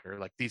Chapter.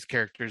 Like these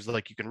characters,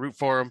 like you can root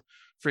for them.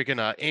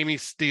 Freaking Amy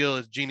Steele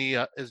as Ginny,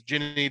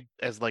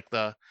 as like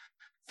the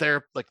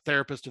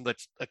therapist, and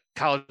that's a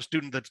college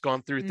student that's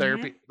gone through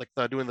therapy, like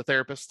doing the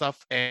therapist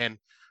stuff and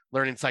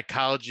learning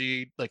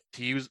psychology, like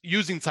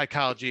using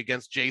psychology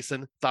against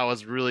Jason. Thought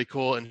was really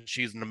cool, and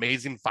she's an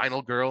amazing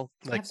final girl.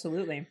 Like,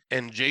 absolutely.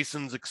 And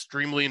Jason's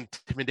extremely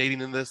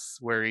intimidating in this,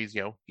 where he's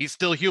he's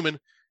still human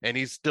and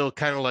he's still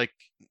kind of like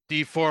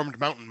deformed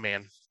mountain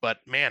man. But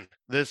man,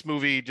 this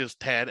movie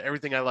just had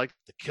everything I liked.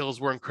 The kills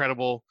were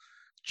incredible.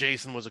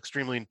 Jason was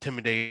extremely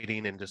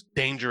intimidating and just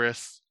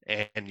dangerous.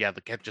 And yeah,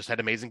 the cat just had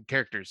amazing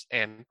characters.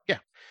 And yeah,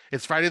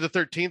 it's Friday the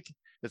 13th.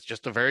 It's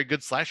just a very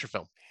good slasher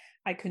film.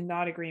 I could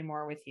not agree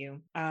more with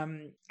you.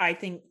 I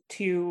think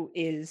 2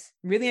 is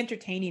really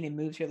entertaining and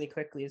moves really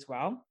quickly as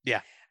well.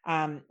 Yeah.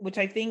 Which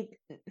I think,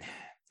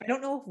 I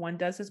don't know if 1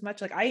 does as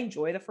much. Like I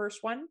enjoy the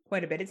first one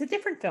quite a bit. It's a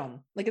different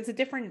film. Like it's a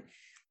different,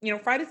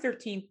 Friday the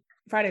 13th,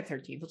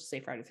 let's say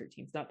Friday the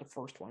 13th, not the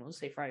first one. Let's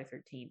say Friday the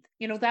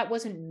 13th. That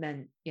wasn't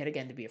meant yet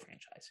again to be a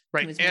franchise.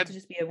 Right. It was meant to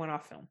just be a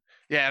one-off film.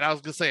 Yeah, and I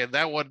was going to say,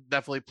 that one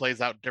definitely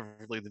plays out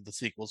differently than the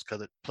sequels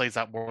because it plays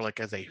out more like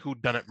as a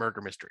whodunit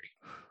murder mystery.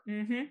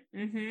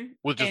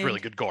 With just really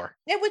good gore.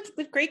 Yeah,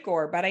 with great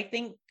gore. But I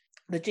think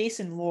the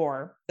Jason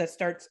lore that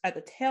starts at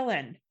the tail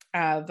end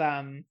of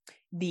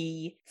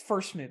the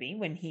first movie,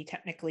 when he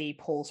technically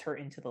pulls her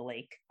into the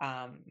lake,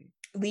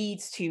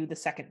 leads to the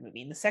second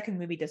movie. And the second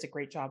movie does a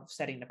great job of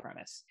setting the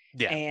premise.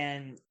 Yeah.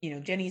 And,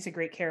 Jenny's a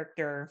great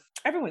character.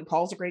 Everyone,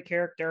 Paul's a great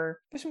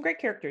character. There's some great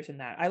characters in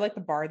that. I like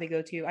the bar they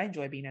go to. I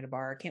enjoy being at a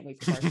bar. I can't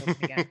wait for bars to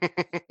open again.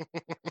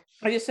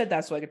 I just said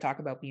that so I could talk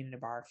about being in a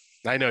bar.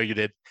 I know you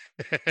did.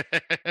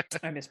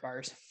 I miss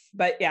bars.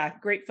 But yeah,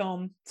 great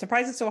film.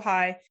 Surprise is so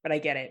high, but I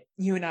get it.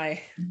 You and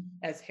I,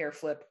 as hair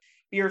flip,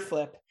 beard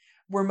flip,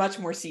 we're much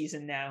more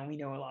seasoned now. We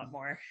know a lot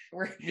more.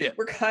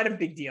 We're kind of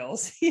big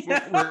deals.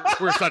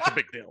 We're such a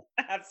big deal.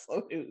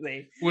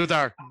 Absolutely. With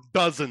our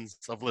dozens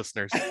of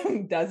listeners.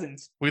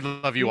 Dozens. We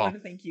love you all. We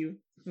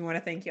want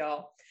to thank you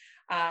all.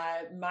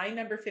 My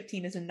number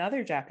 15 is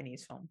another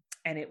Japanese film,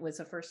 and it was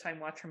a first time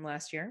watch from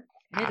last year.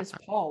 And it is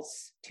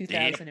Paul's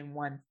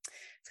 2001.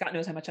 Scott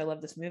knows how much I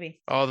love this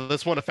movie. Oh,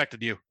 this one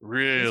affected you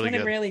really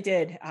good. It really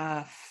did.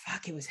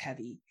 It was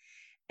heavy.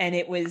 And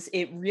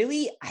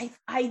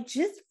I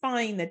just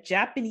find that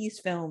Japanese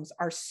films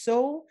are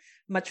so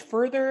much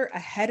further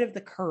ahead of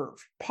the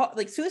curve.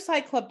 Like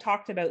Suicide Club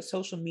talked about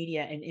social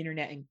media and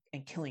internet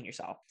and killing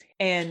yourself.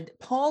 And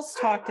Paul's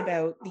talked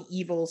about the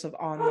evils of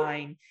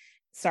online.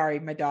 Sorry,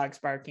 my dog's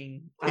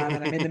barking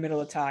and I'm in the middle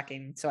of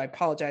talking. So I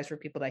apologize for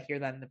people that hear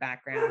that in the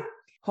background.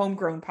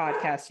 Homegrown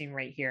podcasting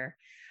right here.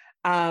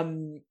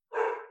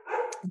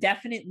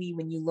 Definitely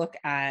when you look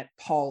at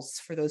Pulse,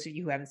 for those of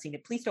you who haven't seen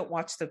it, please don't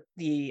watch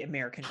the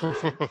American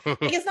version. Like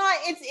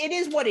it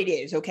is what it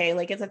is, okay?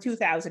 Like it's a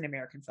 2000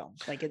 American film.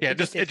 Like it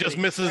just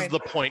misses the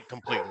point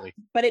completely.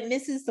 But it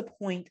misses the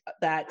point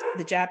that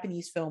the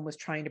Japanese film was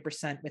trying to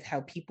present with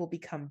how people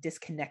become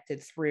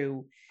disconnected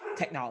through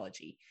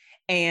technology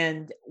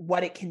and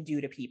what it can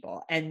do to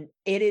people. And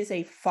it is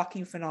a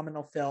fucking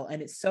phenomenal film,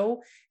 and it's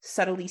so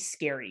subtly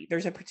scary.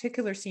 There's a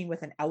particular scene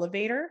with an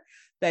elevator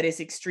that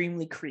is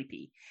extremely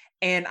creepy.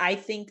 And I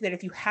think that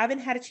if you haven't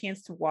had a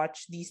chance to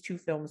watch these two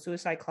films,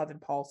 Suicide Club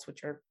and Pulse,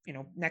 which are,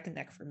 neck and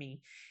neck for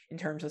me in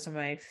terms of some of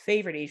my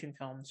favorite Asian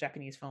films,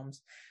 Japanese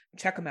films,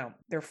 check them out.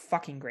 They're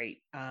fucking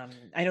great. I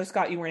know,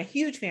 Scott, you weren't a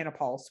huge fan of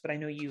Pulse, but I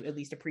know you at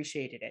least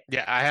appreciated it.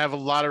 Yeah, I have a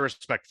lot of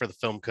respect for the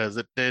film because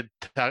it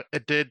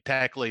did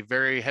tackle a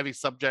very heavy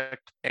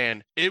subject,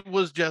 and it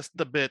was just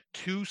a bit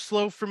too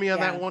slow for me on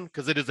that one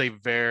because it is a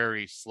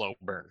very slow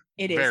burn.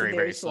 It is very, a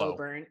very slow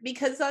burn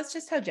because that's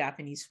just how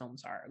Japanese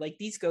films are. Like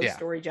these ghost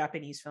story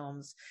Japanese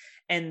films,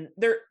 and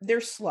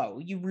they're slow.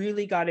 You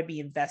really got to be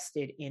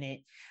invested in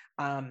it.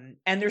 And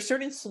there's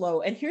certain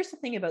slow. And here's the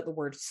thing about the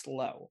word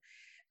slow,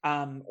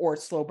 or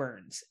slow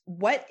burns.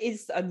 What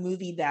is a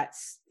movie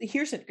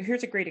here's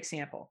a great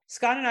example.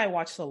 Scott and I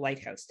watched The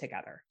Lighthouse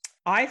together.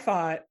 I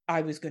thought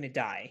I was going to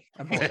die.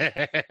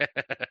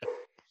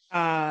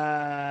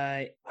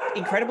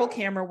 Incredible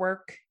camera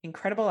work,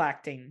 incredible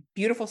acting,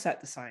 beautiful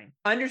set design,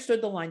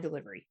 understood the line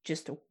delivery,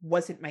 just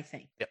wasn't my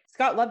thing. Yep.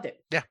 Scott loved it.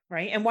 Yeah.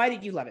 Right. And why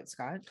did you love it,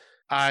 Scott?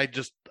 I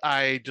just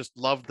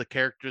loved the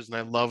characters, and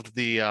I loved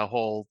the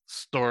whole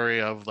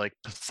story of like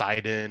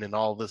Poseidon and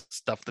all this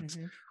stuff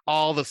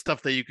all the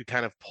stuff that you could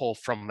kind of pull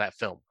from that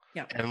film.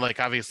 Yeah. And like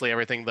obviously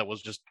everything that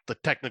was just the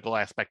technical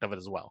aspect of it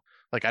as well.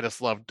 Like I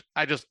just loved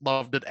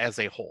it as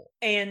a whole.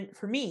 And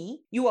for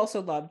me, you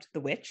also loved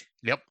The Witch.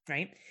 Yep.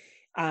 Right.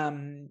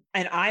 And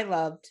I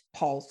loved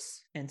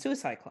Pulse and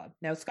Suicide Club.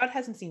 Now, Scott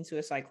hasn't seen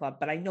Suicide Club,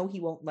 but I know he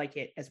won't like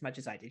it as much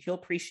as I did. He'll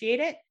appreciate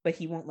it, but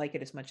he won't like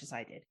it as much as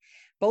I did.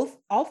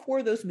 All four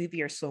of those movies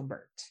are slow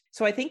burns.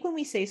 So I think when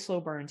we say slow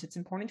burns, it's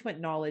important to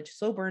acknowledge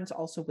slow burns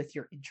also with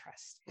your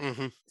interest.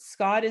 Mm-hmm.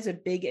 Scott is a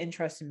big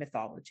interest in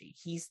mythology.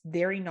 He's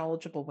very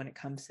knowledgeable when it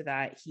comes to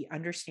that. He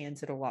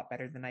understands it a lot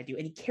better than I do,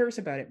 and he cares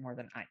about it more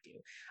than I do.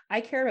 I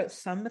care about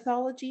some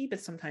mythology,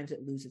 but sometimes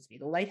it loses me.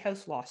 The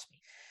Lighthouse lost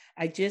me.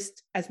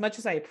 As much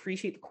as I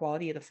appreciate the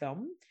quality of the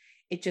film,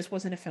 it just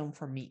wasn't a film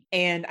for me.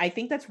 And I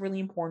think that's really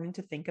important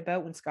to think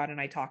about when Scott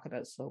and I talk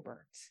about slow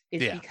burns,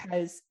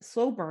 because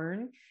slow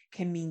burn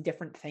can mean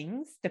different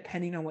things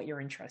depending on what your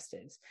interest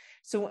is.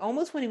 So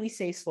almost when we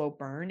say slow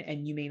burn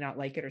and you may not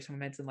like it or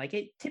someone doesn't like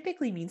it,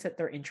 typically means that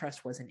their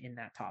interest wasn't in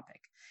that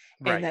topic,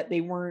 and that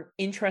they weren't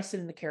interested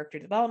in the character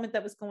development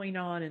that was going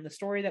on and the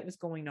story that was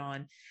going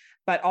on.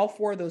 But all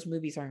four of those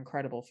movies are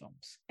incredible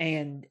films,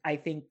 and I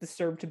think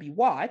deserve to be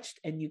watched,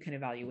 and you can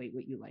evaluate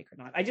what you like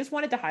or not. I just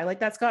wanted to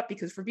highlight that, Scott,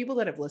 because for people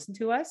that have listened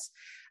to us,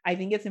 I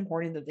think it's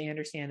important that they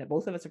understand that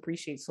both of us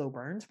appreciate slow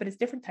burns, but it's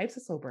different types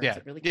of slow burns. Yeah,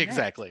 that really connect,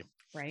 exactly.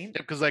 Right?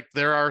 Because like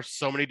there are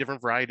so many different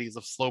varieties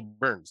of slow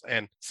burns,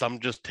 and some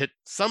just hit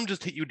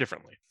you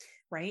differently.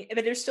 Right.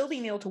 But they're still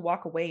being able to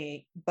walk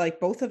away, like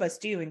both of us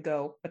do, and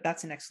go, but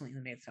that's an excellently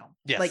made film.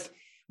 Yes. Like,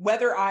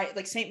 whether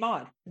Saint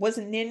Maud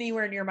wasn't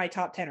anywhere near my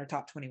top 10 or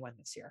top 21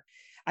 this year.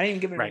 I didn't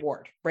even give it an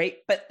award, right?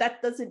 But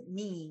that doesn't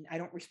mean I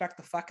don't respect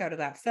the fuck out of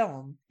that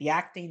film, the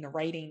acting, the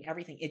writing,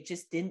 everything. It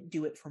just didn't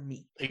do it for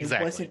me.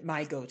 Exactly. It wasn't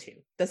my go-to.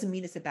 Doesn't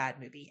mean it's a bad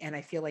movie. And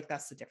I feel like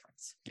that's the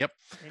difference. Yep.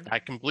 I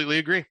completely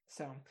agree.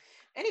 So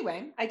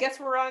anyway, I guess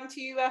we're on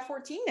to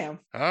 14 now.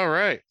 All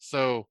right.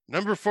 So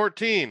number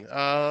 14,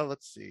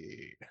 let's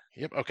see.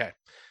 Yep. Okay.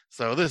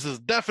 So this is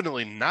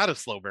definitely not a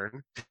slow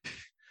burn.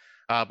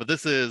 But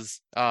this is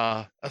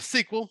a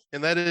sequel,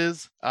 and that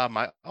is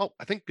I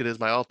think it is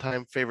my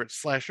all-time favorite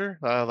slasher.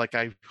 Like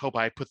I hope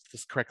I put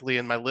this correctly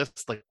in my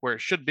list, like where it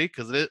should be,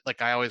 because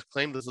like I always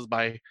claim, this is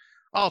my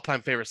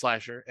all-time favorite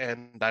slasher,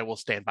 and I will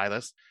stand by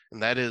this.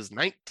 And that is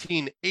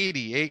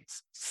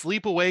 1988's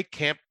Sleepaway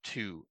Camp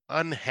 2: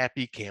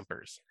 Unhappy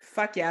Campers.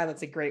 Fuck yeah,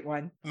 that's a great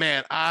one.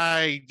 Man,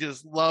 I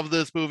just love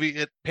this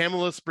movie.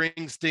 Pamela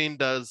Springsteen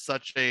does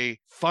such a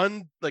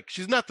fun, like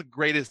she's not the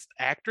greatest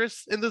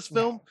actress in this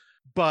film. No.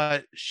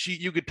 But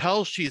you could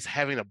tell she's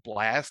having a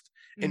blast,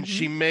 and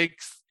she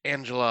makes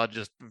Angela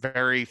just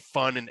very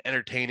fun and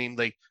entertaining.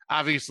 They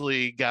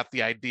obviously got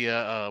the idea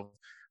of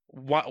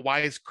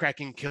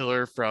wisecracking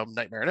killer from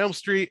Nightmare on Elm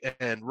Street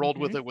and rolled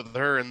with it with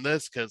her in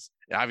this, because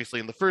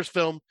obviously in the first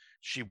film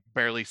she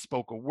barely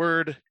spoke a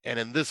word, and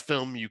in this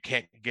film you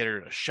can't get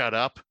her to shut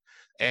up.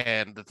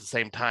 And at the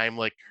same time,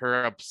 like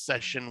her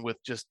obsession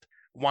with just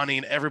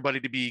wanting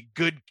everybody to be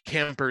good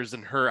campers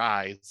in her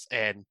eyes,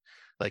 and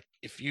like,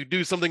 if you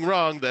do something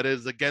wrong that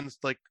is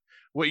against like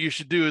what you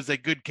should do as a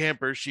good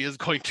camper, she is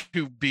going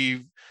to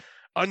be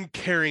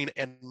uncaring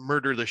and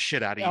murder the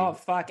shit out of you. Oh,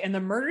 fuck. And the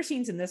murder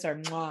scenes in this are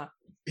mwah.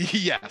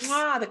 Yes.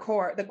 Mwah,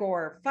 the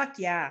gore. Fuck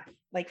yeah.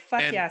 Like,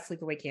 fuck yeah,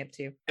 Sleepaway Camp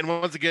 2. And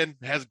once again,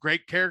 has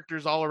great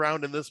characters all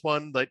around in this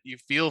one that you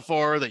feel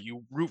for, that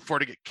you root for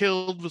to get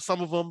killed with some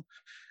of them.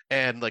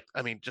 And like,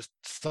 I mean, just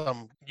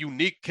some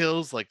unique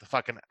kills, like the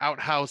fucking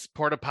outhouse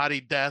porta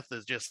potty death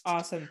is just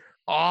awesome.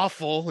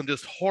 Awful and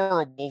just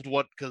horrible.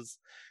 Because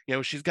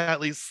she's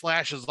got these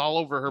slashes all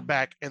over her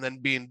back, and then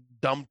being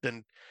dumped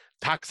in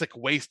toxic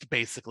waste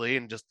basically,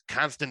 and just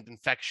constant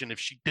infection. If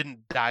she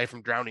didn't die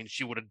from drowning,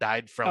 she would have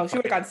died from she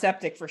would have gone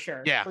septic for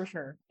sure. Yeah, for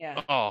sure.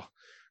 Yeah.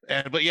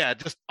 But yeah,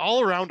 just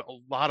all around a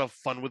lot of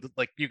fun with it.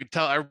 Like you could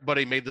tell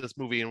everybody made this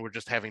movie and we're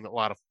just having a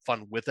lot of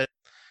fun with it.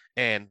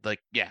 And like,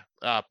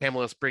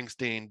 Pamela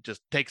Springsteen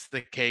just takes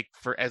the cake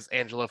as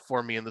Angela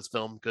for me in this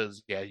film,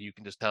 because you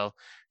can just tell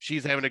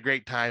she's having a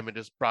great time and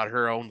just brought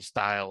her own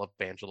style of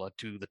Angela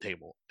to the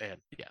table. And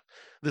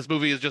this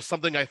movie is just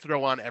something I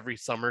throw on every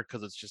summer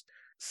because it's just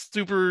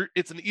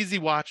it's an easy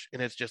watch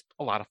and it's just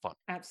a lot of fun.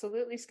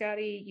 Absolutely,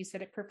 Scotty. You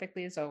said it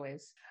perfectly as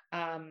always.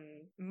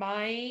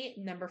 My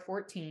number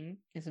 14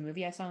 is a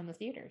movie I saw in the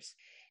theaters.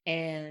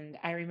 And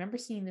I remember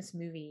seeing this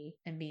movie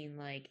and being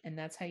like, and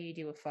that's how you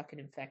do a fucking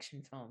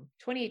infection film.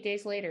 28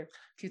 Days Later,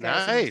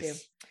 2002.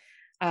 Nice.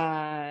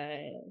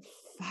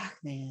 Fuck,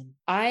 man.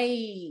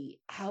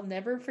 I'll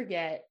never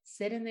forget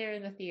sitting there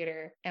in the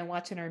theater and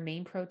watching our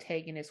main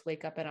protagonist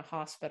wake up in a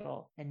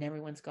hospital and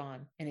everyone's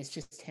gone. And it's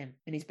just him.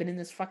 And he's been in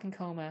this fucking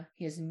coma.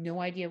 He has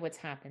no idea what's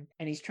happened.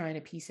 And he's trying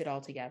to piece it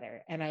all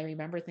together. And I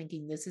remember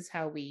thinking, this is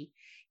how we,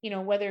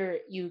 whether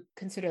you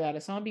consider that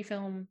a zombie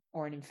film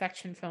or an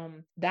infection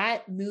film,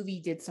 that movie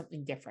did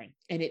something different.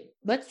 And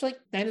much like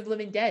Night of the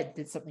Living Dead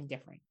did something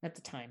different at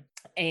the time.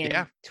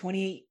 And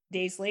 28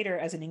 Days Later,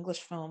 as an English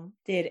film,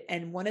 did.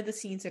 And one of the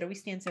scenes that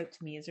always stands out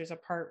to me is there's a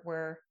part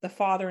where the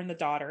father and the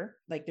daughter,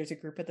 like there's a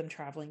group of them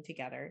traveling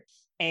together,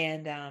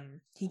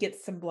 And he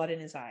gets some blood in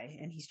his eye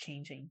and he's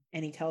changing.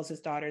 And he tells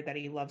his daughter that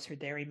he loves her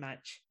very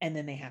much. And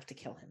then they have to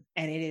kill him.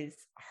 And it is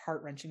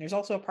heart-wrenching. There's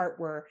also a part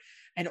where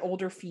an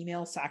older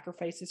female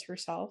sacrifices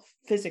herself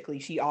physically.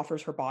 She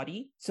offers her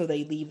body, so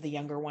they leave the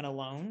younger one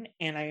alone.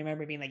 And I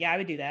remember being like, yeah, I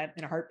would do that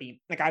in a heartbeat.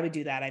 Like, I would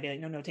do that. I'd be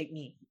like, no, take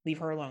me. Leave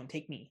her alone.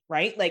 Take me.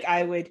 Right? Like,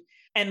 I would.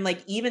 And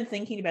like, even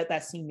thinking about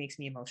that scene makes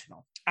me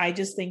emotional. I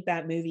just think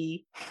that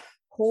movie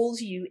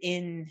pulls you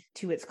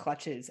into its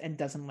clutches and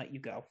doesn't let you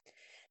go.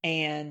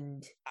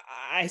 And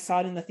I saw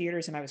it in the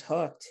theaters and I was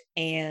hooked,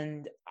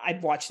 and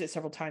I've watched it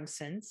several times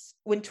since.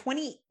 When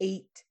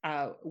 28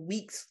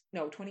 weeks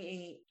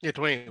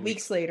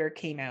later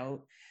came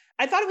out,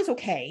 I thought it was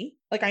okay.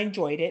 Like, I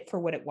enjoyed it for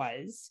what it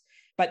was,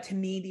 but to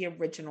me the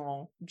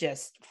original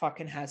just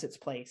fucking has its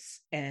place,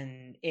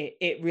 and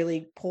it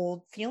really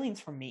pulled feelings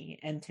from me,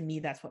 and to me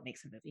that's what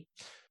makes a movie.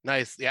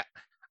 Nice. Yeah,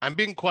 I'm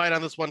being quiet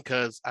on this one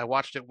because I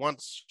watched it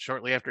once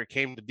shortly after it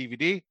came to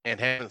DVD and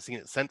haven't seen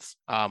it since.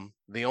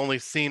 The only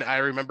scene I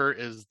remember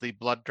is the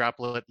blood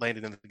droplet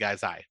landing in the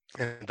guy's eye,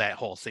 and that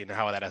whole scene and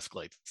how that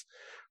escalates.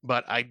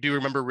 But I do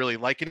remember really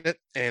liking it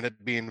and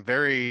it being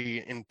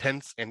very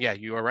intense. And yeah,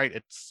 you are right.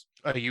 It's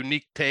a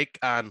unique take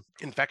on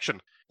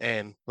infection.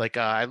 And like,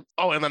 and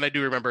then I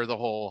do remember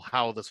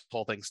how this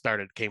whole thing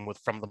started came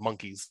from the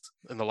monkeys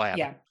in the lab.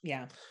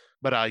 Yeah.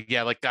 But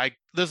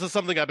this is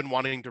something I've been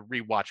wanting to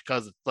rewatch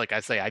because, like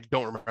I say, I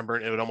don't remember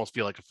it. It would almost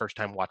feel like a first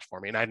time watch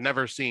for me. And I'd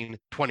never seen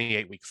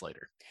 28 Weeks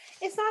Later.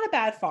 It's not a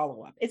bad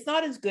follow up. It's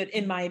not as good,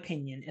 in my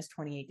opinion, as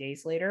 28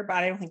 Days Later, but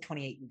I don't think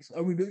 28 Weeks.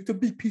 I mean, it's a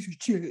big piece of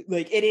shit.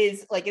 It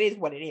is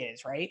what it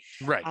is, right?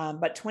 Right.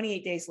 But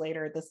 28 Days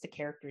Later, that's the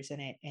characters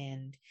in it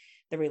and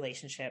the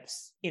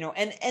relationships,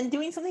 and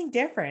doing something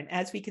different,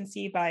 as we can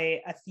see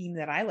by a theme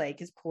that I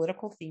like, is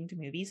political themed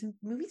movies, and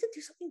movies that do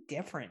something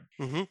different.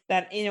 Mm-hmm.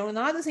 That,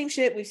 not the same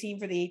shit we've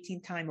seen for the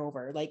 18th time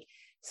over, like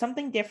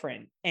something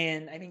different.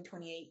 And I think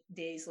 28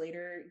 Days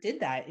Later did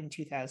that in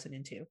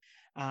 2002.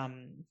 So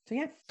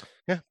yeah,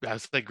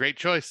 that's a great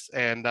choice.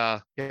 And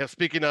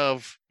speaking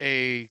of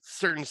a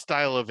certain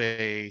style of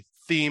a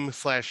theme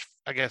 /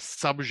 I guess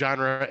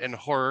subgenre in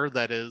horror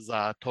that is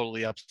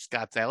totally up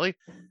Scott's alley,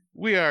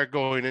 we are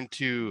going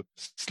into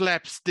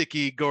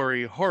slapsticky,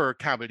 gory horror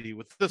comedy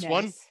with this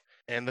one,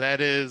 and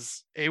that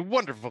is a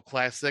wonderful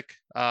classic,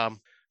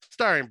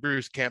 starring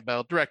Bruce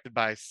Campbell, directed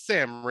by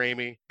Sam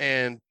Raimi,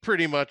 and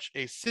pretty much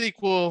a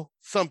sequel.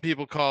 Some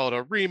people call it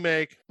a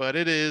remake, but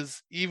it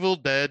is Evil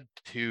Dead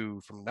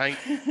 2 from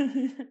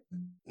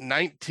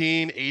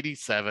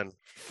 1987.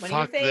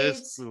 Fuck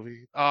this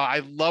movie. I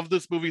love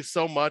this movie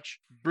so much.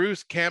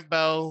 Bruce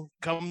Campbell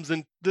comes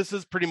in. This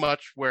is pretty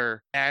much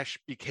where Ash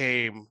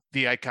became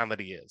the icon that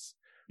he is.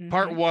 Mm-hmm.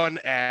 Part 1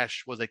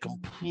 Ash was a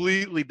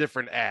completely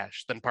different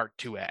Ash than Part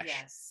 2 Ash.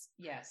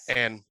 Yes.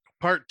 And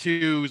Part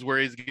 2 is where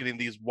he's getting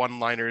these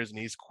one-liners and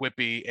he's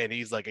quippy and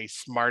he's like a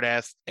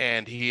smartass,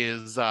 and he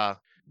is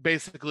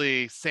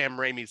basically Sam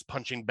Raimi's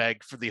punching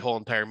bag for the whole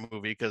entire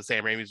movie, because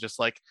Sam Raimi's just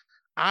like,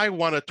 I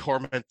want to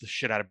torment the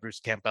shit out of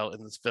Bruce Campbell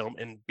in this film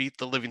and beat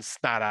the living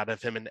snot out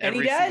of him in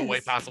every single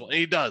way possible. And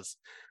he does.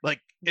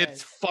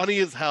 It's funny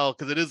as hell,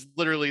 because it is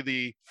literally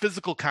the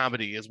physical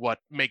comedy is what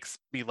makes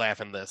me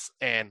laugh in this.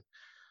 And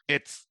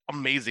it's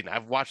amazing.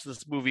 I've watched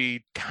this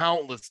movie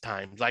countless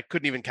times. I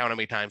couldn't even count how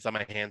many times on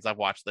my hands I've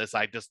watched this.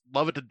 I just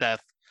love it to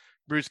death.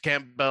 Bruce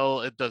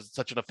Campbell, it does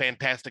such a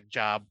fantastic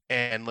job.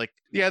 And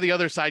the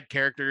other side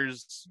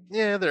characters,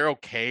 they're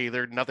okay.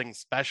 They're nothing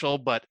special,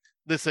 but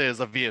this is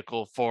a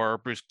vehicle for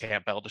Bruce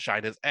Campbell to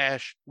shine his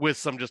Ash with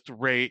some just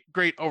great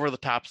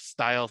over-the-top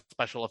style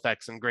special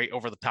effects and great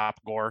over-the-top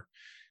gore.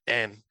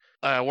 And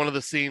one of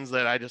the scenes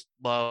that I just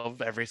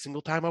love every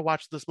single time I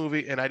watch this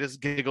movie, and I just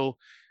giggle,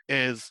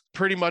 is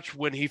pretty much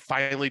when he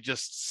finally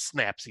just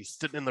snaps. He's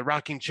sitting in the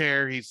rocking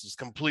chair. He's just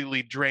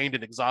completely drained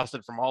and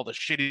exhausted from all the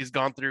shit he's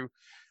gone through.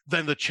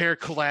 Then the chair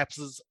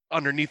collapses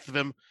underneath of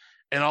him,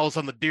 and all of a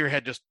sudden the deer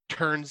head just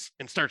turns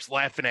and starts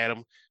laughing at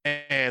him.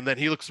 And then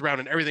he looks around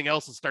and everything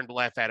else is starting to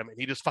laugh at him, and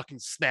he just fucking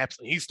snaps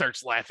and he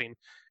starts laughing,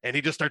 and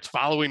he just starts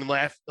following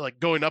and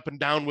going up and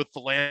down with the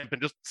lamp,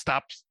 and just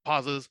stops,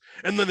 pauses,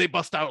 and then they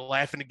bust out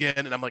laughing again.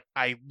 And I'm like,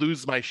 I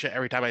lose my shit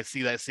every time I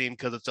see that scene,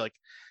 because it's like,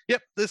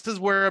 yep, this is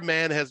where a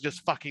man has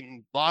just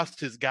fucking lost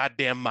his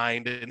goddamn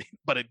mind,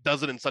 but it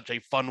does it in such a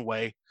fun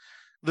way.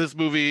 This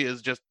movie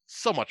is just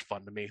so much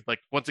fun to me.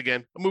 Once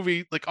again, a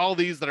movie like all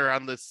these that are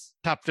on this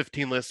top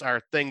 15 list are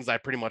things I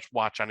pretty much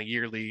watch on a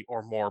yearly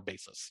or more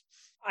basis.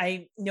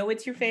 I know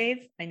it's your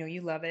fave. I know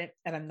you love it,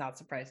 and I'm not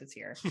surprised it's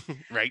here.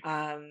 Right.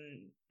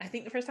 I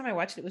think the first time I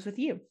watched it was with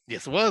you.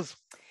 Yes, it was.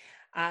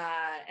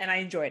 And I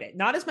enjoyed it.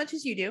 Not as much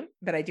as you do,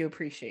 but I do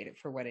appreciate it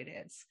for what it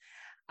is.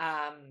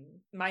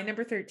 My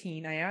number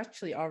 13, I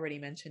actually already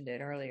mentioned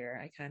it earlier.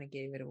 I kind of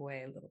gave it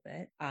away a little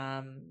bit.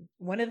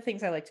 One of the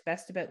things I liked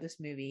best about this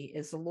movie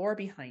is the lore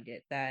behind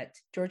it, that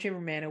George A.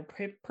 Romano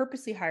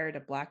purposely hired a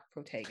Black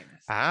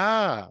protagonist.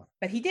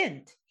 But he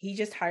didn't. He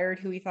just hired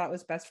who he thought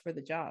was best for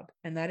the job.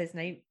 And that is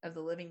Night of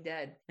the Living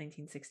Dead,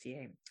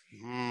 1968.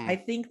 I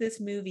think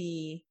this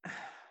movie,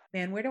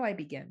 Man, where do I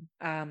begin?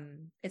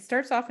 It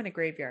starts off in a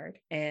graveyard,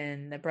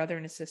 and the brother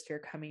and a sister are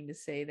coming to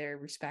say their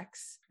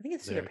respects. I think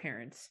it's to their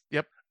parents.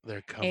 Yep.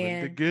 They're coming to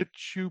And get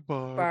you,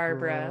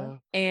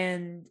 Barbara.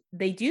 And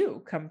they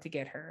do come to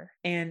get her.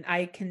 And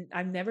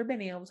I've never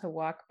been able to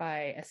walk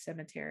by a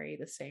cemetery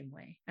the same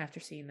way after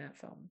seeing that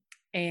film.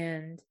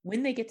 And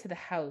when they get to the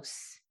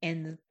house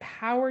and the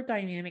power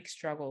dynamic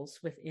struggles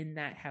within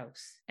that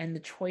house and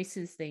the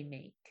choices they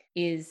make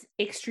is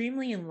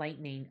extremely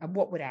enlightening of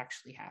what would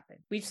actually happen.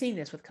 We've seen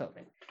this with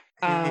COVID.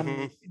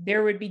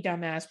 There would be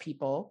dumbass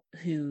people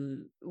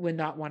who would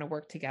not want to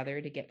work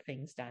together to get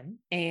things done.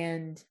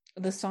 And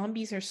the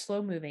zombies are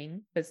slow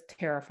moving, but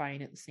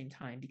terrifying at the same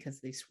time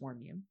because they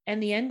swarm you.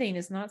 And the ending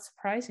is not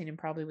surprising and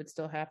probably would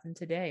still happen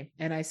today.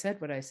 And I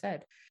said what I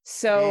said.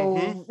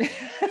 So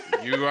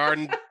You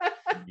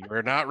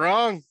are not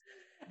wrong.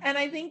 And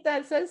I think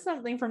that says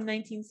something from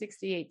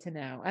 1968 to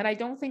now. And I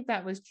don't think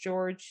that was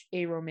George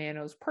A.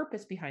 Romano's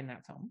purpose behind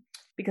that film,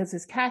 because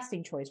his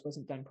casting choice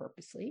wasn't done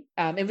purposely.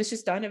 It was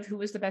just done of who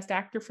was the best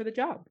actor for the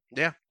job.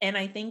 Yeah. And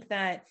I think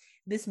that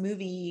this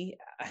movie,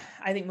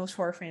 I think most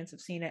horror fans have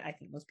seen it. I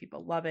think most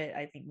people love it.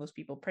 I think most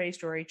people praise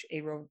George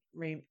A.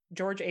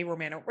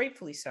 Romano,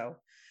 rightfully so.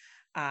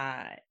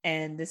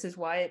 And this is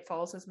why it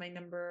falls as my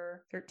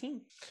number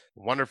 13.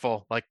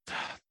 Wonderful. Like,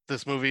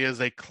 this movie is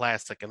a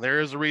classic, and there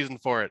is a reason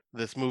for it.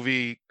 This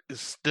movie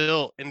is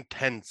still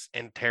intense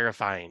and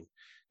terrifying,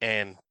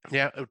 and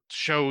yeah, it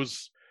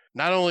shows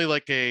not only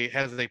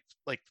has a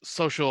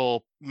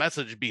social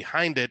message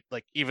behind it,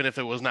 like even if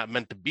it was not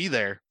meant to be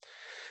there,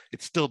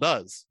 it still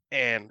does.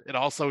 And it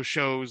also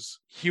shows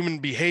human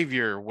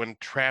behavior when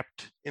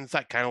trapped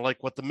inside, kind of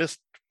like what the mist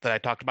that I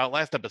talked about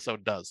last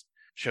episode does.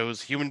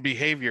 Shows human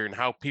behavior and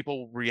how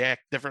people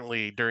react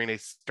differently during a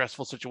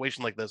stressful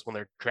situation like this when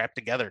they're trapped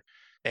together.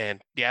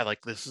 And yeah,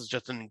 like, this is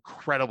just an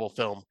incredible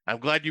film. I'm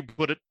glad you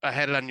put it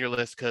ahead on your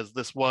list, because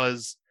this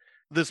was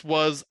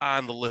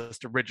on the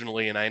list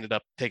originally, and I ended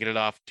up taking it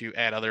off to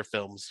add other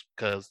films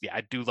because yeah,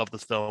 I do love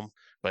this film.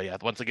 But yeah,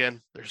 once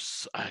again,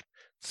 there's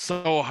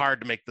so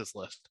hard to make this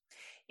list.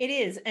 It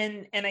is.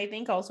 And I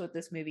think also with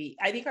this movie,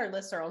 I think our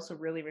lists are also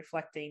really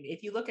reflecting,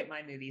 if you look at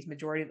my movies,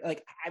 majority,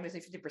 like I would say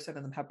 50%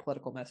 of them have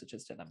political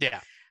messages to them. Yeah.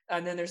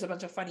 And then there's a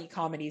bunch of funny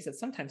comedies that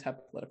sometimes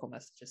have political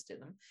messages to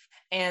them.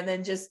 And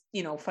then just,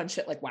 fun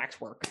shit like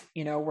Waxwork,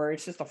 where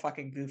it's just a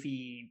fucking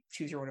goofy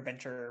choose your own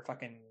adventure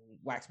fucking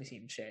wax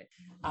museum shit.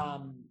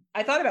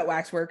 I thought about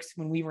Waxworks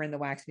when we were in the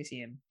wax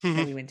museum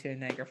when we went to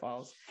Niagara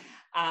Falls.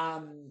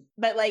 But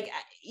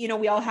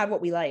we all have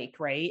what we like,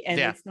 right? And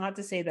it's not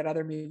to say that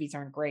other movies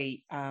aren't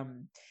great.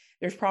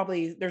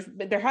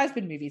 There has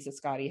been movies that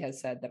Scotty has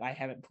said that I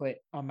haven't put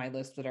on my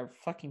list that are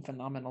fucking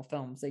phenomenal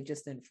films. They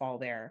just didn't fall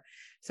there.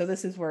 So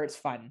this is where it's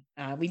fun.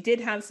 We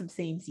did have some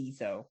samesies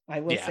though.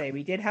 I will say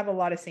we did have a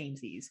lot of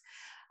samesies.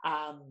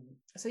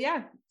 So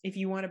yeah, if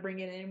you want to bring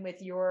it in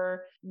with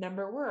your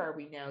number, where are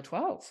we now?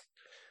 12.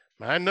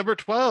 My number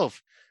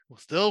 12. We're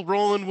still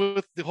rolling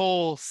with the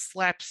whole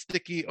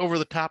slapsticky,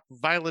 over-the-top,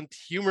 violent,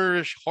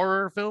 humorous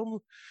horror film.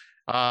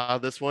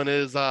 This one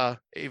is a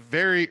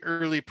very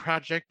early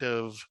project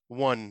of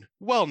one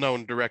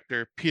well-known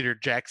director, Peter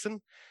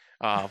Jackson,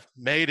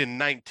 made in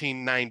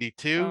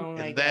 1992,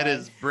 and that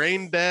is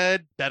Brain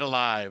Dead, Dead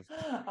Alive.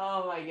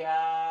 Oh my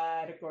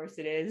God, of course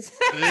it is.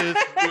 This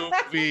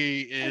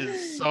movie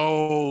is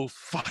so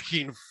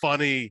fucking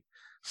funny.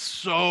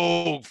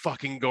 So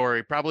fucking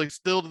gory. Probably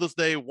still to this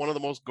day one of the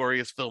most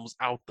goriest films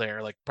out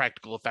there, like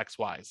practical effects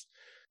wise.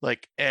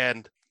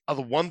 And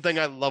the one thing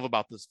I love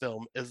about this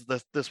film is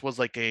that this was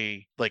like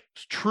a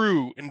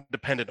true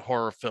independent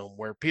horror film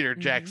where Peter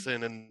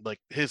Jackson and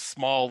his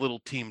small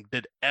little team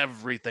did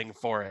everything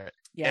for it.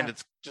 Yeah. And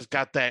it's just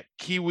got that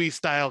Kiwi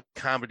style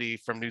comedy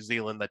from New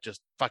Zealand that just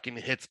fucking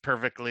hits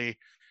perfectly.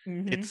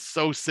 It's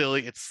so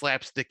silly. It's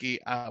slapsticky.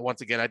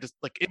 Once again, I just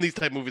in these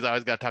type of movies, I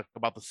always got to talk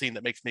about the scene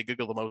that makes me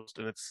giggle the most.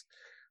 And it's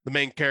the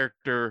main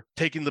character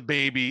taking the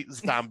baby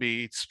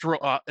zombie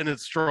in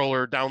his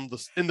stroller down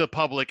in the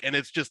public. And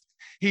it's just,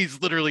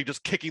 he's literally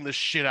just kicking the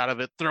shit out of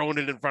it, throwing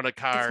it in front of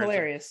cars. It's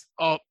hilarious.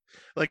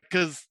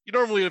 Because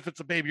normally if it's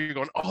a baby, you're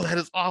going, oh, that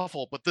is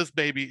awful. But this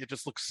baby, it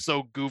just looks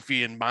so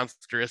goofy and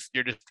monstrous.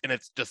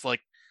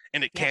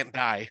 And it can't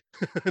die.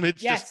 And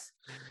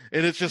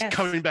it's just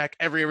coming back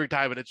every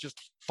time. And it's just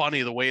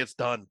funny the way it's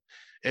done.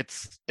 It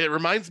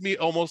reminds me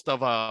almost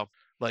of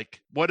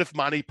what if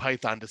Monty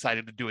Python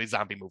decided to do a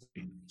zombie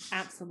movie?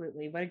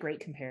 Absolutely. What a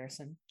great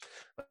comparison.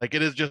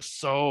 It is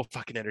just so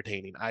fucking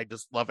entertaining. I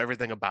just love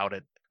everything about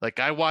it.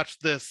 I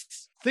watched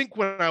this, I think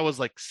when I was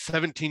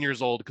 17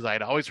 years old, because I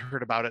had always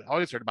heard about it,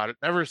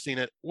 never seen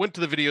it, went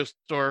to the video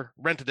store,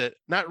 rented it,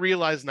 not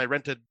realizing I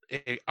rented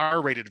a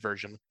R-rated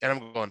version. And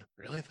I'm going,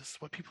 really? This is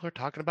what people are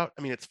talking about?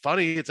 I mean, it's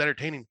funny, it's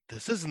entertaining.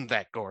 This isn't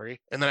that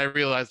gory. And then I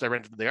realized I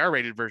rented the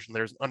R-rated version.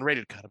 There's an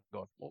unrated cut. I'm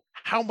going, well,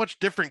 how much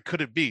different could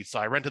it be? So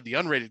I rented the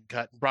unrated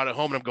cut and brought it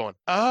home, and I'm going,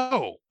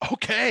 oh,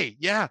 okay.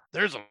 Yeah,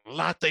 there's a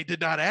lot they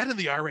did not add in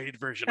the R-rated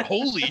version.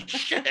 Holy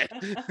shit.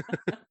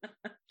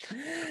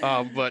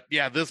 But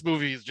yeah, this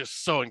movie is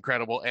just so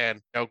incredible,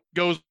 and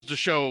goes to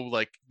show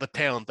like the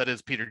talent that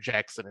is Peter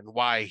Jackson and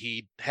why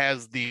he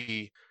has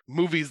the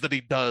movies that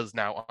he does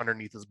now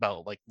underneath his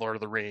belt, like Lord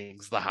of the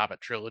Rings, the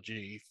Hobbit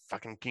trilogy,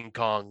 fucking King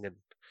Kong, and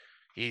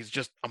he's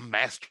just a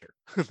master.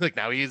 Like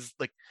now he's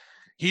like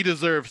he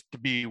deserves to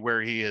be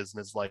where he is in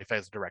his life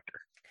as a director.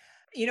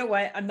 You know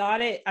what? I'm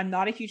not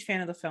a huge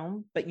fan of the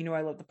film, but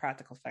I love the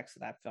practical effects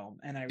of that film,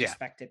 and I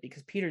respect it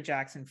because Peter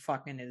Jackson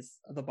fucking is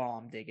the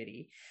bomb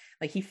diggity.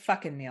 Like he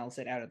fucking nails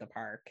it out of the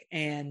park.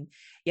 And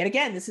yet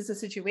again, this is a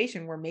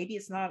situation where maybe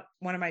it's not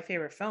one of my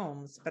favorite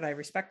films, but I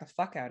respect the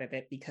fuck out of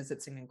it because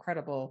it's an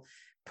incredible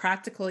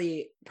practical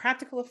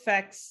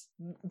effects,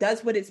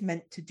 does what it's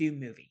meant to do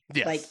movie.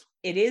 Yes. Like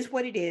it is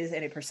what it is,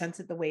 and it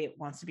presents it the way it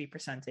wants to be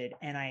presented.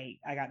 And I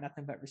got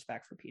nothing but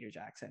respect for Peter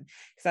Jackson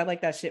because I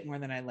like that shit more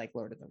than I like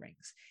Lord of the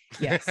Rings.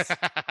 Yes.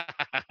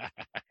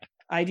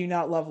 I do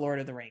not love Lord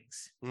of the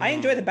Rings. I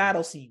enjoy the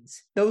battle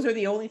scenes. Those are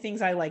the only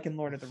things I like in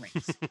Lord of the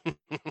Rings.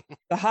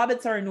 The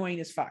hobbits are annoying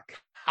as fuck.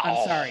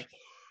 I'm sorry.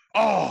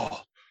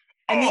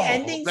 And the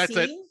ending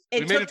scene,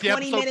 it took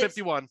 20 minutes,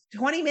 51.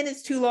 20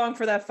 minutes too long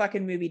for that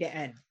fucking movie to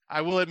end.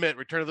 I will admit,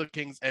 Return of the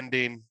King's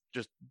ending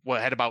just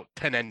had about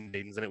 10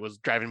 endings, and it was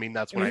driving me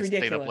nuts when I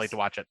stayed up late to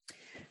watch it.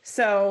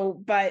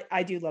 So, but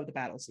I do love the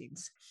battle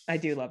scenes. I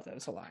do love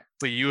those a lot.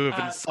 But you have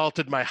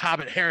insulted my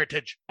Hobbit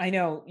heritage. I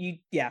know you.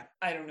 Yeah,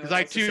 I don't know. Because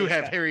I too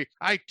have Harry.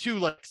 I too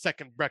like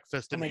Second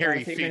Breakfast and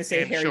Harry feet and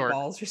say Harry short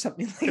balls or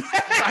something like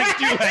that. I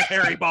do have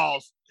Harry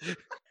balls.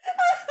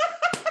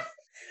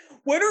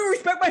 Why don't you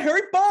respect my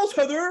hairy balls,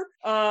 Heather?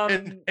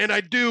 And I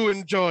do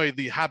enjoy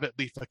the Hobbit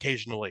leaf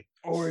occasionally.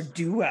 Or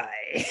do I?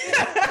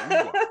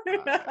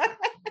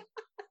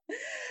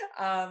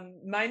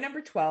 My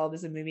number 12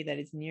 is a movie that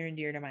is near and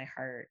dear to my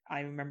heart.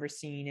 I remember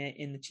seeing it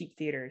in the cheap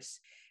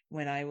theaters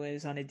when I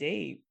was on a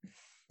date.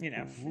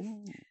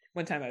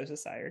 One time I was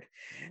just sired.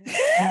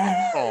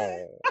 I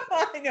know.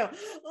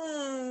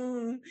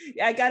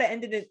 I got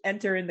to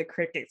enter in the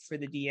crickets for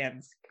the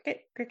DMs.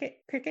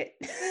 Cricket.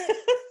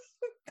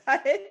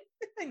 Got it.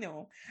 I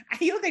know.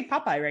 You look like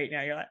Popeye right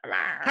now. You're like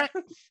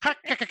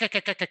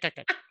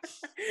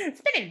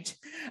spinach.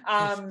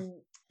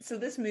 So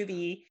this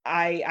movie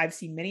I've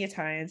seen many a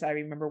times. I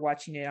remember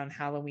watching it on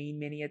Halloween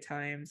many a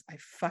times. I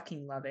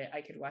fucking love it.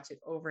 I could watch it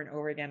over and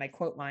over again. I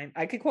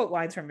could quote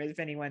lines from it if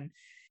anyone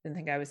didn't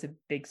think I was a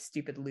big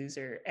stupid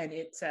loser. And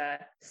it's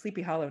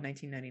Sleepy Hollow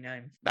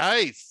 1999.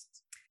 Nice.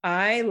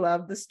 I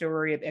love the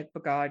story of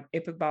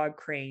Ichabod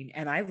Crane,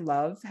 and I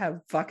love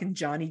how fucking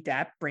Johnny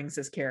Depp brings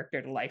this character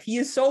to life. He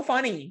is so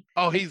funny.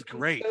 Oh, he's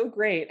great. So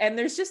great. And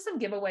there's just some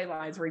giveaway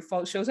lines where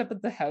he shows up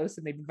at the house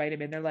and they invite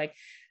him in. They're like,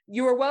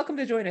 "You are welcome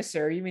to join us,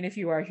 sir. You mean if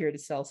you are here to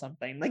sell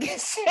something?" Like,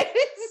 it's so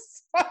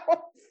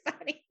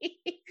funny.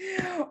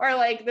 Or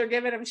like they're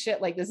giving him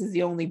shit like, "This is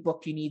the only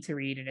book you need to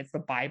read, and it's the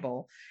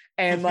Bible."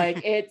 And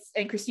like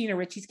and Christina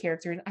Ricci's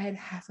character, and I had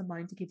half a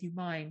mind to give you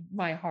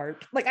my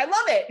heart. Like, I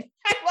love it.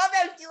 I love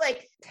how she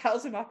like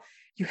tells him off,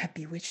 "You have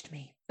bewitched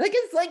me." Like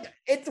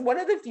it's one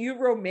of the few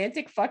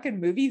romantic fucking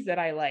movies that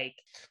I like.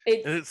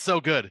 It's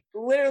so good.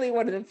 Literally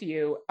one of the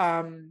few.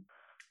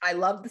 I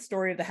love the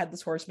story of the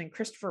Headless Horseman.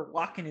 Christopher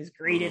Walken is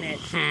great in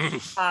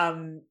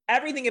it.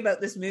 Everything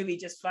about this movie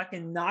just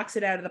fucking knocks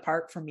it out of the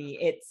park for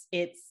me.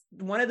 It's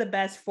one of the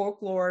best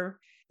folklore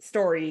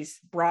stories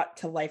brought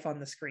to life on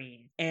the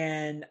screen,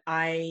 and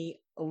I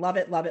love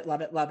it.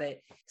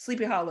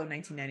 Sleepy Hollow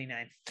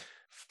 1999.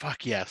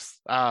 Fuck yes.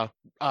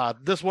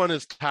 This one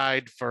is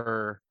tied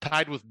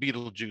with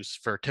Beetlejuice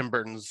for Tim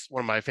Burton's,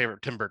 one of my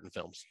favorite Tim Burton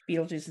films.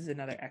 Beetlejuice is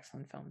another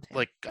excellent film too.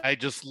 Like, I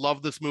just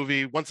love this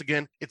movie. Once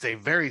again, it's a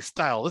very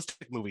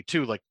stylistic movie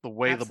too. Like the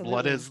way the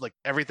blood is, like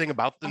everything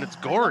about it, and it's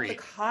gory. I love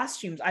the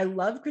costumes. I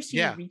love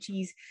Christina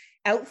Ricci's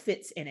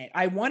outfits in it.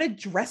 I want to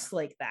dress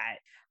like that.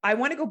 I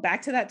want to go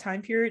back to that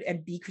time period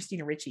and be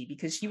Christina Ricci,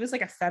 because she was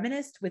like a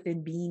feminist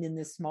within being in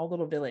this small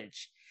little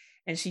village.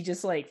 And she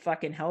just like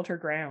fucking held her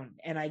ground.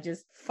 And I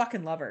just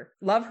fucking love her.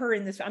 Love her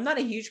in this. I'm not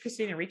a huge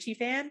Christina Ricci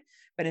fan,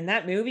 but in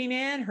that movie,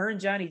 man, her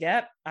and Johnny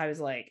Depp, I was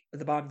like,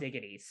 the bomb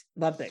diggities.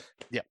 Loved it.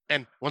 Yeah.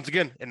 And once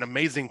again, an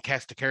amazing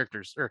cast of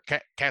characters or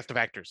cast of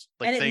actors.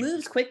 Like, and it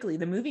moves quickly.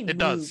 The movie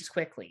moves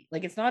quickly.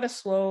 Like, it's not a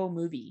slow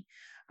movie.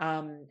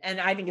 And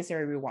I think it's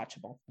very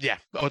rewatchable. Yeah.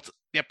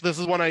 This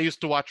is one I used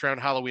to watch around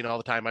Halloween all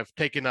the time.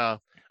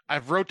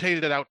 I've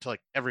rotated it out to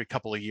like every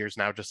couple of years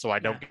now, just so I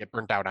don't get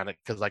burnt out on it,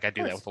 because like I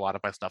do that with a lot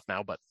of my stuff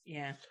now. But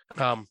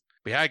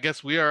I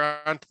guess we are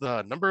on to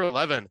the number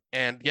 11,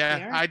 and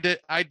I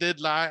did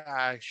lie.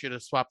 I should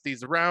have swapped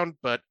these around,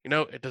 but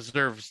it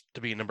deserves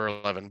to be number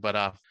 11.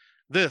 But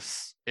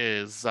this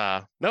is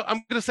no,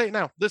 I'm gonna say it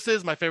now. This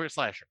is my favorite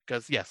slasher,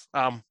 because as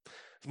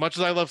much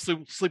as I love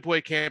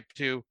Sleepaway Camp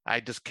 2,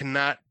 I just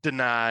cannot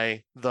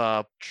deny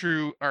the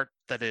true art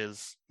that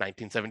is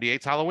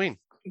 1978's Halloween.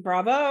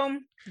 Bravo.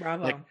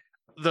 Like,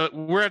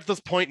 we're at this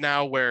point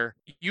now where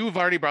you've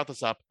already brought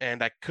this up,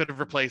 and I could have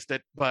replaced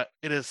it, but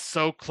it is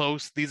so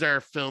close. These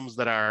are films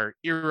that are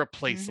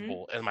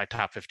irreplaceable in my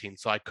top 15,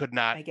 so I could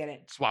not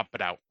swap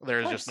it out.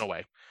 There's just no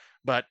way.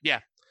 But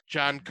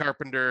John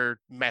Carpenter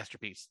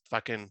masterpiece.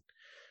 Fucking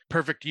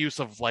perfect use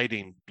of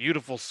lighting,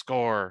 beautiful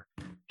score,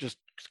 just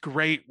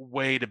great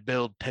way to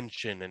build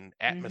tension and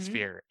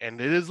atmosphere.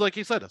 And it is, like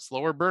you said, a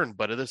slower burn,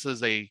 but this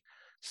is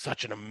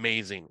such an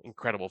amazing,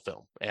 incredible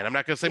film. And I'm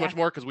not going to say much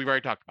more because we've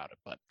already talked about it,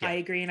 but yeah. I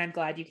agree. And I'm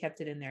glad you kept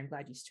it in there. I'm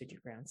glad you stood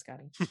your ground,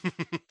 Scotty.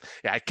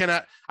 Yeah,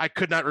 I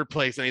could not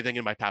replace anything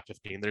in my top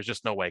 15. There's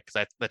just no way,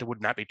 because that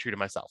would not be true to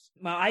myself.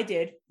 Well, I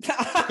did.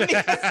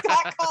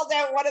 Scott called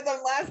out one of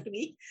them last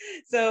week.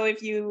 So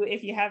if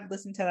you have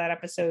listened to that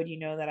episode, you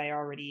know that I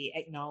already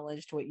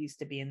acknowledged what used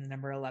to be in the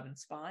number 11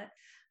 spot.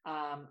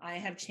 I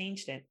have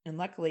changed it. And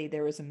luckily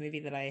there was a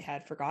movie that I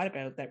had forgot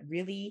about that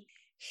really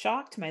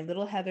shocked my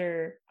little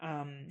Heather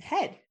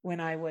head when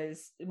I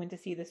went to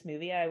see this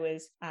movie. I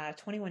was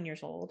 21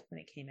 years old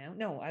when it came out.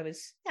 No, I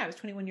was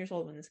 21 years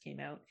old when this came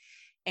out.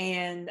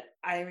 And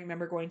I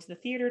remember going to the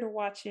theater to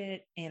watch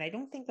it. And I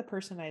don't think the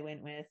person I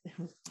went with,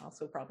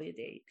 also probably a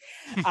date,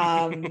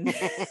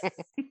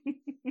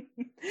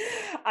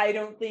 I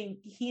don't think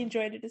he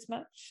enjoyed it as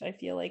much. I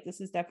feel like this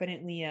is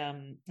definitely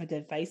a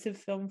divisive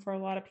film for a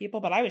lot of people,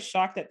 but I was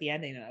shocked at the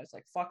ending and I was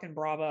like, fucking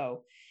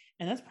bravo.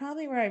 And that's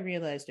probably where I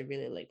realized I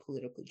really like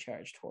politically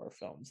charged horror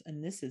films.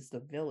 And this is The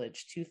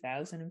Village,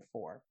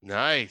 2004.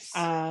 Nice.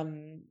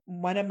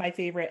 One of my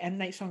favorite M.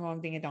 Night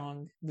Shyamalan Ding a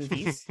Dong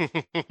movies.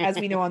 As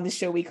we know on this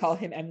show, we call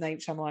him M. Night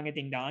Shyamalan a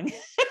Ding Dong.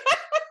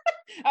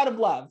 Out of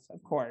love,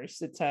 of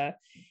course. It's a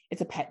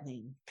pet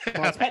name.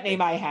 Well, it's a pet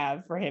name I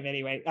have for him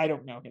anyway. I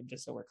don't know him,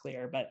 just so we're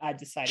clear, but I've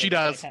decided she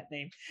does. Pet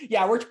name.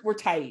 Yeah, we're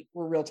tight.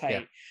 We're real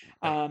tight.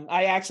 Yeah.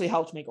 I actually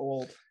helped make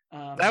Old.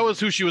 That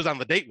was who she was on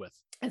the date with.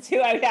 That's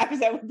who I was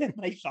with M.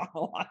 Night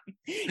Shyamalan.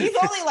 He's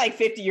only like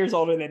 50 years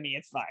older than me.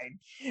 It's fine.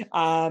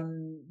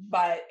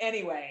 But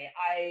anyway,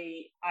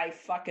 I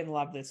fucking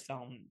love this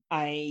film.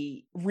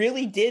 I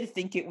really did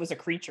think it was a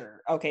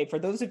creature. Okay, for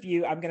those of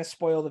you, I'm going to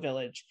spoil The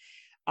Village.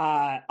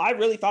 I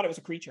really thought it was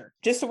a creature.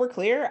 Just so we're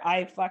clear,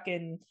 I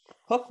fucking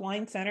hook,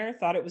 line, center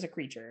thought it was a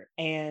creature.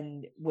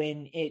 And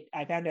when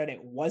I found out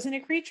it wasn't a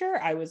creature,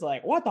 I was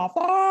like, what the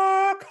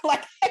fuck?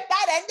 Like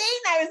that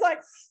ending, I was like,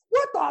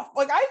 what the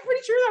like I'm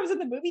pretty sure I was in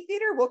the movie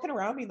theater looking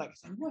around being like,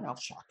 is anyone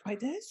else shocked by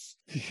this?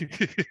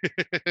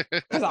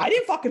 Because I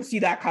didn't fucking see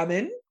that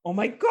coming. Oh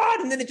my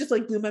god. And then it just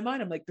like blew my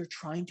mind. I'm like, they're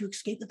trying to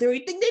escape the very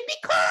thing they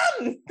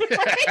become.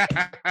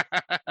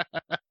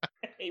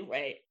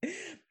 Anyway,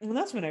 and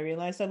that's when I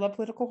realized I love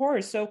political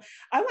horror. So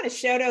I want to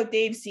shout out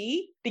Dave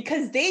C,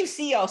 because Dave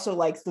C also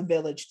likes The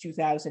Village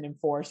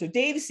 2004. So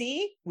Dave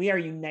C, we are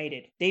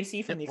united. Dave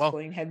C from the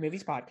Exploding Head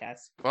Movies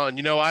podcast. Well,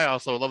 and I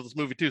also love this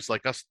movie too. It's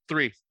like us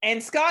three.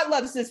 And Scott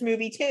loves this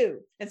movie too.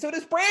 And so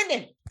does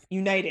Brandon.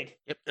 United.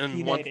 Yep. And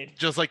united.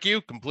 Just like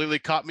you, completely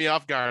caught me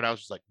off guard. I was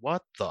just like,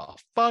 what the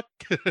fuck?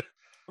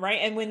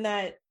 Right. And when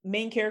that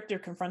main character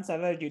confronts that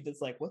other dude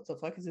that's like, what the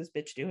fuck is this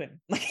bitch doing?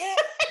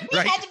 He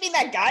had to be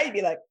that guy to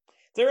be like,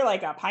 is there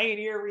like a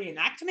pioneer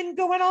reenactment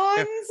going on?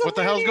 Yeah, what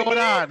the hell's going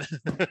on?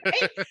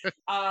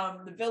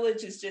 Right? The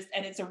Village is just,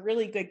 and it's a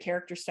really good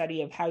character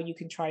study of how you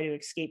can try to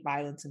escape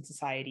violence in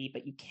society,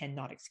 but you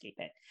cannot escape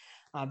it.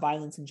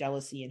 Violence and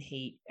jealousy and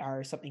hate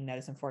are something that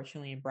is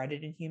unfortunately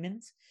embedded in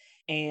humans.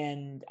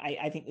 And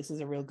I think this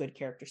is a real good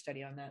character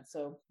study on that.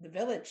 So The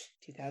Village,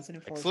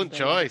 2004. Excellent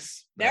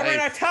choice. Now we're in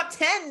our top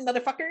 10,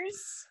 motherfuckers.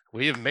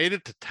 We have made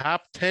it to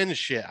top 10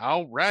 shit.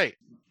 All right.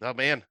 Oh,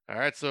 man. All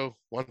right. So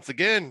once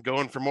again,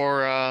 going for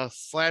more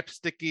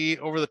slapsticky,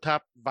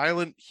 over-the-top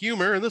violent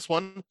humor in this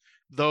one,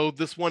 though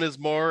this one is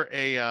more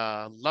a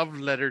love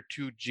letter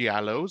to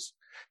giallos,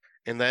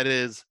 and that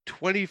is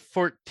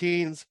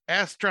 2014's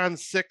Astron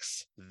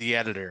 6, The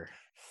Editor.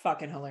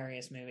 Fucking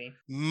hilarious movie.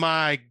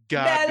 My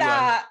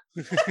God.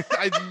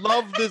 I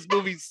love this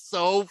movie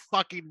so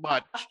fucking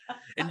much.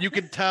 And you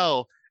can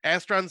tell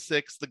Astron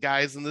 6, the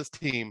guys in this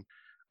team,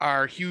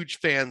 are huge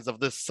fans of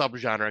this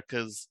subgenre,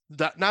 because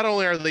not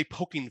only are they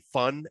poking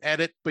fun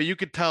at it, but you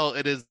could tell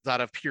it is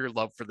out of pure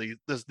love for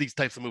these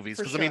types of movies.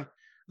 Because, sure. I mean,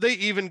 they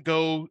even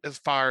go as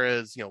far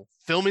as,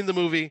 filming the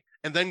movie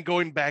and then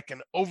going back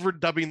and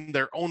overdubbing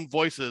their own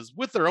voices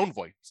with their own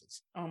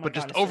voices, but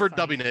just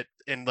overdubbing it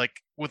in like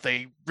with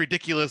a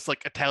ridiculous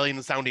like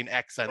Italian sounding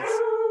accents.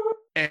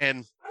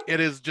 And it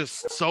is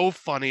just so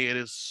funny. It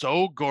is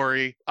so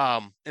gory.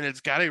 And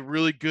it's got a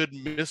really good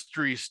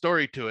mystery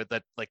story to it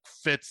that like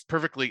fits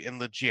perfectly in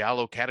the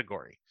giallo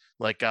category.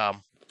 Like, and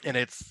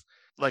it's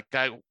like,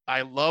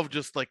 I love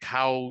just like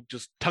how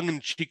just tongue in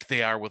cheek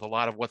they are with a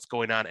lot of what's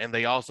going on. And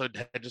they also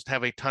just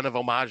have a ton of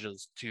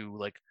homages to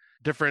like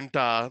different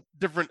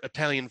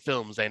Italian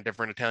films and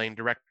different Italian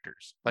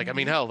directors. Like, I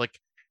mean, hell, like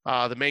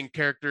the main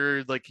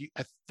character, like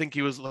I think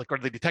he was like, or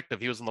the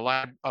detective, he was in the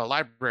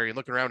library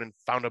looking around and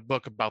found a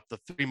book about the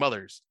Three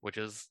Mothers, which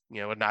is,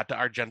 a nod to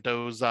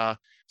Argento's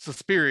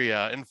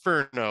Suspiria,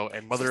 Inferno,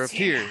 and Mother of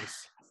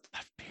Tears.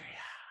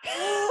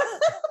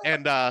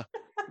 And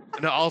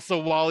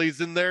also while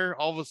he's in there,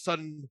 all of a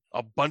sudden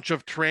a bunch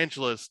of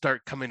tarantulas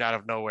start coming out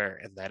of nowhere,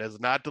 and that is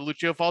a nod to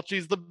Lucio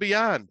Fulci's The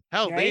Beyond.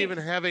 Hell, right? They even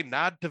have a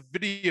nod to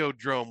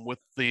Videodrome with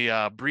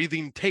the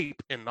breathing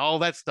tape and all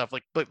that stuff.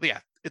 Like, but yeah,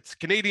 it's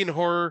Canadian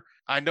horror.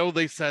 I know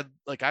they said,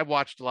 like, I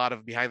watched a lot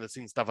of behind the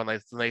scenes stuff on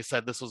this, and they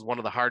said this was one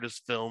of the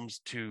hardest films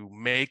to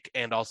make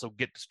and also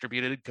get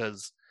distributed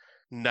because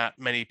not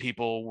many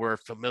people were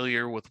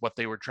familiar with what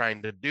they were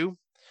trying to do.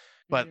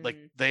 But like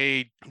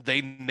they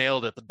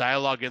nailed it. The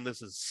dialogue in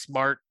this is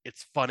smart,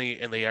 it's funny,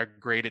 and they are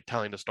great at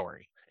telling the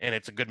story. And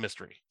it's a good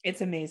mystery.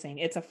 It's amazing.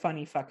 It's a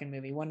funny fucking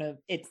movie.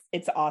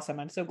 It's awesome.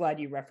 I'm so glad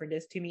you referred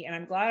this to me, and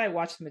I'm glad I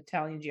watched some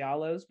Italian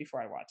giallos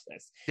before I watched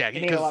this. Yeah,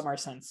 it made a lot more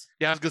sense.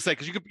 Yeah, I was gonna say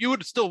because you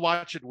would still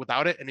watch it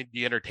without it, and it'd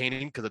be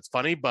entertaining because it's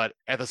funny. But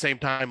at the same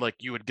time, like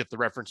you would get the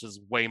references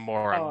way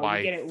more on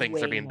why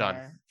things are being done.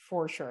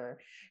 For sure.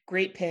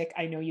 Great pick.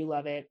 I know you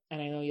love it,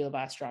 and I know you love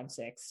Astron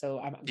 6. So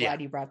I'm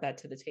glad you brought that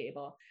to the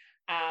table.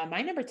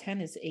 My number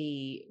 10 is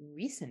a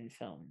recent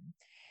film.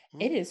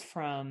 It is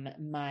from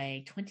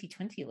my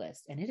 2020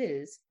 list, and it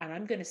is, and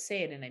I'm going to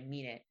say it and I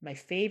mean it, my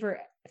favorite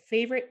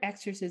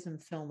exorcism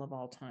film of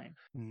all time.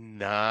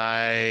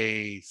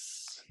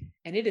 Nice.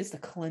 And it is The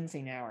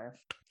Cleansing Hour.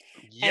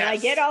 Yes. And I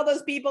get all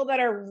those people that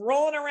are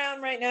rolling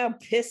around right now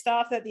pissed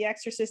off that The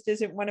Exorcist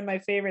isn't one of my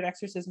favorite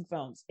exorcism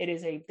films. It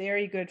is a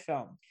very good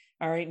film.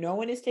 All right, no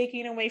one is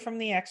taking away from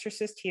The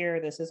Exorcist here.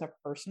 This is a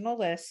personal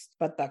list,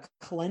 but The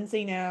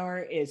Cleansing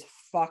Hour is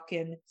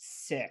fucking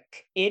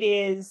sick. It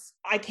is.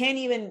 I can't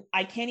even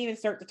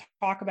start to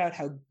talk about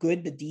how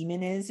good the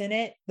demon is in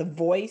it. The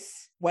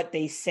voice, what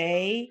they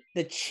say,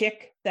 the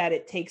chick that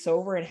it takes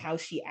over and how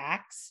she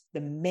acts,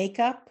 the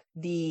makeup,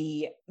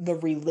 the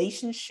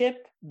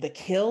relationship, the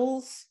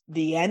kills,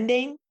 the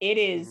ending. It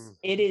is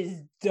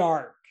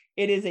dark.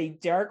 It is a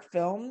dark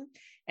film.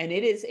 And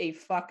it is a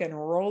fucking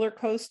roller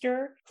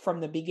coaster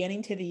from the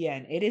beginning to the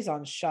end. It is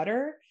on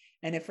Shudder.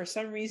 And if for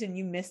some reason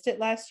you missed it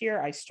last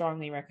year, I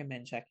strongly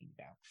recommend checking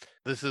it out.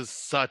 This is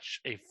such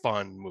a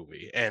fun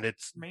movie. And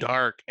it's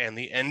dark. And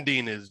the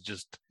ending is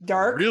just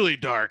dark, really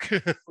dark.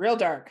 Real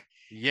dark.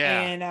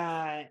 Yeah.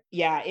 And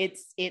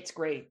it's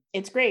great.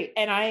 It's great.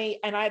 And I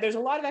there's a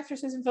lot of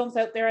exorcism films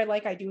out there I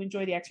like. I do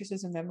enjoy The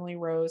Exorcism of Emily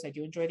Rose. I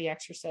do enjoy The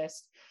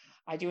Exorcist.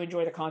 I do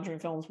enjoy the Conjuring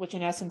films, which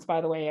in essence,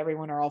 by the way,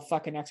 everyone are all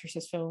fucking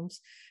Exorcist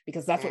films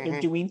because that's what they're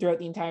doing throughout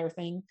the entire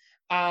thing.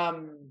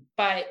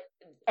 But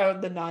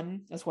The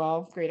Nun as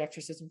well, great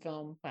exorcism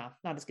film. Well,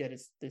 not as good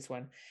as this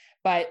one,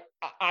 but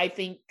I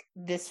think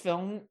this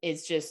film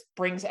is just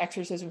brings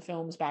exorcism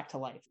films back to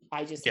life.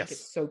 I just think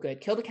it's so good.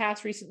 Kill the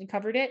Cast recently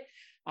covered it.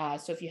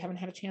 So if you haven't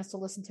had a chance to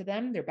listen to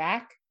them, they're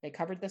back. They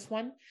covered this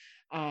one.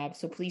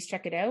 So please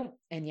check it out.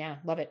 And yeah,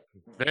 love it.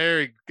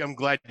 I'm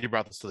glad you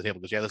brought this to the table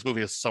because this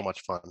movie is so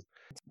much fun.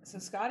 So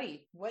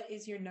Scotty, what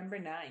is your number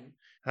 9?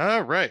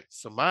 All right.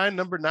 So my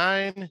number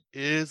 9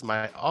 is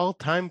my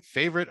all-time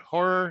favorite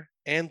horror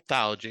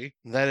anthology.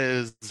 That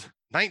is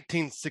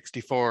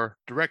 1964,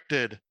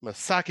 directed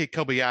Masaki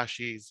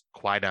Kobayashi's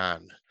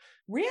Kwaidan.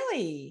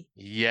 Really?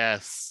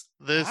 Yes.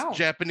 This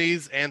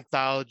Japanese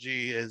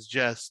anthology is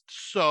just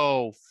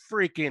so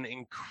freaking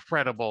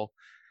incredible.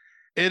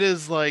 It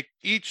is like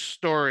each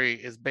story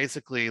is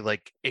basically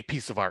like a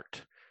piece of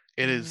art.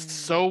 It is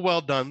so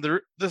well done.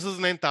 This is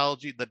an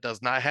anthology that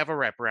does not have a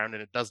wraparound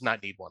and it does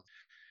not need one.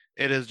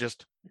 It is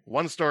just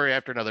one story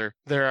after another.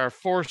 There are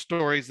 4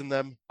 stories in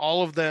them.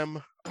 All of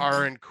them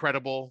are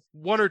incredible.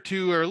 1 or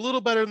 2 are a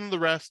little better than the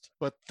rest,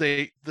 but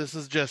this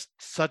is just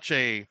such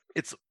a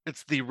it's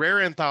the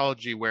rare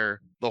anthology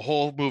where the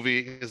whole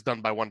movie is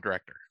done by one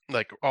director.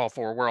 Like all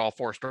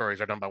 4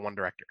 stories are done by one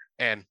director.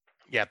 And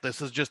yeah,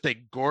 this is just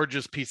a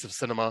gorgeous piece of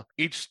cinema.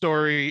 Each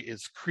story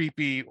is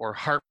creepy or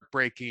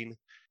heartbreaking,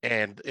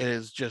 and it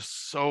is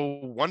just so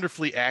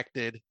wonderfully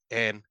acted.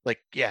 And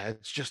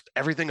it's just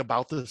everything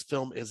about this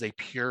film is a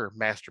pure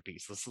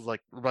masterpiece. This is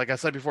like I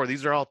said before,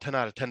 these are all 10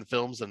 out of 10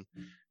 films, and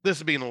this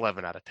would be an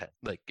 11 out of 10.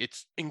 Like,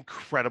 it's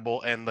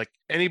incredible. And like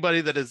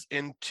anybody that is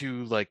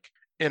into like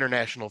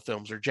international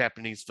films or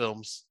Japanese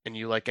films and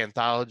you like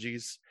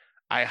anthologies,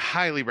 I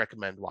highly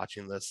recommend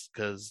watching this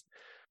because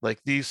like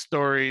these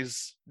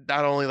stories,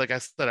 not only, like I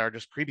said, are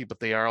just creepy, but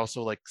they are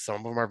also like some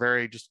of them are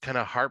very just kind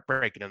of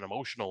heartbreaking and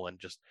emotional and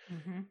just,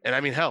 and I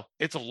mean, hell,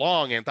 it's a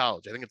long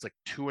anthology. I think it's like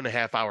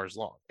 2.5 hours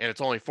long and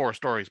it's only 4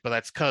 stories, but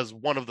that's because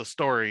one of the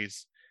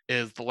stories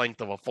is the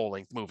length of a full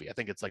length movie. I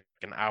think it's like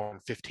an hour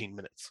and 15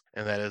 minutes.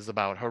 And that is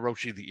about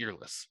Hiroshi the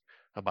Earless,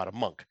 about a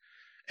monk.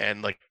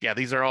 And like, yeah,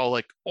 these are all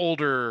like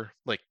older,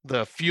 like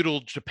the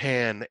feudal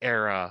Japan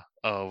era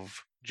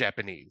of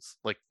Japanese,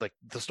 like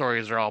the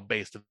stories are all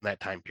based in that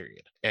time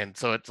period. And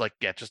so it's like,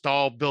 yeah, just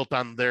all built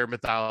on their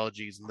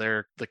mythologies and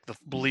their like the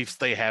beliefs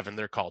they have in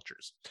their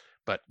cultures.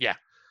 But yeah,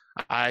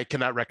 I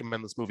cannot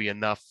recommend this movie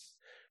enough.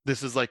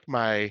 This is like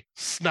my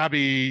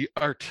snobby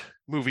art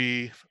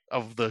movie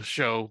of the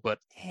show, but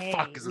hey,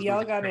 fuck, is we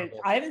all got it.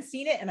 I haven't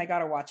seen it and I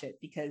gotta watch it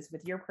because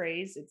with your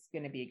praise, it's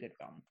gonna be a good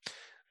film.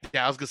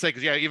 Yeah, I was gonna say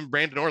because even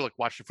Brandon Orlick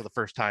watched it for the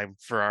first time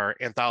for our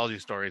anthology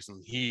stories,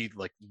 and he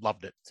like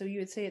loved it. So you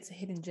would say it's a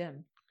hidden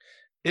gem?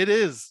 It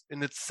is,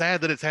 and it's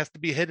sad that it has to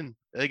be hidden.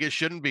 Like it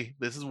shouldn't be.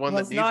 This is one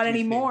that needs not to be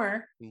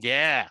anymore. Seen.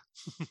 Yeah.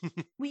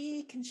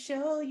 We can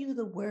show you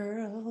the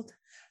world,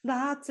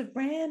 lots of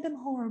random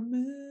horror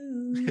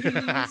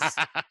movies.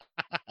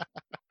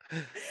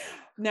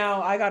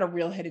 No, I got a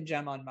real hidden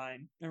gem on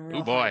mine. A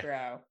real Ooh, boy.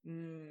 highbrow.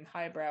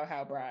 Highbrow,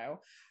 howbrow.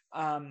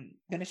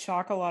 Gonna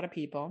shock a lot of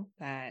people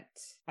that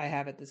I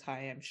have it this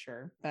high, I'm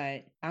sure.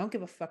 But I don't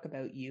give a fuck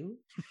about you.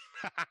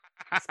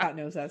 Scott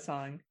knows that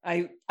song.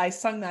 I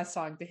sung that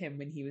song to him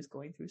when he was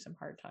going through some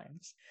hard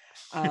times.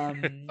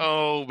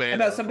 Oh man,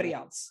 About somebody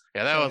else.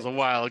 Yeah, that was a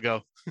while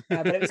ago.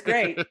 Yeah, but it was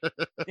great.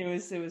 It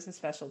was a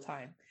special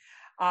time.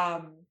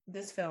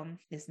 This film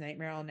is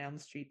Nightmare on Elm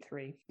Street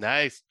 3.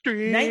 Nice.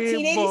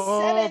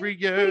 1987. 3 Warriors.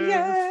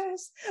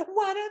 years.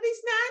 One of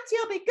these nights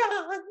you'll be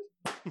gone.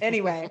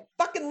 Anyway,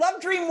 fucking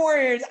love Dream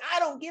Warriors. I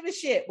don't give a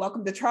shit.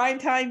 Welcome to Trying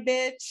Time,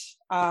 bitch.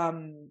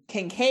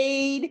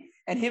 Kincaid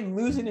and him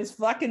losing his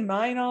fucking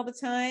mind all the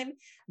time.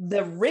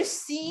 The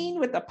wrist scene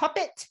with the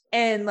puppet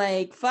and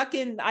like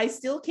fucking, I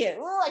still can't.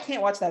 Oh, I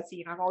can't watch that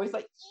scene. I'm always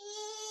like,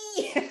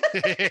 it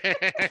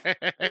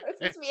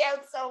puts me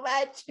out so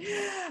much.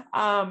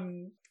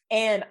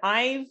 And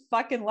I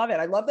fucking love it.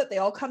 I love that they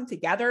all come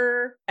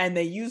together and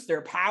they use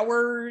their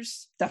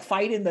powers to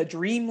fight in the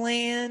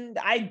dreamland.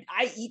 I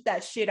eat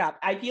that shit up.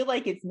 I feel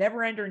like it's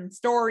never ending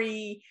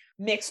story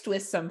mixed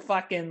with some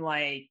fucking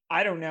like,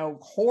 I don't know,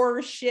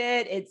 horror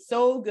shit. It's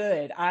so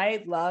good.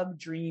 I love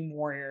Dream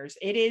Warriors.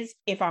 It is,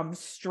 if I'm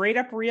straight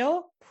up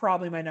real,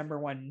 probably my number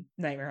one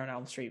Nightmare on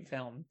Elm Street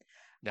film.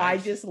 Nice. I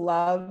just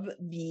love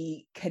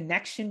the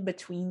connection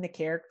between the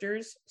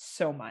characters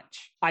so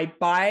much. I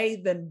buy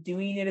them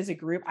doing it as a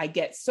group. I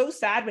get so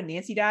sad when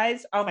Nancy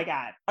dies. Oh my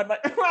God. I'm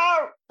like,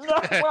 why?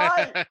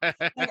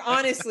 Like,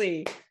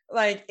 honestly,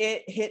 like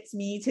it hits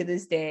me to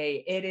this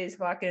day. It is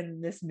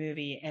fucking this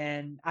movie.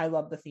 And I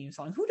love the theme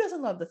song. Who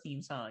doesn't love the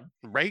theme song?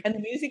 Right. And the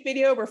music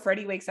video where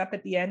Freddie wakes up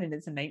at the end and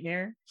it's a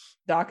nightmare.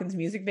 Dawkins'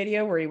 music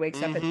video where he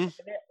wakes up at the end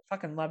of it. I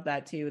fucking love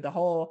that too. The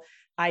whole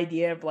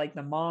idea of like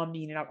the mom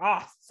being up.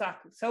 Oh,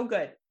 so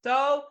good.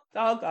 So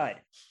good.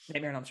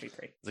 Nightmare on Elm Street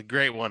 3. It's a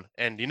great one.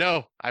 And you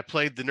know, I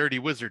played the nerdy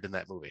wizard in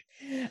that movie.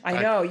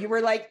 I know. You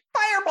were like,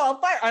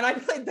 fireball, fire. And I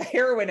played the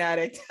heroin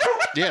addict.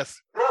 Yes.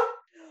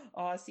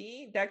 Oh,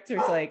 see?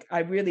 Dexter's like, I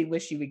really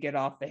wish you would get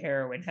off the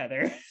heroin,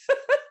 Heather.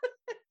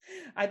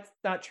 That's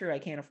not true. I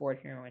can't afford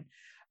heroin.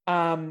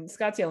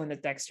 Scott's yelling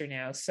at Dexter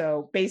now.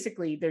 So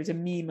basically there's a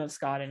meme of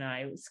Scott and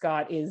I.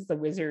 Scott is the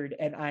wizard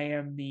and I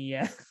am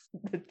the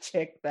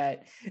chick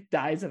that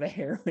dies of a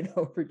heroin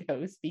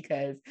overdose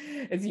because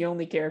it's the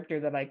only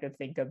character that I could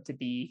think of to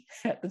be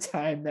at the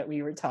time that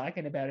we were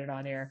talking about it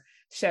on air.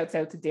 Shouts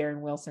out to Darren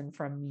Wilson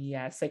from the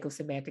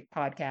Psychosemantic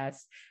podcast.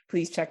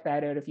 Please check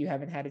that out if you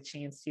haven't had a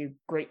chance to.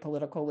 Great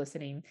political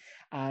listening.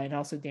 And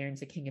also Darren's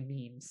the king of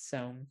memes.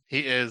 So he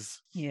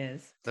is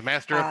the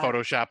master of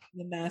Photoshop.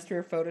 The master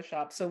of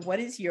Photoshop. So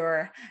what is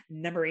your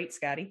number 8,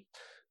 Scotty?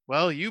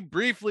 Well, you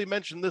briefly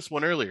mentioned this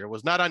one earlier. It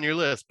was not on your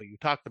list, but you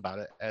talked about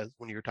it as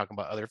when you were talking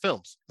about other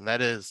films. And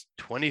that is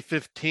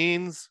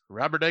 2015's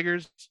Robert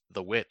Eggers'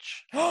 The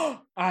Witch.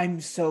 I'm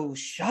so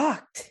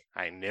shocked.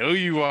 I know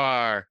you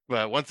are.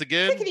 But once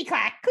again... Clickety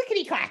clack,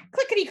 clickety clack,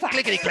 clickety clack.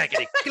 Clickety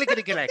clackety,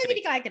 clickety clackety.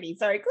 Clickety clackety,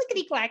 sorry,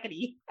 clickety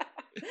clackety.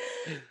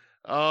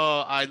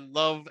 Oh, I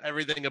love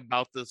everything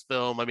about this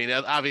film. I mean,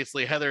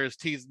 obviously, Heather has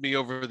teased me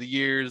over the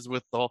years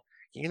with the whole,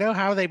 you know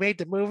how they made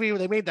the movie?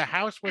 They made the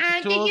house with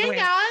the tools. Did you know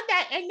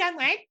that in the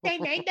work they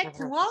made the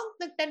tools?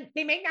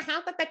 They made the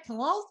house with the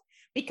tools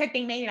because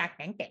they made it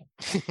authentic.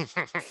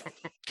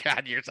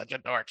 God, you're such a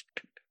dork.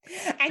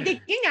 And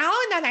did you know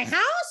that the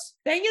house?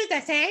 They used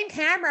the same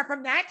camera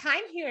from that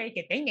time period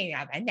because they made it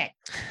authentic.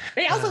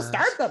 They also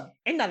starred them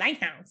in the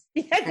lighthouse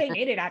because they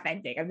made it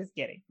authentic. I'm just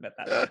kidding, but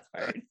that's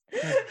part.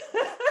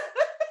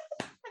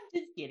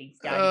 Just kidding,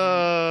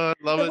 Scotty.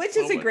 The Witch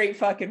is a great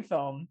fucking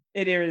film.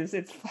 It is.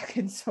 It's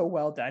fucking so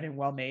well done and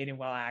well made and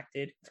well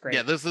acted. It's great.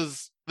 Yeah, this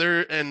is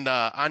there and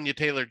Anya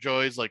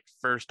Taylor-Joy's like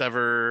first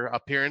ever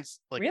appearance.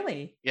 Like,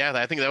 really? Yeah,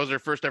 I think that was her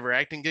first ever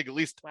acting gig, at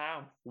least.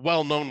 Wow.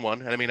 Well-known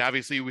one. And I mean,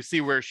 obviously, we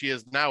see where she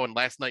is now in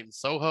Last Night in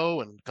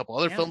Soho and a couple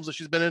other films that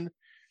she's been in.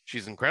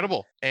 She's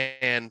incredible,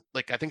 and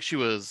like I think she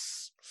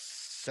was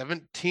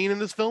 17 in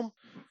this film.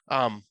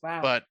 Wow.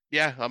 But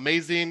yeah,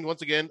 amazing.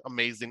 Once again,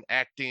 amazing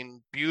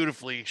acting,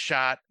 beautifully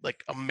shot,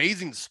 like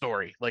amazing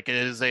story. Like it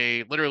is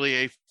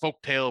literally a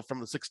folktale from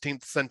the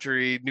 16th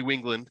century New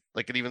England.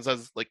 Like it even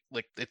says like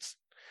it's,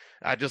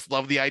 I just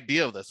love the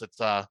idea of this.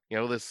 It's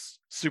this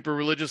super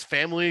religious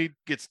family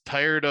gets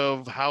tired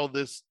of how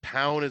this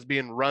town is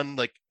being run,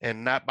 like,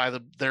 and not by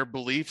their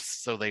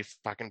beliefs, so they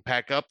fucking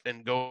pack up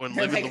and go and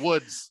live in the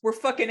woods. We're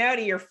fucking out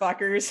of here,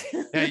 fuckers.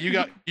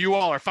 Yeah, you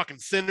all are fucking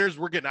sinners.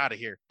 We're getting out of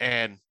here.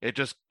 And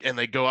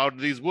they go out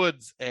into these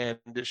woods, and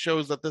it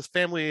shows that this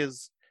family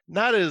is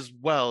not as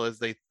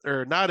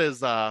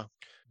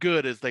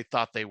good as they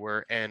thought they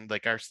were, and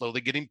like are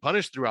slowly getting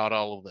punished throughout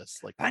all of this.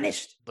 Like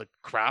punished, the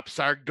crops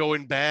are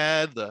going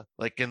bad,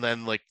 and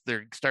then like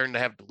they're starting to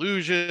have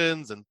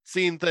delusions and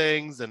seeing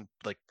things, and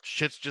like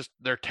shit's just,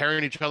 they're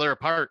tearing each other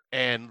apart.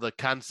 And the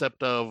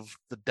concept of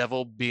the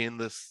devil being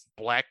this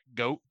black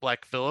goat,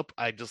 Black Phillip,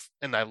 I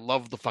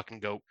love the fucking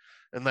goat.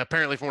 And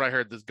apparently, from what I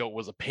heard, this goat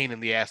was a pain in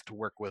the ass to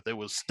work with. It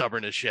was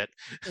stubborn as shit.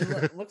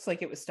 It looks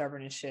like it was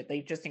stubborn as shit.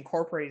 They just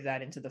incorporated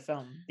that into the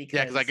film because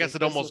Yeah, because I guess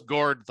it almost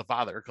gored the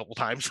father a couple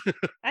times.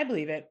 I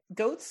believe it.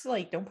 Goats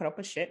like don't put up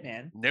with shit,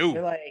 man. No.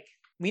 They're like,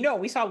 we know.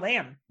 We saw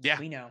lamb. Yeah,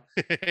 we know.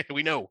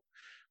 We know.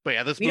 But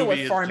yeah, we know what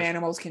farm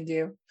animals can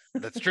do.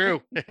 That's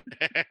true.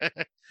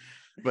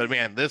 But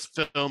man, this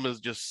film is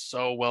just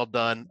so well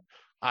done.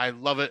 I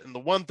love it. And the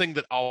one thing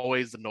that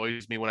always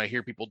annoys me when I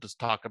hear people just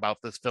talk about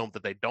this film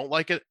that they don't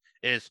like it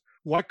is,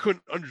 well, I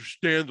couldn't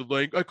understand the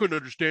language. I couldn't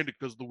understand it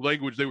because the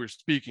language they were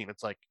speaking.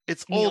 It's like,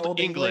 it's old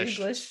English.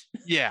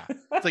 Yeah.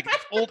 It's like,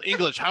 it's old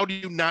English. How do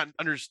you not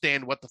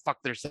understand what the fuck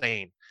they're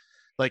saying?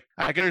 Like,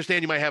 I can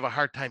understand you might have a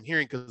hard time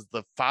hearing because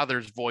the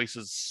father's voice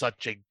is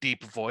such a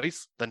deep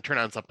voice. Then turn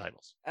on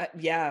subtitles.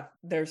 Yeah,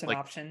 there's an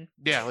option.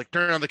 Yeah, like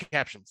turn on the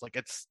captions. Like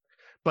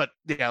but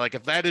yeah, like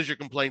if that is your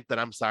complaint, then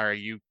I'm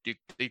sorry.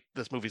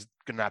 This movie's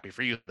gonna not be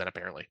for you then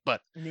apparently. But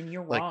and then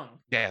you're like, wrong.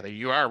 Yeah,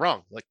 you are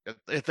wrong. Like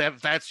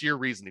if that's your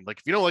reasoning. Like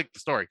if you don't like the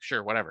story,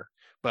 sure, whatever.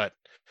 But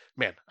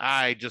man,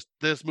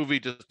 this movie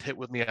just hit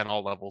with me on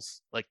all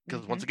levels. Like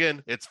because once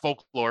again, it's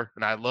folklore,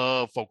 and I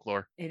love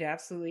folklore.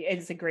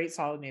 It's a great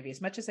solid movie.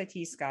 As much as I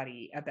tease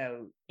Scotty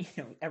about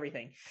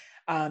everything,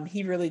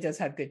 he really does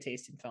have good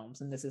taste in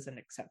films, and this is an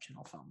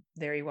exceptional film.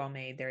 Very well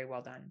made, very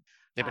well done.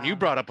 Yeah, but you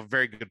brought up a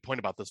very good point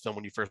about this film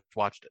when you first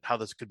watched it, how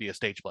this could be a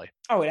stage play.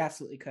 Oh, it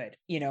absolutely could.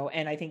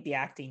 And I think the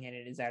acting in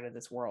it is out of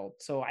this world.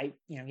 So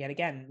yet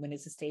again, when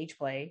it's a stage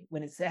play,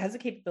 when it has the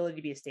capability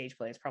to be a stage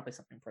play, it's probably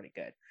something pretty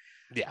good.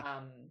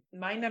 Yeah.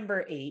 My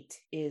number 8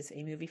 is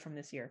a movie from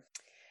this year.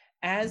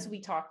 As we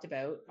talked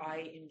about,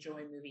 I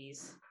enjoy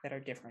movies that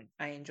are different.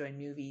 I enjoy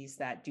movies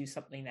that do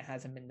something that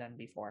hasn't been done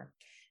before.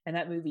 And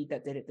that movie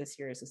that did it this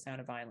year is The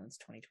Sound of Violence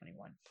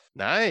 2021.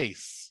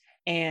 Nice.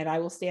 And I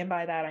will stand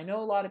by that. I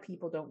know a lot of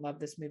people don't love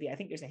this movie. I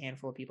think there's a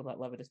handful of people that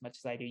love it as much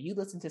as I do. You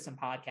listen to some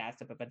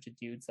podcasts of a bunch of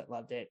dudes that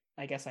loved it.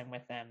 I guess I'm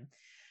with them.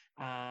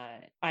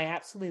 I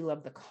absolutely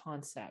love the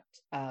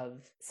concept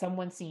of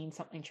someone seeing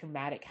something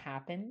traumatic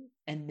happen,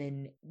 and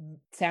then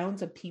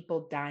sounds of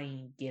people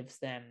dying gives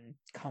them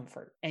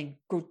comfort and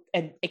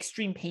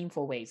extreme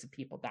painful ways of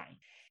people dying.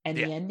 And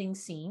the ending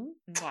scene,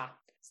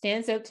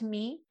 stands out to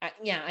me.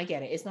 I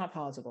get it. It's not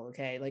possible,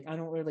 okay? Like, I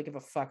don't really give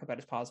a fuck about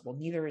it's possible.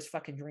 Neither is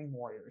fucking Dream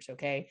Warriors,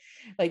 okay?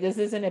 Like, this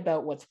isn't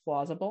about what's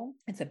plausible.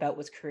 It's about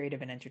what's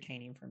creative and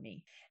entertaining for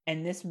me.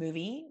 And this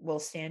movie will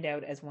stand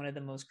out as one of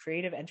the most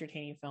creative,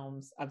 entertaining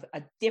films of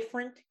a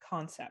different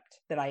concept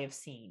that I have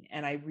seen.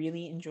 And I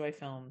really enjoy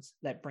films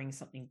that bring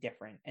something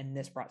different. And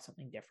this brought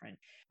something different.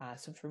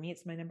 So for me,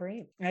 it's my number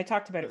 8. And I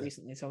talked about it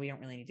recently, so we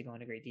don't really need to go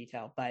into great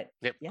detail. But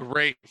yeah.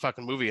 Great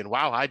fucking movie. And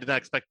wow, I did not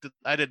expect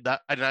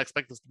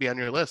this to be on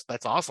your list.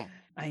 That's awesome.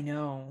 I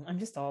know. I'm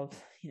just all,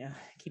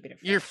 keeping it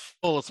fresh. You're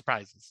full of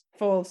surprises.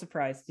 Full of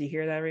surprises. Do you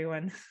hear that,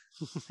 everyone?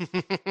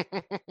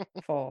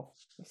 Full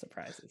of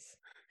surprises.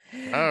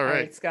 All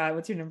right, Scott,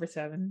 what's your number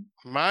 7?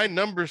 My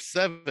number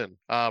 7.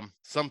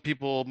 Some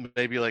people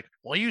may be like,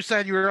 well, you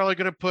said you were only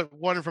going to put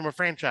one from a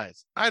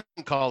franchise. I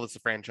don't call this a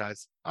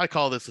franchise. I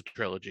call this a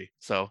trilogy.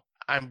 So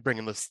I'm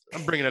bringing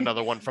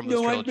another one from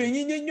this trilogy. I'm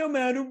bringing it no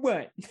matter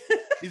what.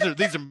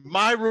 These are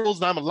my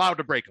rules, and I'm allowed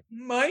to break them.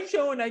 My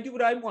show, and I do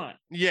what I want.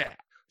 Yeah.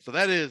 So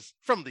that is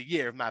from the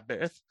year of my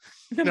birth.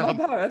 My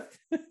birth.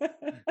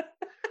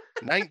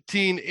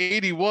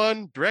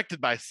 1981,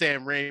 directed by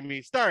Sam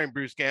Raimi, starring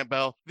Bruce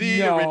Campbell,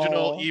 the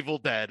original Evil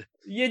Dead.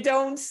 You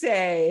don't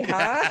say,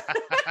 huh?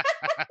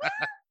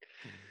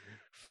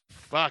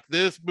 Fuck,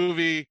 this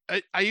movie.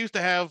 I used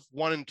to have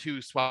 1 and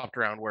 2 swapped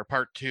around, where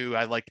part 2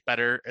 I liked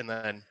better, and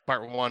then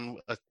part 1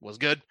 was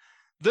good.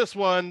 This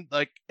one,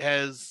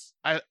 as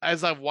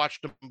I've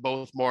watched them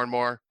both more and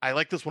more, I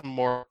like this one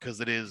more because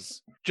it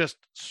is just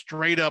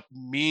straight up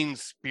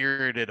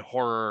mean-spirited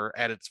horror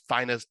at its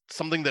finest.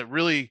 Something that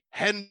really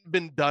hadn't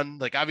been done.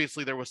 Like,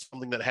 obviously there was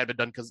something that had been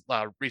done because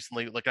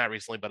recently, like not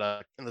recently,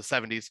 but in the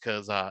 70s,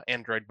 because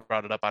Android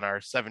brought it up on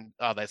our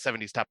that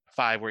 70s top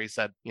 5 where he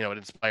said, it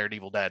inspired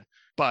Evil Dead.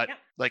 But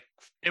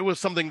it was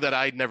something that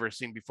I'd never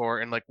seen before,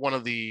 and like one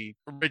of the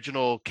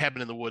original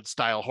Cabin in the Woods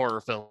style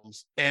horror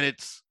films. And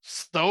it's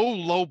so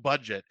low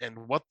budget,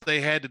 and what they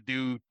had to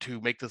do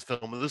to make this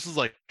film. This is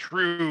like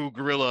true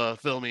guerrilla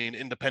filming,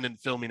 independent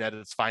filming at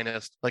its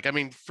finest. Like, I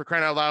mean, for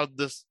crying out loud,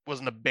 this was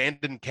an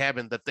abandoned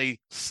cabin that they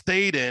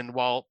stayed in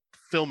while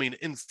filming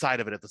inside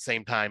of it at the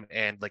same time.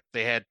 And like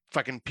they had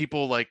fucking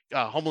people, like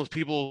homeless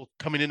people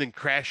coming in and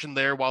crashing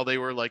there while they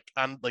were like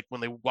on, like when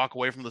they walk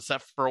away from the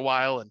set for a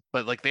while.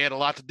 But like they had a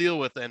lot to deal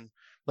with, and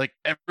like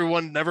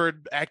everyone never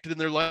acted in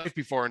their life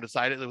before and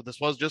decided that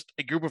this was just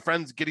a group of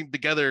friends getting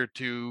together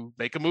to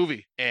make a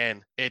movie.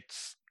 And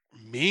it's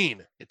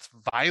mean, it's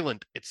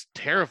violent, it's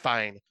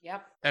terrifying.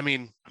 Yep. I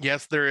mean,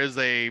 yes, there is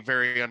a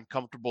very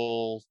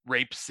uncomfortable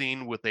rape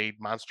scene with a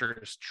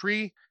monstrous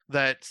tree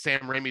that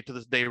Sam Raimi to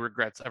this day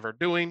regrets ever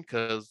doing,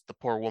 because the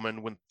poor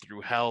woman went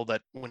through hell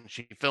that when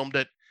she filmed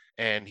it,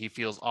 and he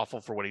feels awful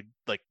for what he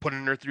like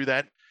putting her through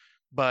that.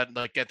 but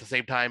like at the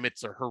same time,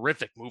 it's a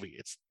horrific movie.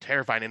 It's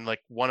terrifying. And like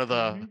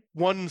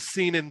one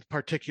scene in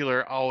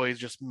particular always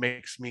just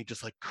makes me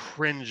just like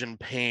cringe in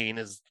pain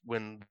is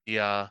when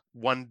the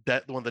when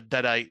the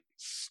Deadite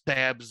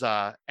stabs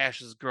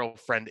Ash's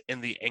girlfriend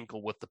in the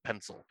ankle with the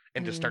pencil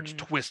and just starts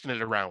twisting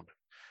it around.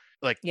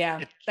 Like,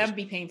 that would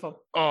be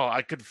painful. Oh,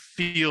 I could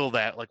feel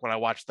that like when I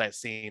watched that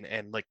scene,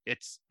 and like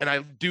and I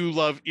do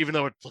love, even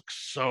though it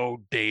looks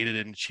so dated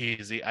and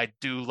cheesy, I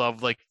do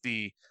love like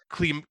the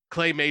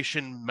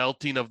claymation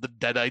melting of the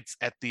Deadites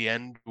at the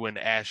end when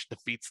Ash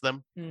defeats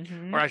them,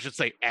 or I should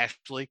say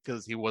Ashley,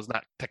 because he was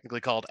not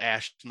technically called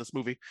Ash in this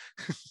movie.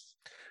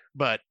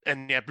 But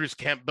Bruce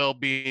Campbell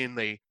being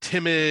a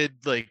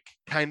timid, like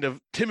kind of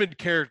timid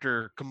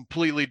character,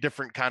 completely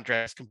different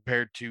contrast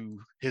compared to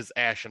his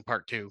Ash in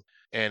part 2.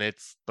 And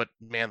but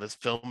man, this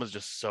film is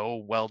just so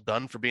well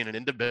done for being an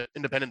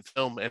independent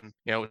film. And,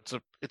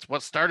 it's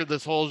what started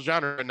this whole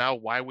genre. And now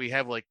why we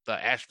have like the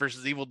Ash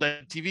versus Evil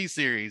Dead TV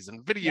series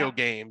and video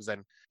games.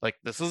 And like,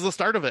 this is the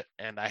start of it.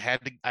 And I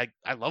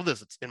love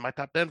this. It's in my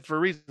top 10 for a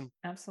reason.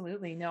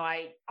 Absolutely. No,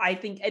 I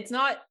think it's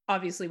not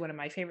obviously one of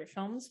my favorite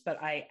films,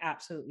 but I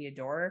absolutely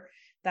adore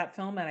that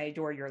film, and I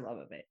adore your love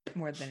of it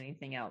more than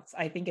anything else.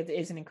 I think it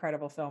is an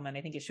incredible film, and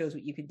I think it shows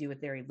what you could do with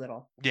very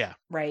little. Yeah.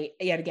 Right.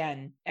 Yet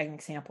again, an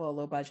example of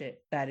low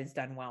budget that is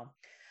done well.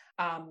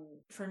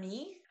 For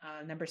me,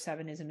 number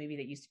 7 is a movie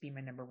that used to be my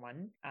number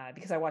 1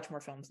 because I watch more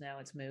films now.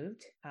 It's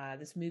moved.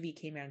 This movie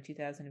came out in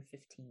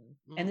 2015,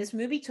 and this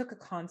movie took a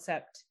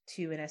concept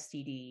to an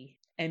STD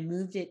and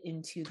moved it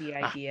into the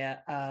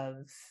idea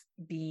of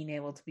being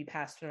able to be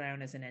passed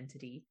around as an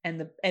entity.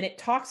 And it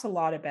talks a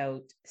lot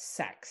about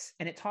sex,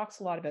 and it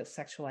talks a lot about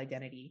sexual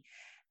identity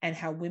and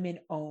how women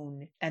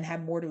own and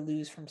have more to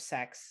lose from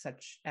sex,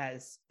 such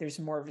as there's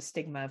more of a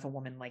stigma if a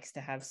woman likes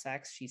to have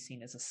sex. She's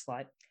seen as a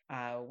slut,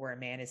 where a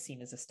man is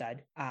seen as a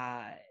stud.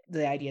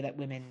 The idea that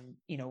women,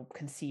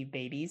 conceive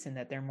babies and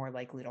that they're more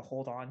likely to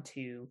hold on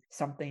to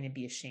something and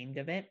be ashamed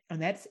of it.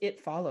 And that's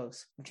It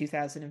Follows from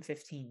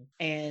 2015.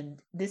 And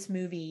this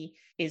movie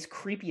is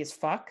creepy as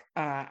fuck.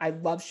 I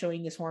love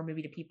showing this horror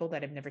movie to people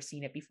that have never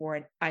seen it before,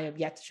 and I have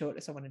yet to show it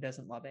to someone who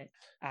doesn't love it.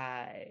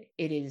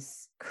 It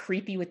is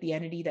creepy with the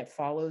entity that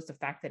follows, the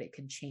fact that it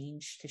can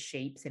change to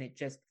shapes and it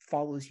just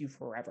follows you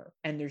forever.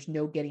 And there's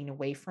no getting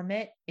away from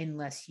it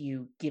unless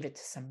you give it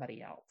to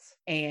somebody else,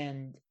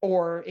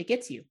 or it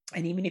gets you.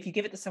 And even if you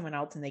give it to someone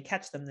else and they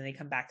catch them, then they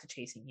come back to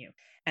chasing you.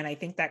 And I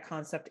think that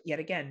concept, yet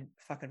again,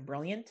 fucking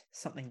brilliant,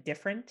 something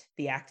different.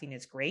 The acting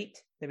is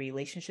great. The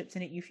relationships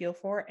in it you feel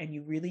for, and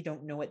you really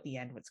don't know at the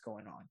end what's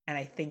going on. And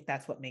I think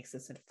that's what makes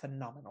this a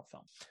phenomenal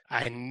film.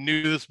 I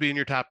knew this would be in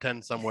your top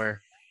 10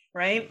 somewhere.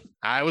 Right?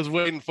 I was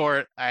waiting for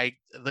it.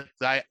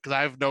 Because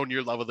I've known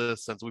your love of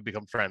this since we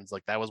become friends.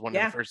 Like, that was one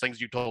of the first things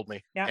you told me.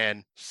 Yeah.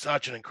 And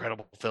such an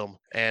incredible film.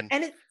 And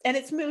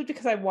it's moved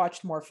because I've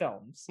watched more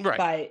films. Right.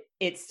 But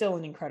it's still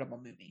an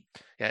incredible movie.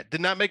 Yeah, it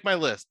did not make my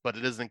list, but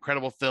it is an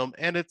incredible film.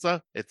 And it's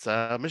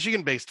a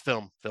Michigan-based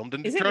film, filmed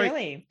in Detroit. Is it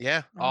really?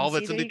 Yeah, all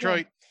of it's in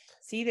Detroit.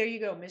 See, there you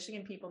go.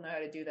 Michigan people know how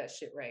to do that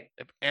shit right.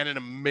 And an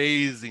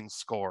amazing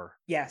score.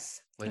 Yes.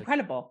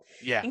 Incredible.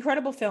 Yeah.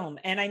 Incredible film.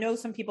 And I know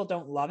some people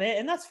don't love it,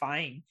 and that's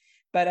fine.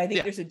 But I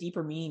think there's a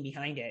deeper meaning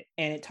behind it.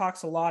 And it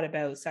talks a lot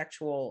about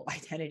sexual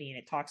identity, and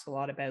it talks a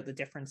lot about the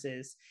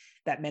differences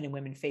that men and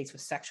women face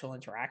with sexual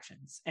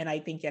interactions. And I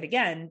think, yet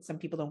again, some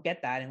people don't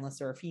get that unless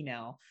they're a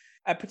female,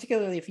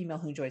 particularly a female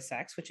who enjoys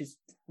sex, which is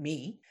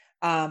me.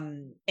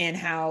 And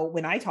how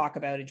when I talk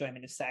about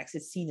enjoyment of sex,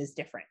 it's seen as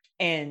different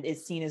and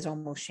it's seen as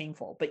almost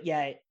shameful, but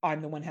yet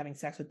I'm the one having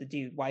sex with the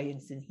dude. Why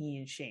isn't he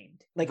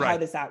ashamed? Like, How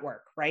does that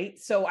work? Right.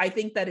 So I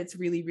think that it's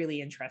really,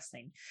 really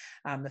interesting,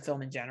 the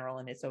film in general.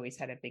 And it's always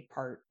had a big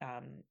part.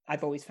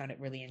 I've always found it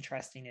really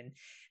interesting,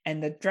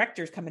 and the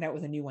director's coming out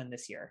with a new one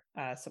this year,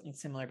 something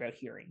similar about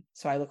hearing.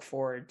 So I look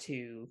forward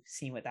to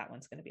seeing what that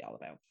one's going to be all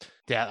about.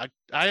 Yeah.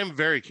 I am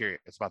very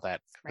curious about that.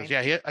 Right?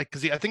 Yeah. I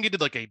think he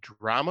did like a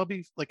drama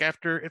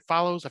after It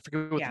Follows. I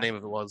forget what the name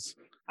of it was.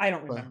 I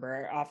don't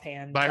remember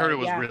offhand. But I heard it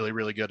was really,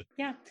 really good.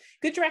 Yeah.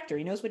 Good director.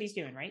 He knows what he's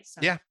doing, right?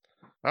 So. Yeah.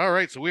 All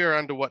right. So we are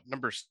on to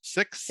number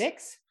 6?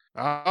 6.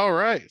 All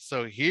right.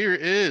 So here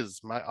is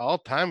my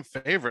all-time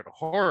favorite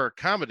horror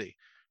comedy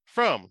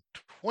from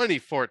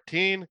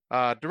 2014,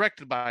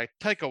 directed by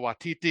Taika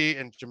Waititi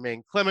and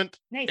Jermaine Clement.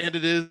 Nice. And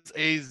it is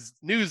a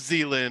New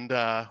Zealand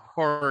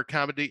horror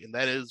comedy, and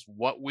that is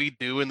What We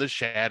Do in the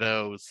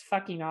Shadows.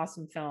 Fucking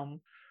awesome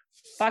film.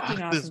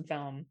 Awesome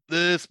film.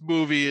 This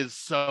movie is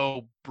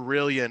so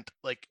brilliant.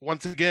 Like,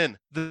 once again,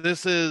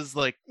 this is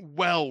like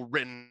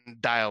well-written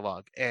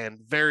dialogue and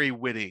very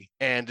witty,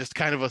 and just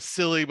kind of a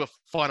silly but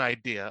fun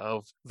idea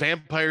of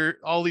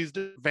all these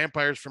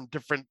vampires from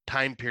different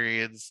time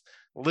periods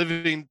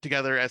living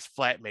together as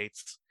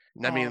flatmates.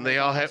 I mean, they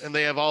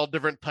have all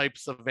different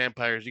types of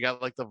vampires. You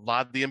got like the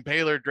Vlad the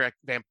Impaler direct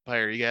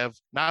vampire. You have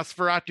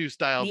Nosferatu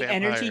style vampire.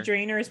 The Energy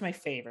Drainer is my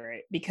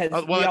favorite because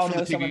we all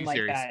know someone like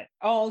that.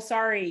 Oh,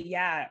 sorry.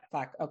 Yeah.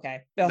 Fuck.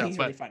 Okay. Bill, he's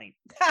really funny.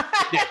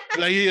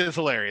 Yeah, he is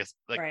hilarious.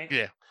 Like, right.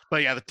 Yeah.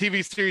 But yeah, the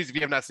TV series, if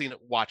you have not seen it,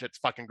 watch it. It's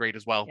fucking great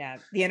as well. Yeah,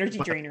 the energy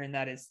drainer in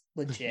that is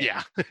legit.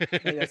 Yeah.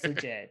 Like, that's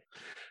legit.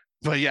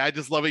 But yeah, I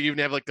just love it. You even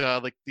have like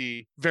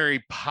the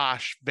very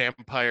posh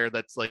vampire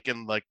that's like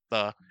in like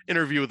the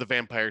Interview with the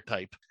Vampire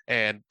type,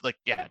 and like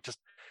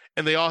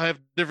and they all have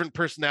different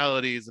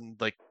personalities and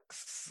like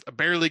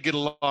barely get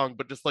along,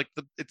 but just like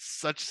it's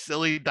such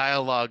silly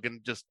dialogue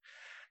and just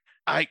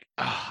I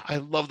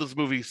love this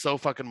movie so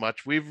fucking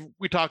much. We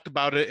talked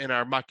about it in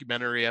our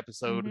mockumentary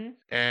episode,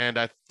 and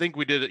I think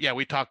we did it. Yeah,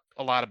 we talked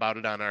a lot about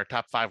it on our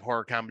top 5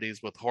 horror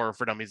comedies with Horror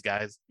for Dummies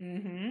guys.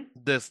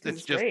 It's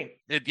just great.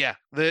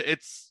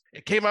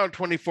 It came out in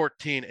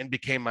 2014 and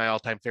became my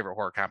all-time favorite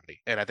horror comedy.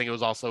 And I think it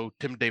was also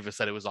Tim Davis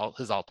said it was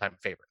his all-time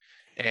favorite.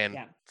 And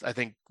I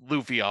think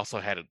Luffy also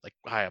had it like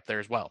high up there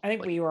as well. I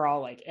think like, we were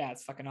all like, yeah,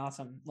 it's fucking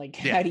awesome. Like,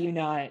 how do you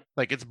not?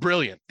 Like, it's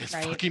brilliant. It's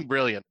fucking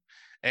brilliant.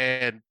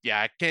 And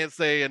yeah, I can't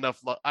say enough.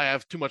 I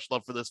have too much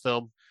love for this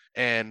film.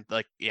 And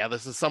like, yeah,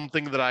 this is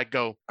something that I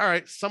go, all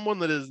right, someone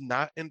that is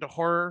not into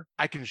horror,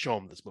 I can show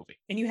them this movie.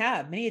 And you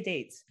have many a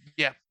dates.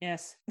 Yeah.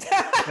 Yes.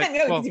 I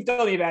know because you've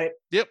told me about it.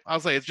 Yep. I'll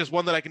say it's just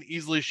one that I can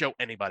easily show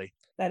anybody.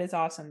 That is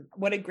awesome.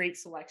 What a great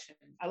selection.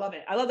 I love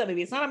it. I love that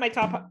movie. It's not on my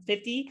top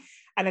 50.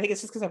 And I think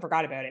it's just because I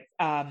forgot about it.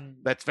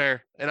 That's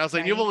fair. And I was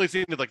saying, you've only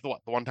seen it like the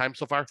one time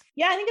so far?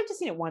 Yeah, I think I've just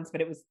seen it once,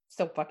 but it was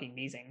still fucking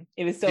amazing.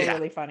 It was still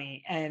really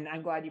funny. And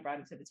I'm glad you brought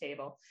it to the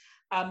table.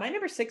 My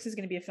number 6 is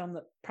going to be a film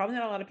that probably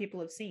not a lot of people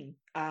have seen.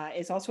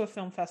 It's also a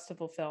film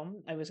festival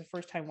film. It was a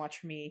first time watch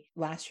for me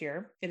last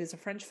year. It is a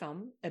French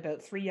film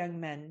about 3 young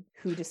men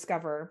who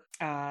discover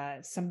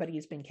somebody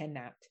has been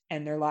kidnapped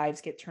and their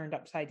lives get turned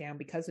upside down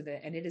because of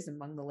it. And it is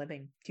Among the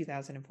Living,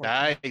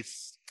 2014.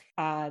 Nice.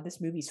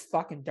 This movie's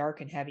fucking dark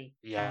and heavy.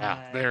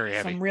 Yeah, very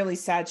heavy. Some really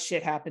sad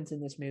shit happens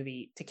in this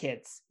movie to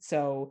kids.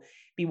 So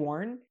be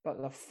warned,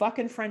 but the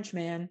fucking French,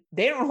 man,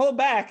 they don't hold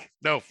back.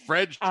 No,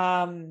 French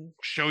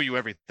show you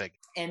everything.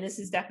 And this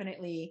is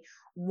definitely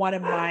one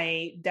of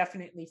my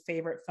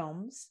favorite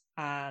films.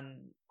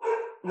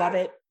 Love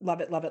it,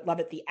 love it, love it, love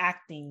it. The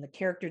acting, the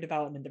character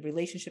development, the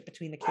relationship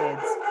between the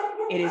kids.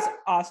 It is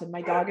awesome.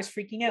 My dog is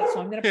freaking out, so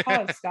I'm going to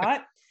pause,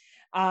 Scott.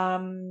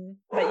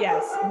 But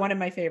yes, one of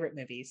my favorite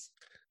movies.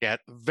 Yeah,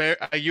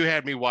 you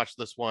had me watch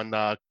this one,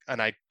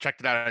 and I checked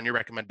it out on your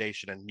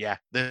recommendation, and yeah,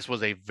 this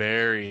was a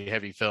very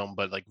heavy film,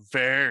 but like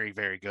very,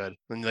 very good.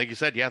 And like you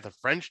said, yeah, the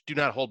French do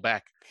not hold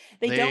back.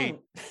 They don't.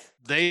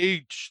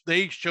 They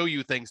show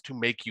you things to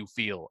make you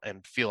feel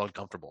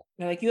uncomfortable.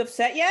 They're like, you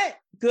upset yet?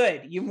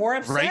 Good. You more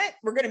upset? Right?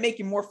 We're going to make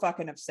you more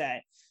fucking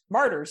upset.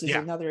 Martyrs is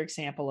another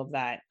example of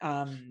that.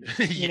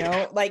 You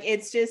know, like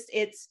it's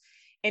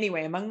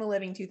anyway, Among the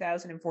Living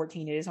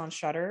 2014. It is on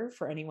Shudder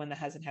for anyone that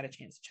hasn't had a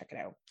chance to check it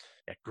out.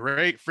 Yeah,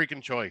 great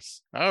freaking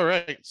choice. All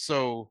right.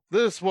 So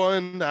this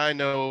one, I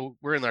know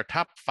we're in our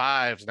top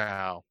 5s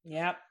now.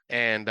 Yep.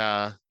 And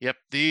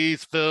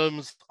these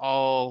films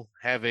all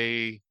have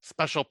a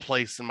special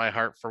place in my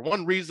heart for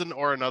one reason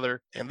or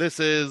another. And this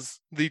is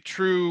the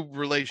true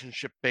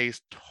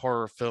relationship-based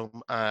horror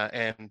film.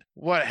 And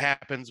what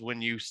happens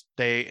when you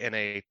stay in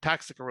a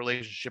toxic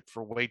relationship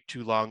for way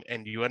too long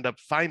and you end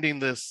up finding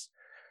this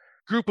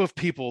group of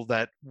people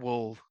that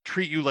will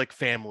treat you like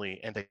family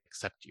and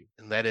accept you.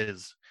 And that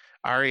is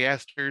Ari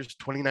Aster's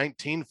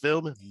 2019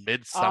 film,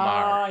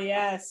 Midsommar. Oh,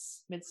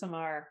 yes.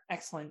 Midsommar.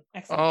 Excellent.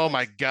 Oh,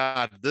 my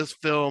God. This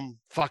film,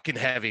 fucking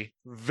heavy.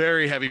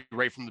 Very heavy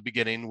right from the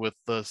beginning with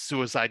the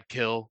suicide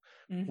kill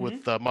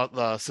with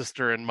the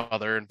sister and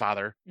mother and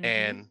father.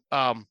 And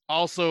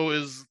also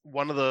is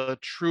one of the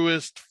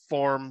truest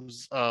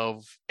forms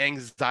of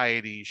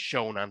anxiety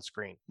shown on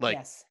screen.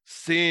 Like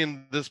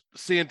seeing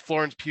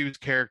Florence Pugh's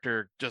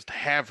character just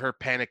have her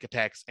panic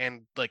attacks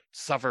and like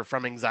suffer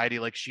from anxiety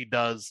like she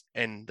does.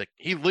 And like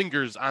he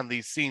lingers on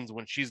these scenes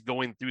when she's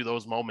going through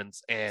those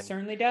moments. And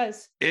certainly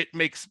does. It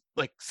makes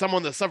like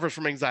someone that suffers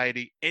from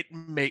anxiety, it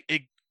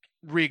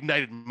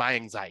reignited my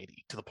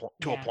anxiety to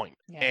a point.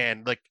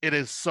 And like it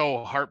is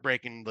so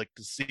heartbreaking like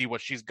to see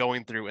what she's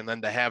going through and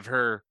then to have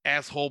her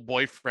asshole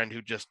boyfriend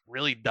who just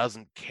really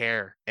doesn't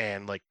care.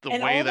 And like the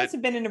way all of us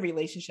have been in a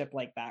relationship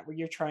like that where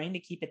you're trying to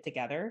keep it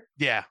together.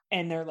 Yeah.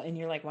 And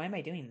you're like, why am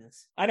I doing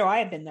this? I know I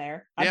have been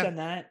there. I've done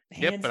that.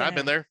 But I've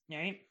been there.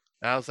 Right.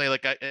 I'll say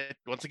like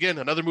once again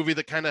another movie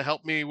that kind of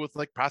helped me with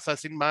like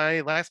processing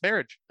my last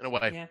marriage in a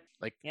way.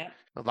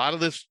 A lot of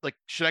this like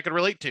shit I could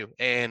relate to,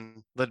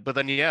 but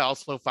then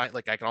also find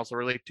like I can also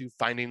relate to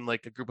finding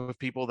like a group of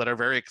people that are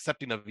very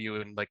accepting of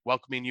you and like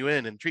welcoming you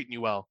in and treating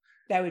you well.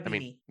 That would be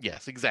me.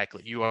 Yes,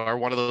 exactly. You are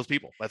one of those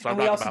people. That's what I'm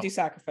talking about. We also do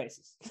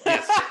sacrifices.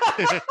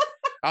 Yes.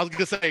 I was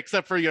gonna say,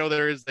 except for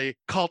there is a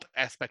cult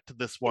aspect to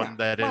this one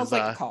that is it's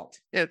like a cult.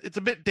 Yeah, it's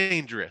a bit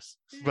dangerous,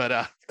 but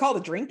it's called a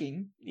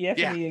drinking. You have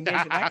to be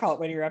engaged in that cult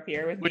when you're up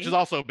here with which me. is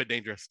also a bit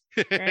dangerous.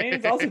 Right,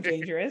 it's also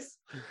dangerous.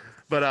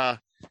 But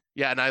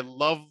Yeah, and I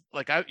love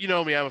you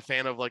know me, I'm a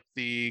fan of like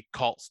the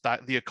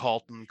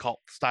occult and cult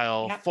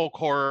style Yep. folk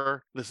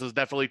horror. This is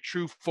definitely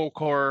true folk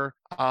horror.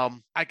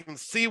 I can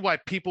see why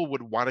people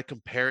would want to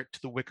compare it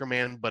to The Wicker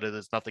Man, but it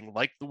is nothing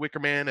like The Wicker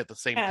Man at the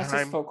same Yeah, it's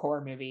just time. folk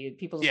horror movie.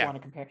 People just Yeah. want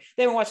to compare.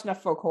 They haven't watched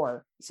enough folk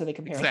horror, so they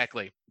compare.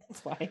 Exactly.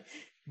 That's why.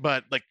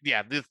 But like,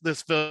 yeah,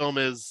 this film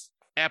is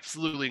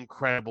absolutely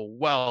incredible.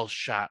 Well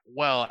shot,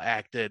 well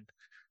acted,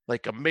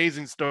 like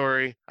amazing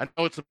story. I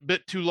know it's a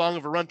bit too long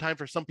of a runtime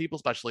for some people,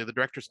 especially the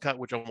director's cut,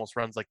 which almost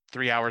runs like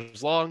 3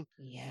 hours long.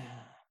 Yeah.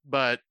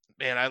 But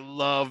man, I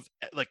love,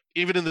 like,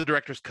 even in the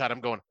director's cut, I'm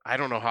going, I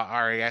don't know how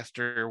Ari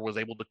Aster was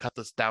able to cut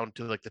this down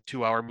to like the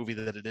 2 hour movie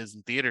that it is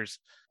in theaters.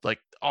 Like,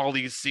 all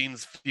these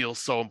scenes feel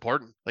so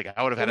important. Like,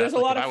 I would have Well, had there's a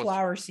like, lot if of I was-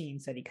 flower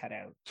scenes that he cut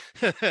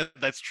out,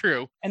 That's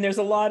true. and there's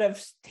a lot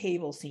of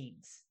table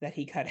scenes that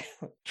he cut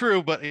out.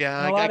 True, but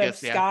yeah, And a I lot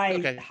guess, of yeah. sky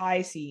Okay.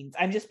 high scenes.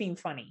 I'm just being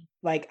funny.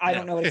 Like, I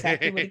don't know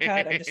exactly what he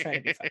cut. I'm just trying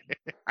to be funny.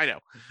 I know,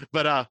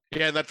 but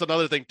yeah, that's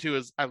another thing too.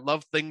 Is I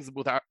love things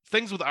with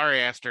Ari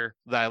Aster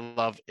that I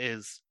love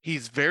is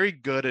he's very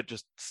good at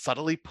just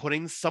subtly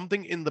putting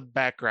something in the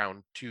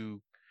background to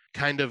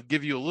kind of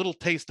give you a little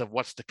taste of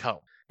what's to come,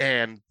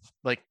 and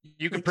like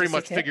you can Like pretty just a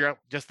much tip? figure out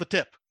just the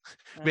tip.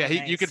 Oh, Yeah,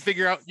 you can nice.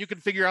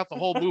 figure out the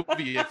whole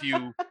movie if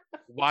you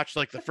watch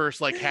like the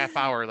first like half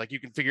hour. Like you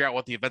can figure out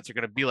what the events are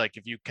going to be like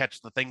if you catch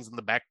the things in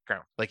the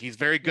background. Like he's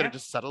very good Yeah. at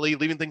just subtly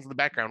leaving things in the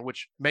background,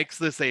 which makes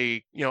this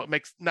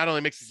not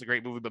only makes this a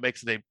great movie, but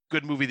makes it a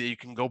good movie that you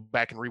can go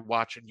back and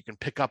rewatch and you can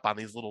pick up on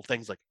these little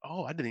things like,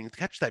 oh, I didn't even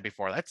catch that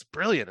before. That's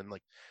brilliant. And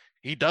like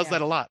he does Yeah.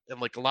 that a lot, and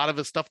like a lot of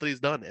his stuff that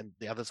he's done. And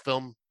yeah, this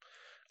film.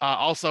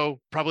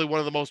 Also, probably one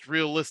of the most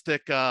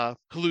realistic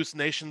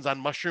hallucinations on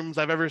mushrooms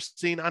I've ever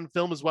seen on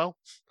film as well.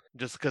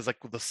 Just because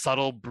like with the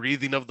subtle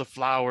breathing of the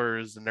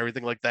flowers and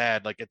everything like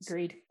that, like it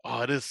Agreed.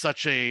 is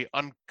such a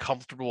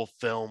uncomfortable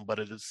film, but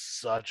it is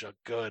such a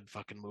good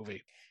fucking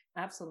movie.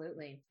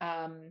 Absolutely.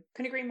 Couldn't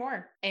agree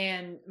more.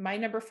 And my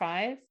number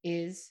 5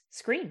 is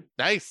Scream,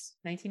 Nice.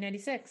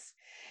 1996.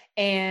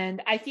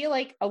 And I feel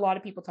like a lot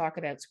of people talk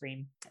about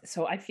Scream.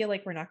 So I feel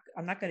like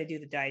I'm not going to do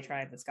the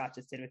diatribe that Scott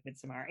just did with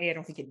Midsommar. I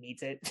don't think it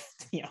needs it,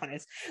 to be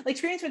honest. Like,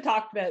 Scream's been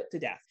talked about to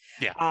death.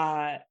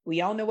 Yeah.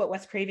 We all know what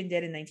Wes Craven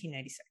did in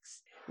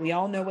 1996. We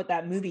all know what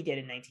that movie did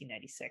in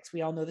 1996.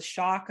 We all know the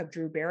shock of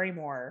Drew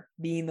Barrymore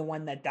being the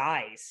one that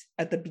dies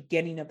at the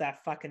beginning of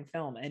that fucking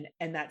film.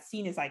 And that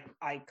scene is like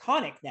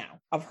iconic now,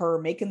 of her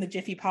making the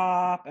Jiffy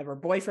Pop, of her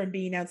boyfriend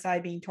being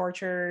outside being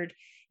tortured,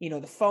 you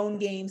know, the phone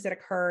games that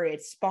occur.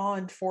 It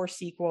spawned 4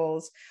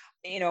 sequels.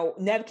 You know,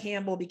 Neve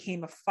Campbell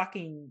became a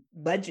fucking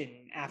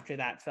legend after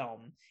that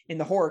film in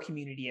the horror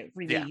community at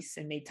release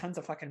and made tons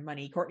of fucking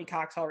money. Courtney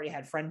Cox already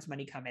had Friends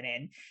money coming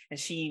in, and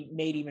she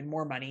made even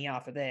more money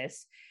off of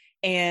this.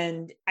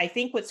 And I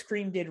think what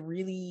Scream did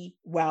really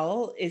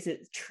well is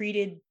it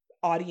treated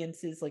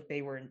audiences like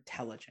they were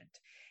intelligent.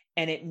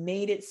 And it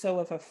made it so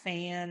if a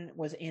fan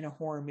was in a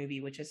horror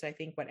movie, which is I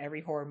think what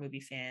every horror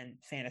movie fan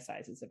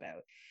fantasizes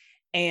about.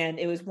 And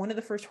it was one of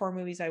the first horror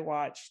movies I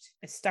watched.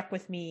 It stuck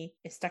with me.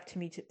 It stuck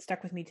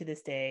with me to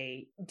this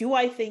day. Do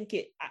I think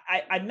it?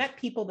 I've met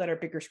people that are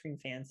bigger Scream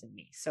fans than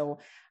me, so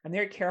I'm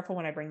very careful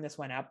when I bring this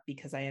one up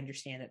because I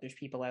understand that there's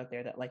people out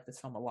there that like this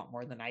film a lot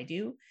more than I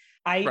do.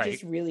 I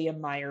just really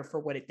admire for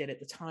what it did at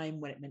the time,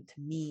 what it meant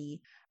to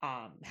me,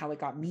 how it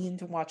got me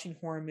into watching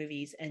horror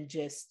movies, and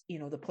just, you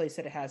know, the place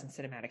that it has in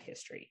cinematic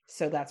history.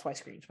 So that's why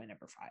Scream's my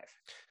number 5.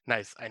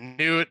 Nice. I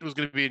knew it was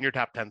going to be in your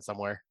top 10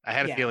 somewhere. I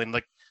had a feeling,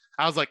 like,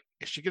 I was like,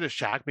 is she going to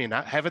shock me and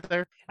not have it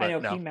there? But I know.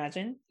 no. Can you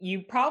imagine?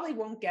 You probably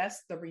won't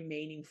guess the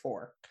remaining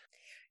 4.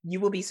 You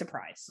will be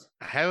surprised.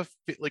 I have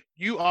like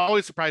you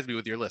always surprise me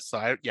with your list. So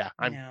I'm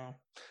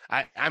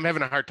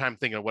having a hard time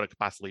thinking of what it could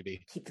possibly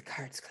be. Keep the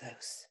cards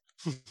close.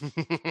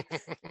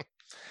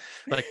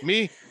 Like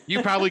me,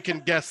 you probably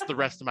can guess the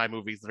rest of my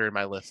movies that are in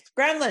my list.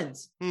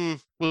 Gremlins.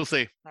 We'll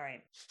see. All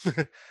right.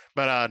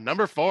 But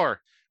number 4.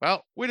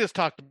 Well, we just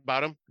talked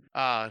about him.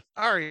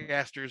 Ari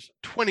Aster's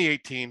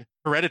 2018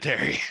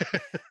 Hereditary.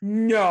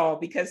 No,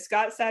 because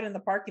Scott sat in the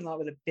parking lot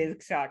with a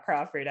big Scott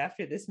Crawford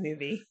after this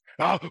movie.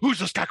 Oh, who's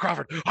the Scott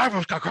Crawford?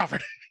 I'm Scott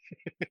Crawford.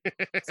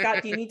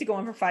 Scott, do you need to go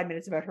on for 5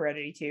 minutes about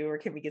Heredity too, or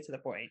can we get to the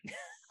point?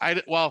 I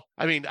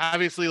mean,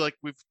 obviously, like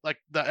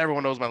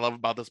everyone knows my love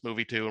about this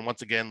movie too, and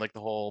once again, like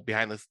the whole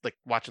behind this, like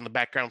watching the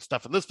background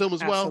stuff in this film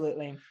as well.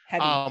 Absolutely.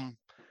 Heavy.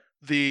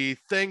 The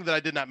thing that I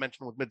did not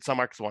mention with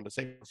Midsommar, because I wanted to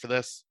say for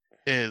this,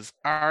 is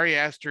Ari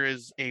Aster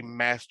is a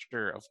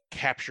master of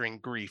capturing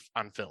grief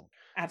on film.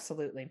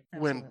 Absolutely.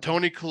 When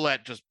Toni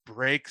Collette just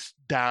breaks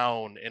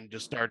down and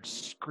just starts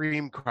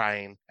scream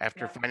crying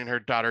after finding her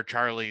daughter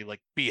Charlie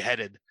like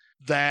beheaded,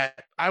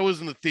 that I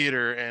was in the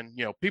theater and,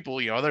 you know,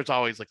 people, you know, there's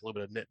always like a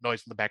little bit of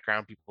noise in the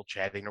background, people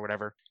chatting or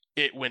whatever.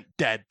 It went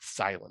dead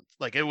silent.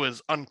 Like it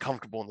was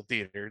uncomfortable in the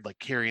theater, like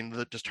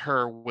hearing just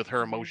her with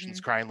her emotions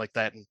crying like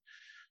that. And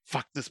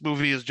fuck, this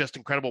movie is just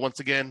incredible. Once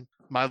again,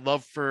 my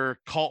love for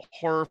cult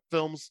horror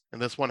films,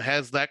 and this one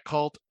has that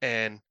cult.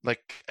 And like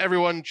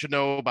everyone should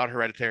know about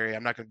Hereditary.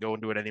 I'm not going to go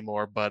into it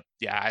anymore, but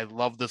yeah, I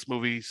love this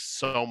movie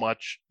so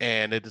much,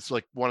 and it is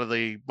like one of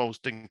the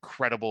most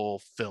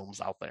incredible films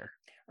out there.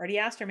 Already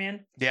asked her,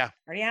 man. Yeah.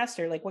 Already asked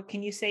her. Like, what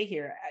can you say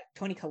here?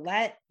 Toni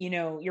Collette,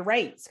 you're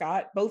right,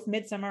 Scott. Both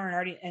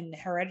Midsommar and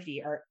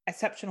Heredity are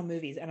exceptional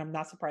movies, and I'm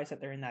not surprised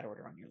that they're in that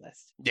order on your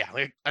list. Yeah,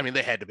 I mean,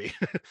 they had to be.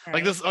 All Like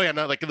right. this. Oh yeah,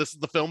 no, like this is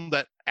the film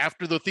that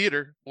after the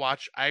theater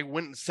watch, I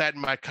went and sat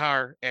in my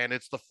car, and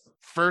it's the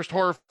first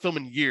horror film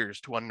in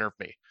years to unnerve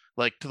me.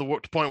 Like to the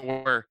point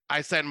where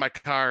I sat in my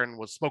car and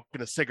was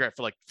smoking a cigarette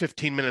for like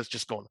 15 minutes,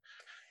 just going,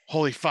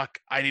 holy fuck,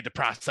 I need to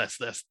process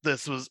this.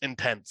 This was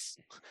intense.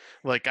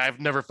 Like I've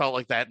never felt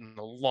like that in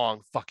a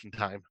long fucking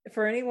time.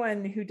 For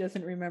anyone who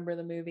doesn't remember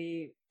the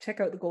movie,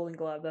 check out The Golden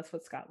Glove. That's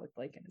what Scott looked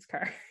like in his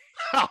car.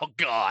 Oh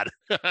God.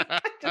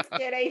 Just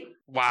kidding.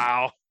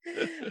 Wow.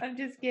 I'm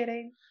just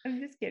kidding.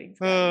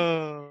 Scott.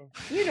 Oh.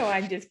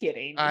 I'm just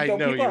kidding. I So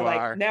know people you are like,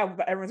 are. now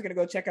everyone's gonna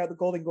go check out The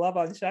Golden Glove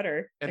on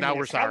Shudder. And now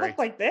we're Scott sorry. looked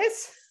like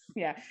this.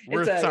 Yeah,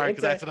 We're sorry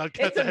because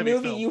it's a heavy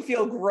movie film. you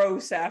feel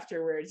gross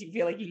afterwards. You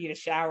feel like you need a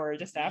shower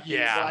just after you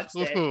watched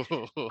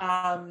it.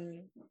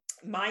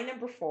 My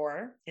number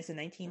 4 is a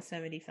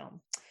 1970 film,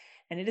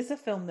 and it is a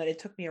film that it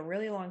took me a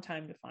really long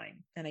time to find,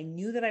 and I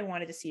knew that I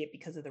wanted to see it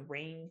because of the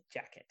rain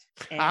jacket.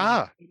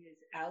 And it is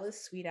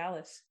Alice, Sweet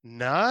Alice.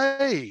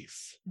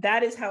 Nice.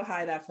 That is how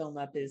high that film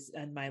up is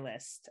on my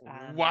list.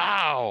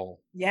 Wow.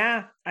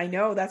 Yeah, I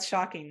know, that's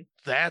shocking,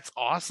 That's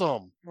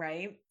awesome.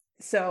 right?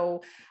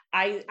 So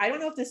I don't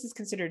know if this is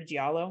considered a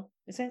giallo.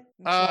 Is it?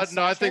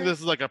 No, I think this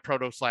is like a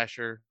proto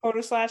slasher.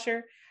 Proto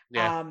slasher.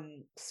 Yeah.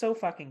 So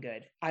fucking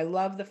good. I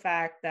love the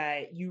fact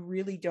that you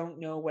really don't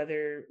know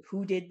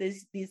who did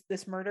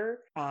this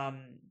murder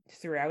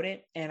throughout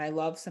it, and I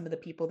love some of the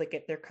people that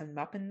get their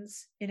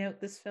comeuppance in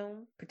this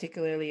film,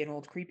 particularly an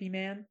old creepy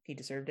man. He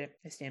deserved it.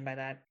 I stand by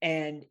that.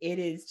 And it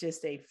is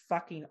just a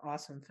fucking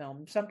awesome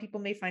film. Some people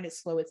may find it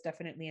slow. It's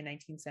definitely a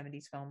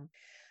 1970s film.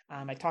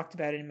 I talked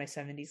about it in my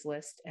 70s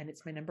list, and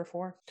it's my number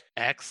 4.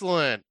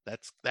 Excellent.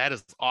 That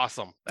is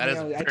awesome. That is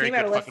I very came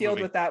out good of left fucking field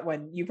movie. with that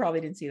one. You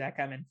probably didn't see that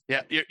coming.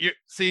 Yeah, you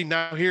see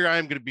now here I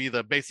am going to be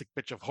the basic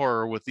bitch of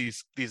horror with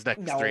these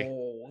next three.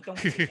 No,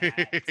 don't do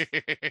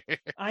that.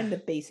 I'm the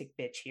basic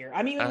bitch here.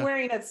 I'm even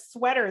wearing a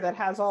sweater that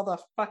has all the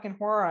fucking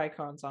horror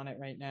icons on it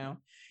right now.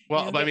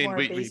 Well, You're a I bit mean, more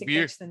basic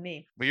bitch than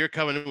me. but you're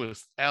coming in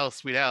with Alice,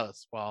 Sweet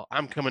Alice. Well,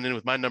 I'm coming in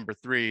with my number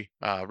 3,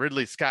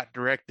 Ridley Scott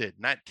directed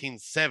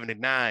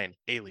 1979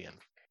 Alien.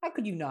 How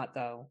could you not,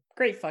 though?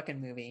 Great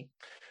fucking movie.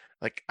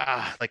 Like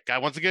I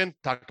once again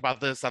talked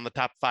about this on the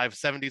top 5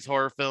 70s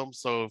horror films.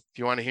 So if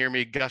you want to hear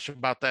me gush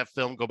about that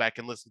film, go back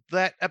and listen to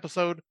that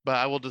episode. But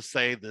I will just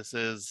say this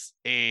is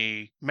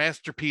a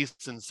masterpiece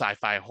in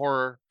sci-fi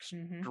horror,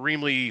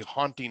 extremely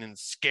haunting and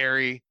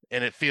scary,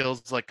 and it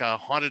feels like a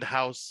haunted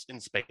house in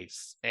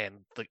space. And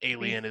the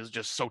alien is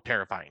just so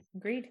terrifying.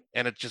 Agreed.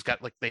 And it's just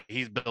got like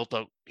he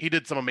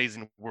did some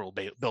amazing world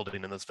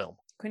building in this film.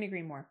 Couldn't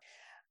agree more.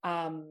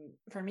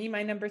 For me,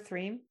 my number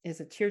 3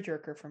 is a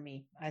tearjerker for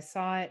me. I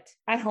saw it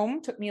at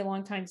home. Took me a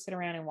long time to sit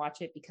around and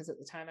watch it because at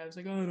the time I was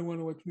like, oh, I don't want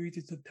to watch movies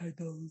with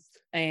subtitles.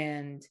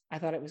 And I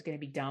thought it was going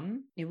to be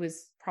dumb. It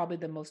was probably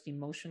the most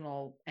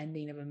emotional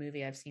ending of a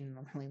movie I've seen in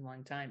a really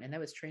long time. And that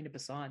was Train to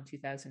Busan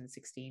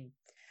 2016.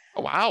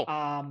 Oh,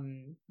 wow.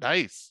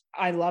 Nice.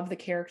 I love the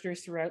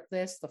characters throughout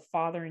this, the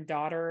father and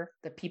daughter,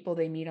 the people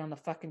they meet on the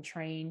fucking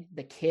train,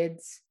 the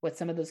kids, what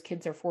some of those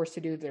kids are forced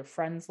to do with their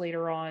friends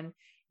later on.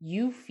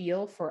 You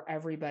feel for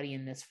everybody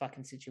in this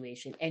fucking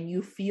situation, and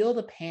you feel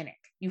the panic.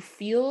 You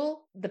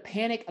feel the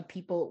panic of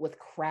people with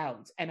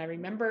crowds. And I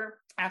remember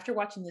after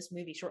watching this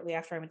movie, shortly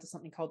after I went to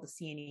something called the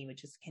CNE,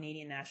 which is the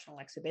Canadian National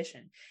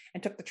Exhibition,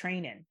 and took the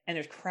train in, and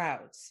there's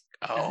crowds.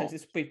 Oh. This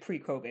is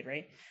pre-COVID,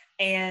 right?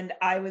 And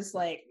I was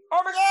like,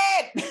 oh my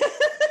God!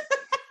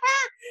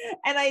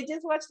 And I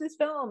just watched this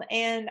film,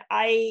 and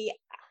I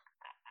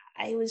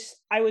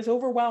was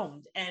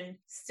overwhelmed, and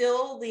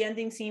still the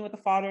ending scene with the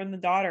father and the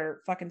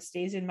daughter fucking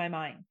stays in my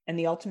mind, and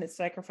the ultimate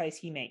sacrifice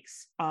he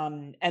makes.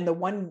 And the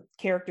one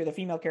character, the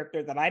female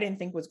character that I didn't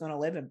think was going to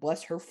live, and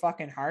bless her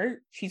fucking heart,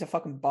 she's a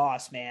fucking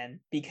boss, man,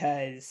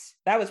 because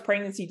that was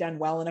pregnancy done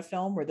well in a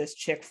film where this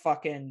chick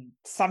fucking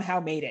somehow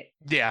made it.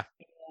 Yeah.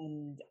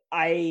 And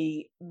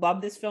I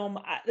love this film.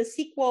 The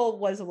sequel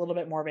was a little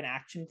bit more of an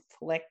action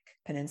flick,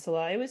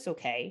 Peninsula. It was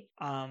okay.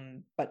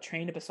 But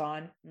Train to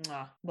Busan,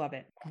 love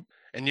it.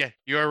 And yeah,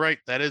 you are right.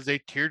 That is a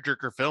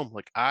tearjerker film.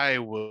 Like I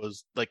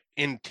was like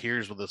in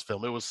tears with this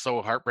film. It was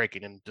so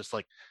heartbreaking, and just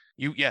like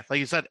like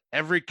you said,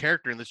 every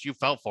character in this you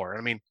felt for.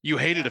 I mean, you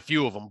hated a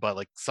few of them, but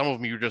like some of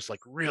them you just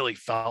like really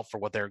felt for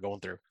what they were going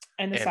through.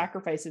 And the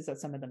sacrifices that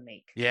some of them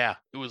make. Yeah,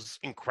 it was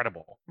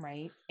incredible.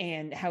 Right.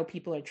 And how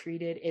people are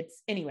treated.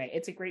 It's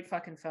a great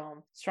fucking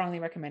film. Strongly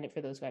recommend it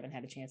for those who haven't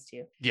had a chance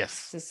to. Yes.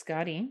 So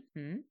Scotty,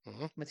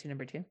 what's your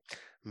number 2?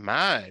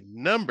 My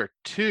number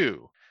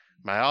 2,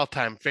 my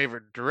all-time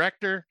favorite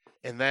director,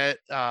 And that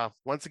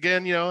once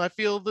again, I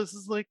feel this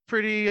is like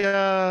pretty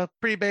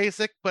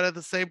basic, but at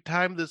the same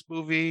time, this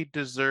movie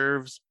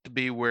deserves to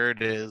be where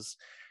it is.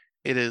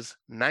 It is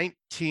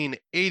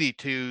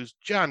 1982's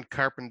John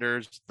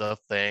Carpenter's The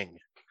Thing.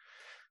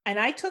 And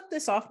I took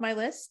this off my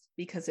list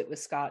because it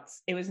was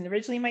Scott's. It was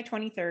originally my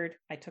 23rd.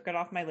 I took it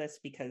off my list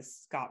because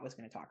Scott was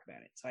going to talk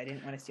about it. So I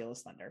didn't want to steal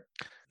his thunder.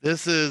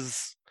 This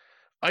is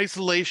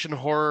isolation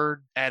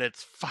horror at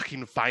its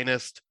fucking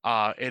finest.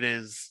 It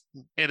is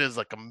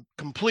like a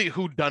complete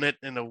whodunit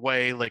in a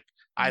way. Like,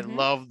 I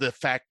love the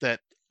fact that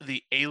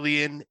the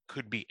alien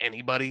could be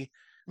anybody.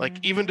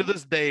 Like, even to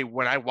this day,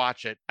 when I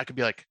watch it, I could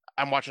be like,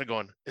 I'm watching it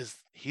going, is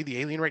he the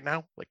alien right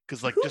now? Like,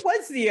 because like, who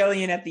was the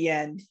alien at the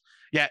end?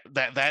 Yeah,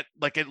 that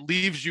like, it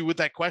leaves you with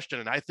that question.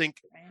 And I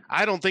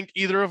don't think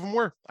either of them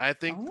were. I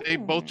think they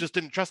both just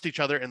didn't trust each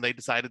other, and they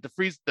decided to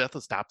freeze to death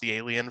to stop the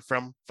alien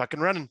from fucking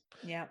running.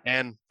 Yeah.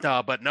 And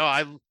but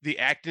no, the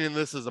acting in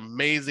this is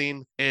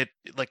amazing. It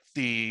like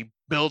the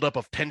buildup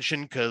of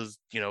tension because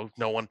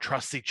no one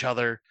trusts each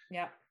other.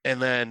 Yeah.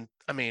 And then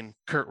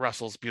Kurt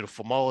Russell's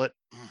beautiful mullet,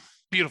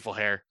 beautiful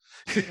hair.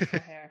 Beautiful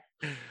hair.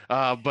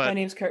 But my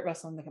name's Kurt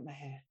Russell, and look at my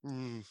hair.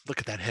 Look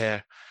at that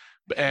hair.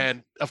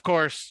 And of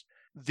course,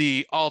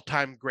 the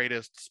all-time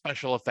greatest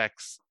special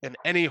effects in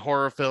any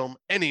horror film,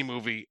 any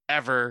movie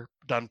ever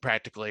done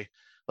practically.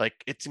 Like,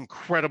 it's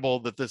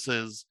incredible that this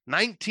is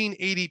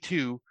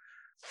 1982,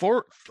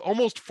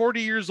 almost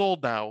 40 years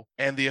old now,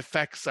 and the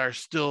effects are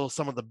still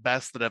some of the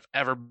best that have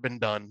ever been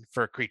done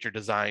for a creature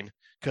design.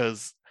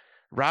 Because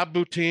Rob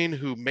Bottin,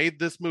 who made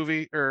this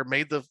movie or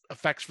made the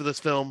effects for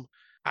this film,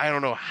 I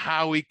don't know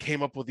how he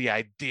came up with the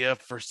idea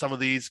for some of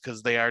these,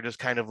 because they are just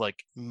kind of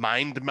like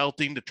mind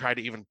melting to try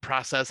to even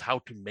process how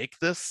to make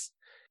this.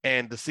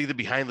 And to see the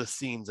behind the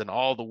scenes and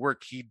all the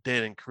work he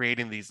did in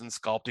creating these and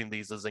sculpting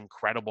these is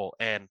incredible.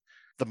 And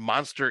the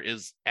monster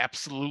is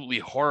absolutely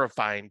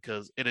horrifying,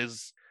 because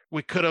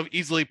we could have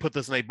easily put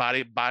this in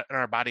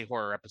our body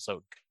horror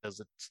episode,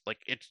 because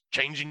it's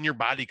changing your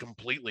body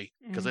completely,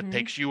 because it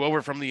takes you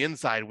over from the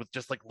inside with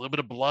just like a little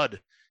bit of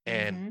blood.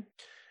 And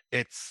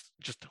it's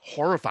just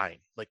horrifying,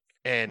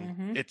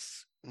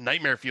 it's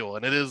nightmare fuel,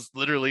 and it is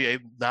literally a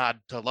nod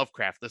to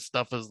Lovecraft. This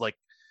stuff is like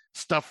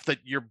stuff that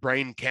your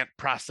brain can't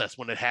process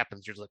when it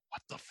happens. You're just like,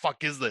 what the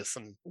fuck is this?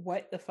 And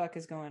what the fuck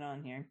is going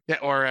on here? Yeah,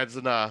 or as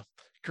in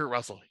Kurt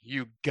Russell,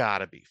 you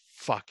gotta be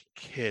fucking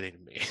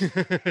kidding me.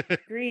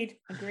 Agreed.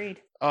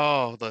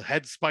 Oh, the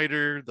head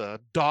spider, the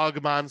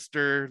dog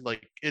monster,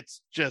 like,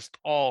 it's just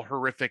all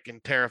horrific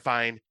and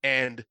terrifying,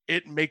 and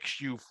it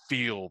makes you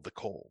feel the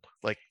cold.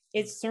 Like,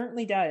 it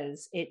certainly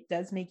does. It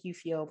does make you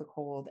feel the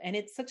cold. And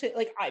it's such a,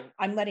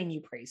 I'm letting you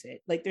praise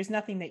it. Like, there's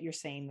nothing that you're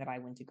saying that I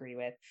wouldn't agree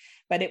with,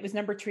 but it was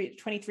number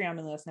 23 on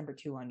my list, number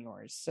 2 on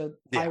yours. So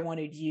yeah. I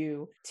wanted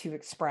you to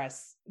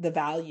express the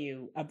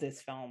value of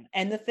this film.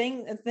 And the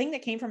thing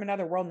that came from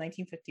another world,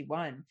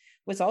 1951,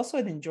 was also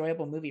an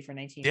enjoyable movie for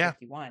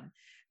 1951. Yeah.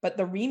 But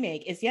the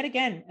remake is yet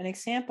again an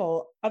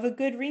example of a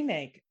good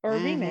remake, or a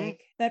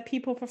remake that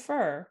people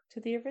prefer to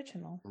the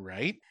original.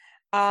 Right.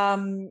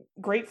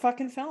 Great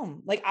fucking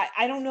film. Like,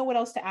 I don't know what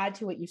else to add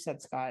to what you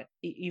said, Scott.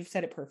 You've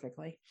said it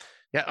perfectly.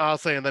 Yeah, I'll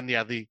say, and then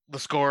the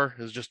score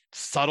is just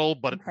subtle,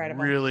 but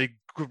incredible. Really,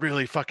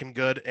 really fucking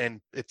good.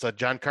 And it's a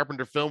John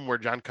Carpenter film where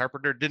John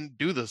Carpenter didn't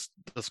do the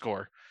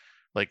score,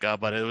 but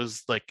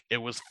it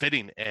was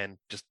fitting, and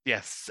just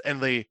yes,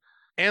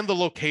 and the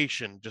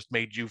location just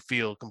made you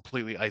feel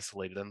completely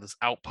isolated in this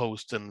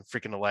outpost in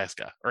freaking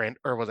Alaska,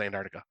 or was it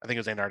Antarctica? I think it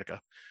was Antarctica.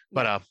 Yeah.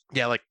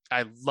 But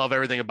I love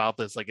everything about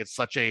this. Like, it's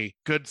such a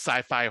good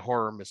sci-fi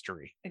horror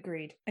mystery.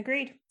 Agreed.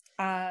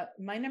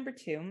 My number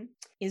 2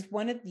 is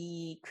one of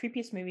the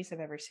creepiest movies I've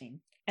ever seen.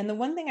 And the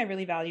one thing I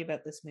really value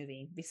about this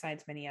movie,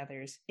 besides many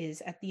others,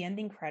 is at the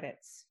ending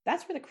credits.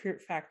 That's where the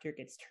creep factor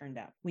gets turned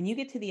up. When you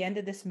get to the end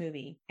of this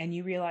movie and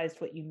you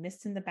realized what you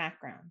missed in the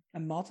background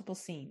and multiple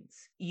scenes,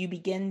 you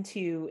begin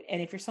to,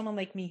 and if you're someone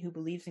like me who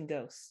believes in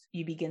ghosts,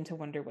 you begin to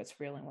wonder what's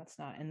real and what's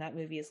not. And that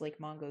movie is Lake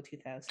Mongo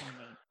 2008.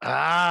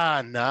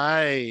 Ah,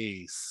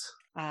 nice.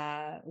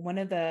 One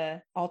of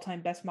the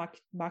all-time best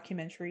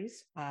mockumentaries,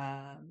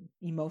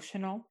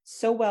 emotional,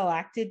 so well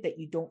acted that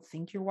you don't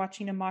think you're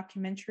watching a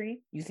mockumentary,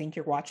 you think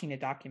you're watching a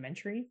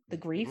documentary. The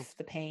grief,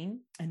 the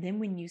pain, and then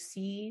when you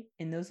see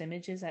in those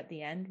images at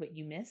the end what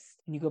you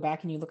missed, and you go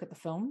back and you look at the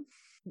film,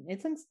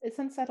 it's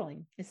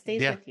unsettling. It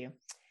stays with you.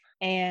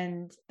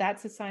 And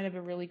that's a sign of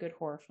a really good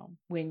horror film,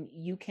 when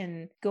you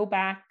can go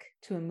back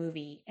to a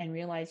movie and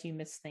realize you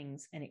missed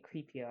things and it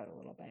creep you out a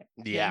little bit.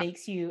 Yeah. It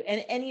makes you,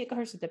 and of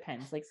course it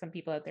depends. Like, some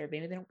people out there,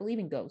 maybe they don't believe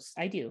in ghosts.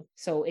 I do.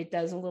 So it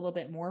does a little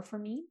bit more for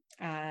me.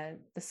 The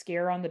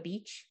scare on the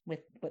beach with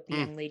what the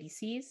young lady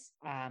sees.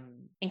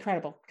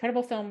 Incredible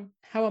film.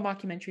 How a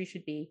mockumentary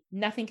should be.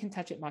 Nothing can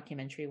touch it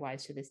mockumentary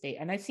wise to this day.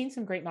 And I've seen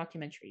some great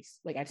mockumentaries.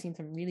 Like, I've seen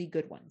some really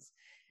good ones.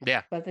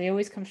 Yeah. But they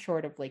always come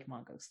short of Lake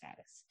Mongo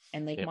status.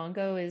 And Lake Yep.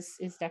 Mongo is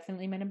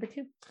definitely my number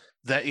 2.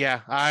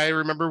 I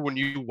remember when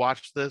you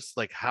watched this,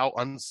 like how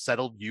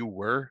unsettled you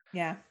were.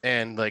 Yeah.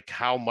 And like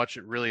how much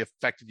it really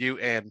affected you.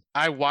 And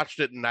I watched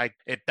it and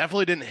it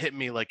definitely didn't hit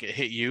me like it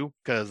hit you,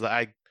 because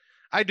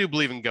I do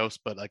believe in ghosts,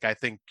 but like I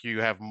think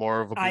you have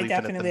more of a belief I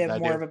definitely in it have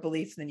than more I of do. a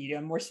belief than you do.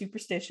 I'm more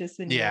superstitious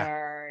than Yeah. you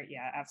are.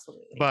 Yeah,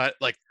 absolutely. But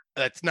like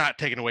that's not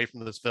taken away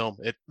from this film.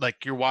 It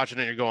like you're watching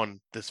it and you're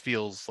going, this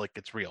feels like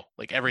it's real.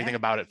 Like everything Yeah.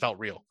 about it felt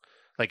real.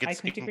 Like I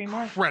it's couldn't agree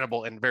more.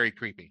 incredible and very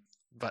creepy.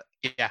 But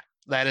yeah,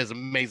 that is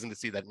amazing to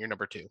see that in your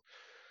number 2.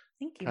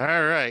 Thank you. All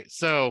right.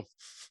 So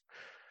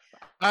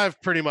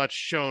I've pretty much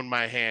shown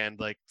my hand,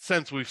 like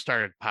since we've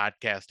started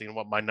podcasting,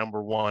 what my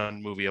number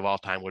 1 movie of all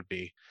time would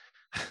be.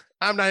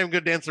 I'm not even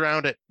gonna dance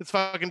around it. It's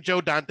fucking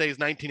Joe Dante's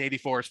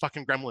 1984's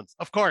fucking Gremlins.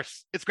 Of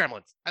course, it's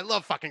Gremlins. I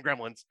love fucking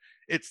Gremlins.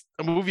 It's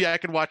a movie I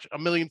could watch a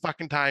million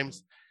fucking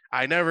times.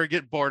 I never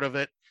get bored of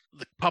it.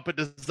 The puppet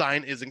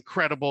design is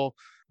incredible.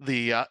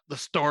 The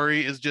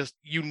story is just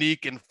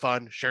unique and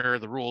fun. Sure,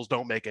 the rules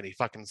don't make any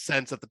fucking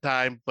sense at the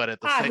time, but at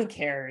the Who same,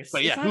 cares?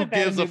 but It's yeah, not who about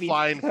gives a movie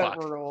flying about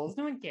fuck? rules.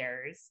 No one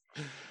cares.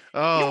 You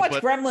Oh, don't watch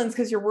but Gremlins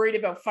because you're worried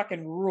about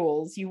fucking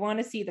rules. You want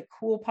to see the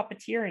cool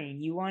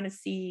puppeteering. You want to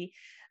see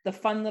the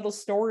fun little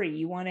story.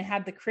 You want to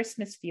have the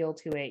Christmas feel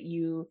to it.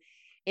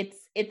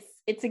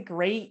 It's a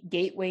great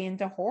gateway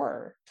into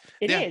horror.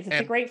 It's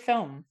a great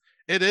film.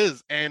 it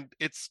is, and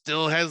it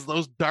still has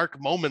those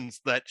dark moments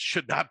that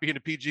should not be in a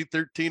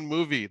PG-13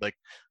 movie, like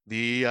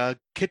the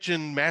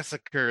kitchen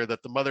massacre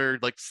that the mother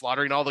like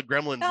slaughtering all the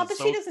gremlins. No, but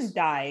she doesn't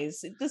die.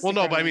 Well,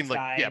 no, but I mean,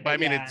 like, yeah, but I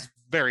mean, yeah, it's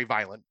very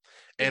violent.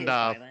 it And is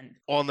violent.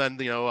 well, and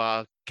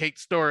then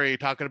Kate's story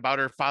talking about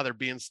her father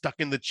being stuck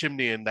in the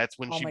chimney, and that's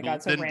when Oh she my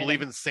God, so didn't random.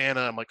 believe in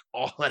Santa. I'm like,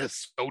 oh, that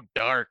is so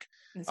dark.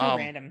 It's so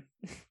random.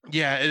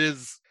 Yeah, it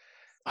is.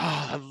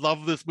 Oh, I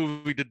love this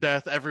movie to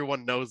death.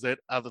 Everyone knows it.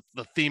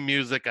 The theme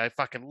music, I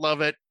fucking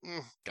love it.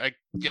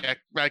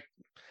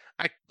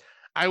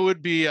 I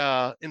would be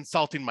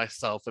insulting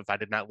myself if I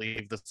did not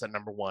leave this at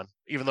number 1,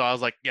 even though I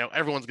was like,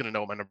 everyone's gonna know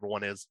what my number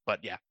 1 is. But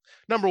yeah,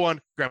 number 1,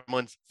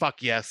 Gremlins.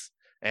 Fuck yes.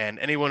 And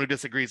anyone who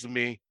disagrees with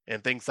me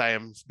and thinks I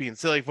am being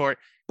silly for it,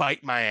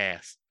 bite my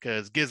ass,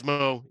 because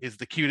Gizmo is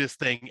the cutest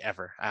thing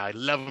ever. I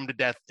love him to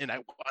death, and I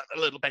want a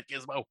little pet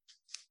Gizmo.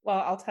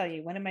 Well, I'll tell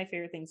you, one of my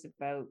favorite things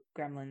about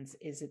Gremlins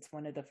is it's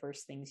one of the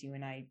first things you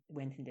and I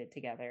went and did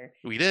together.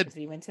 We did.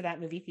 We went to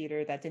that movie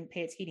theater that didn't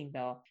pay its heating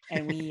bill,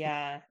 and we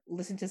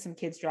listened to some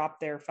kids drop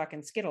their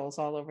fucking Skittles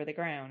all over the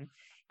ground.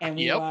 And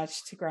we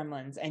watched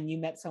Gremlins, and you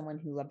met someone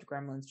who loved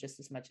Gremlins just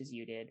as much as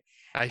you did.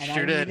 I and sure I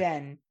knew did.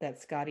 Then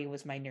that Scotty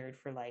was my nerd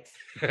for life.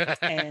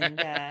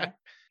 And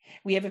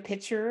we have a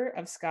picture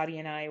of Scotty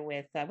and I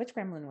with which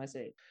Gremlin was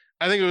it?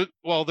 I think it was,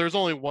 well, there's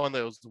only one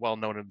that was well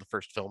known in the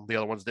first film. The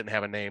other ones didn't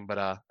have a name, but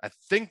I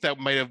think that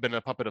might have been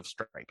a puppet of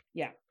Stripe.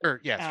 Yeah.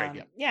 Stripe,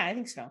 yeah. Yeah, I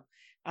think so.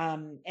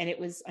 And it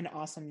was an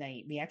awesome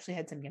night. We actually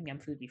had some yum yum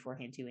food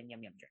beforehand too, and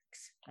yum yum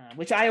drinks,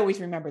 which I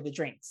always remember the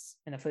drinks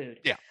and the food.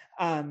 Yeah.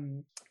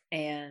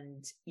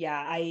 And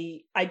yeah,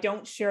 I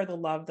don't share the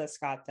love that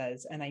Scott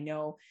does, and I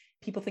know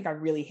people think I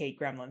really hate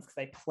Gremlins because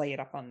I play it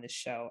up on this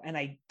show, and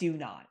I do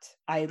not.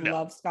 I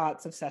love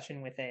Scott's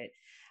obsession with it.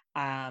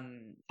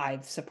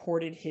 I've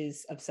supported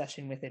his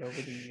obsession with it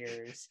over the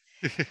years.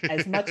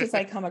 As much as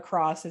I come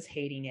across as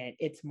hating it,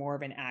 it's more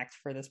of an act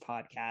for this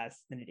podcast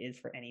than it is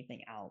for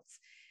anything else.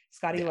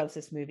 Scotty loves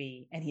this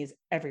movie, and he has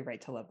every right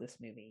to love this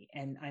movie.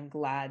 And I'm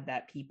glad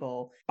that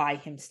people buy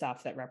him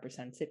stuff that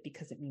represents it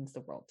because it means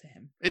the world to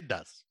him. It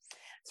does.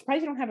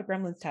 Surprised you don't have a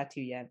Gremlins tattoo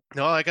yet.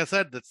 No, like I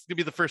said, that's gonna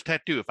be the first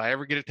tattoo. If I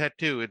ever get a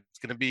tattoo, it's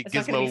gonna be It's Gizmo.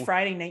 not gonna be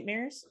Friday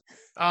Nightmares.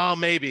 Oh,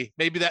 maybe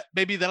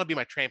that'll be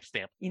my tramp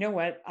stamp. You know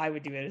what? I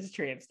would do it as a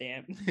tramp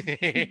stamp.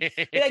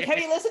 Be like, have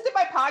you listened to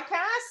my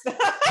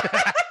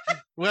podcast?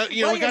 Well,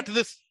 we got to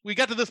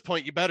this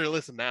point. You better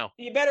listen now.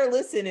 You better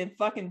listen and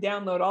fucking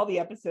download all the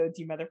episodes,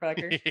 you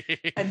motherfucker.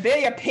 And be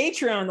a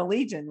Patreon the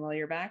Legion while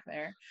you're back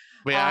there.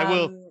 But yeah, I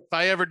will. If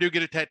I ever do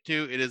get a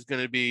tattoo, it is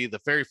going to be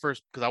the very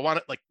first, because I want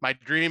it. Like, my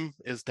dream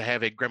is to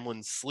have a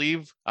Gremlin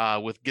sleeve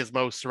with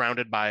Gizmo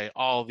surrounded by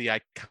all the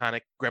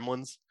iconic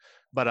Gremlins.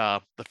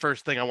 But the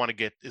first thing I want to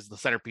get is the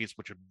centerpiece,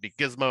 which would be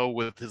Gizmo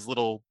with his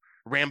little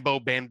Rambo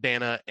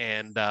bandana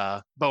and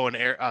bow and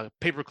arrow,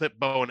 paperclip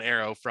bow and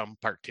arrow from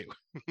part 2.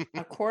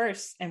 Of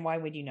course, and why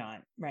would you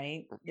not,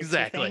 right? It's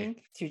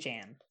exactly. To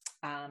jam.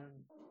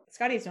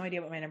 Scotty has no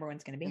idea what my number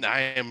 1's going to be.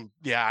 I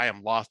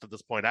am lost at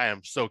this point. I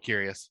am so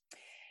curious.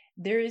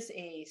 There is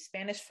a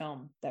Spanish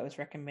film that was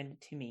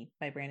recommended to me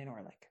by Brandon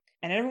Orlick.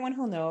 And everyone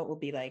who'll know it will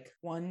be like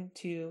 1,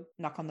 2,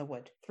 knock on the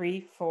wood,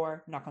 3,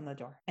 4, knock on the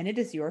door. And it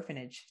is The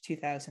Orphanage,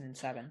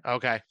 2007.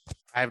 Okay.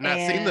 I have not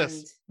seen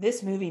this.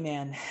 This movie,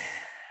 man,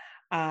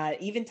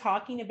 even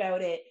talking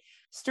about it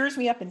stirs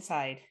me up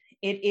inside.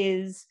 It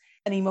is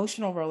an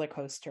emotional roller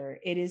coaster.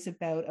 It is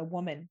about a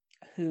woman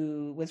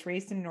who was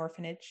raised in an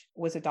orphanage,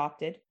 was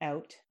adopted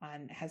out,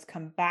 and has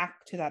come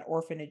back to that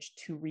orphanage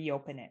to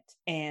reopen it.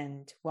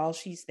 And while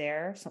she's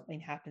there, something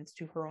happens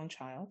to her own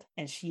child,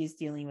 and she is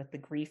dealing with the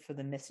grief of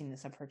the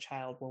missingness of her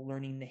child while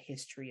learning the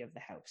history of the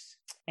house.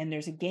 And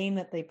there's a game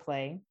that they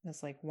play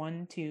that's like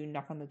 1, 2,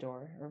 knock on the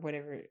door, or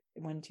whatever,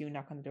 1, 2,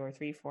 knock on the door,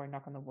 3, 4,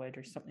 knock on the wood,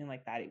 or something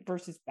like that. It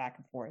versus back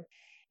and forth.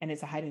 And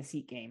it's a hide and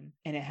seek game.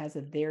 And it has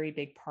a very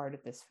big part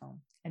of this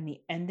film. And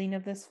the ending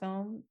of this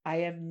film, I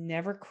have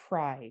never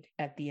cried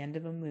at the end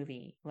of a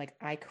movie like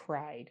I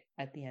cried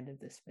at the end of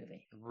this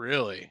movie.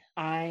 Really?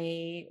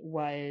 I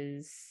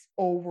was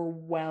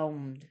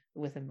overwhelmed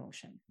with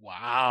emotion.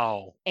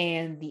 Wow.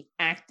 And the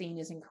acting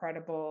is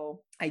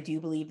incredible. I do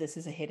believe this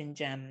is a hidden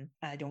gem.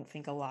 I don't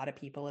think a lot of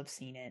people have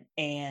seen it.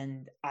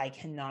 And I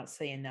cannot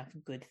say enough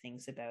good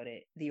things about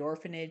it. The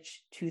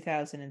Orphanage,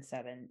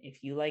 2007.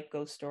 If you like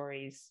ghost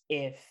stories,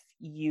 if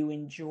you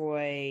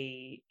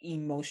enjoy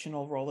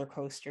emotional roller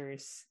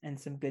coasters and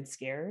some good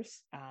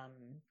scares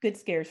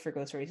for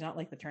ghost stories, not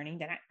like The Turning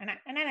that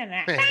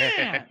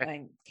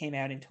came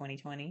out in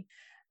 2020.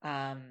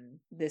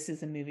 This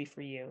is a movie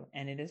for you,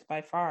 and it is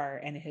by far,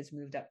 and it has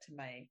moved up to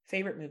my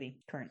favorite movie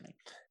currently.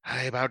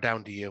 I bow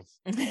down to you.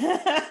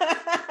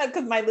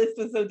 Because my list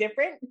was so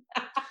different.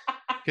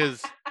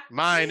 Because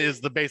mine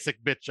is the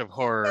basic bitch of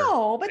horror.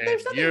 No, but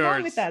there's nothing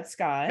wrong with that,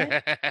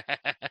 Scott.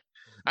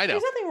 I know.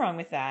 There's nothing wrong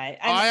with that.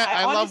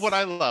 I love what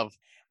I love.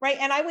 Right.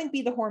 And I wouldn't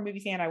be the horror movie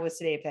fan I was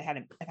today if I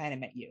hadn't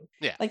met you.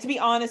 Yeah. Like, to be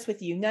honest with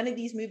you, none of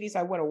these movies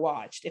I would have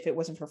watched if it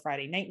wasn't for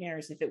Friday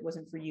Nightmares, if it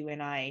wasn't for you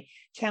and I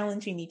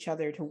challenging each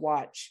other to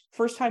watch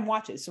first time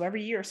watches. So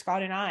every year,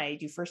 Scott and I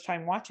do first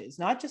time watches,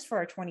 not just for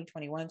our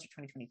 2021s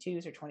or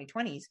 2022s or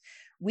 2020s.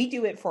 We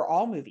do it for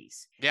all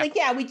movies. Yeah. Like,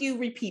 yeah, we do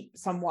repeat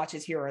some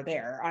watches here or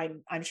there.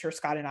 I'm sure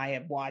Scott and I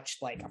have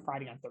watched like a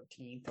Friday on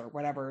 13th or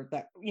whatever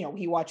that,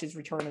 he watches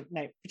Return of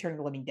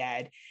the Living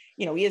Dead.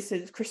 He has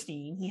his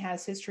Christine, he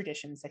has his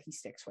traditions that he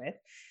sticks with,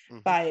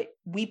 but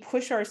we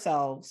push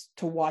ourselves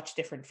to watch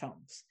different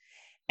films.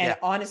 And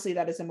honestly,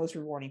 that is the most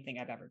rewarding thing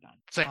I've ever done.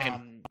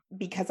 Same.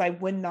 Because I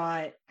would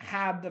not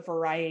have the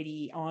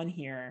variety on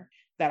here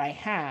that I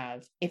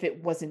have if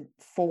it wasn't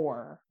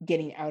for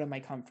getting out of my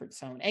comfort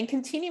zone and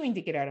continuing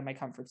to get out of my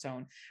comfort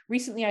zone.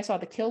 Recently, I saw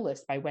The Kill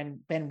List by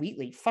Ben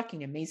Wheatley.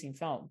 Fucking amazing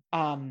film.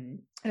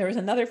 There was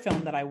another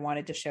film that I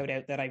wanted to shout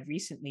out that I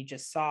recently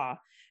just saw.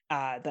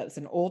 That's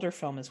an older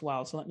film as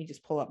well. So let me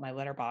just pull up my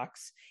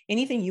letterbox.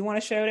 Anything you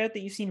want to shout out that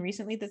you've seen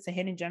recently that's a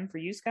hidden gem for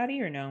you,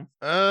 Scotty, or no?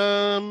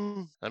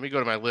 Let me go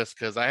to my list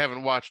because I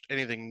haven't watched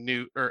anything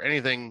new or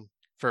anything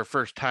for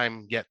first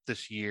time yet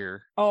this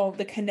year. Oh,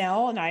 The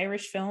Canal, an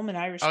Irish film, Oh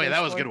yeah,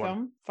 that was a good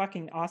one.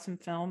 Fucking awesome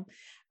film.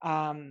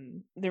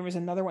 There was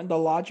another one, The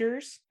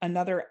Lodgers,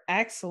 another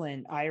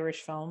excellent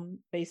Irish film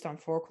based on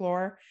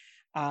folklore.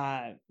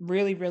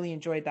 Really, really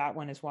enjoyed that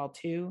one as well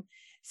too.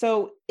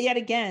 So yet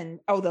again,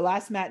 The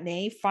Last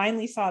Matinee,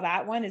 finally saw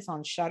that one. It's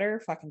on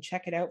Shudder. Fucking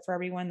check it out for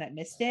everyone that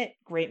missed it.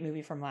 Great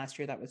movie from last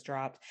year that was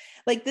dropped.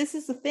 Like, this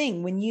is the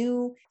thing. When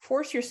you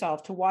force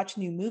yourself to watch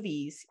new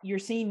movies, you're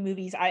seeing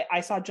movies. I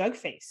saw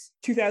Jugface,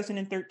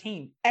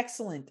 2013.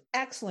 Excellent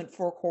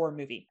folk horror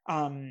movie.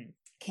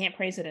 Can't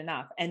praise it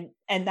enough. And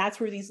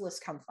that's where these lists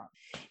come from,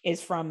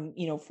 is from,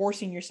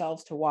 forcing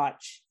yourselves to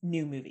watch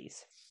new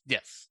movies.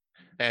 Yes.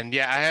 And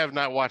yeah, I have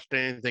not watched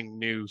anything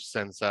new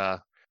since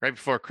right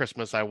before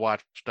Christmas. I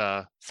watched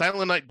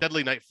Silent Night,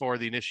 Deadly Night 4,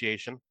 The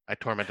Initiation. I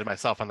tormented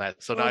myself on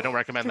that, so no, I don't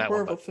recommend that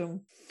one.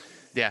 Film.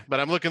 Yeah, but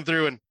I'm looking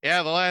through, and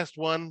yeah, the last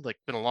one, like,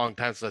 been a long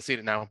time since I've seen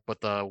it now,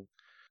 but the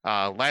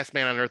Last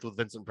Man on Earth with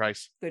Vincent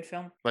Price. Good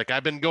film. Like,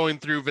 I've been going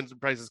through Vincent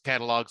Price's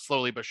catalog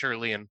slowly but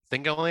surely, and I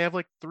think I only have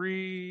like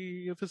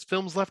 3 of his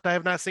films left I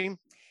have not seen.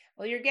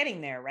 Well, you're getting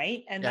there,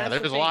 right? And yeah,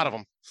 there's a lot of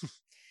them.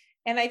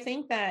 And I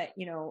think that,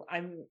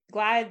 I'm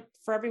glad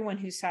for everyone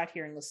who sat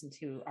here and listened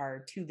to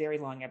our 2 very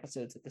long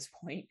episodes at this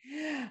point.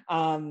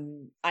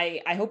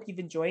 I hope you've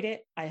enjoyed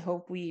it. I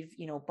hope we've,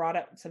 brought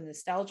up some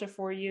nostalgia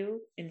for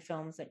you in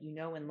films that you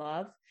know and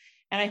love.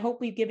 And I hope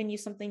we've given you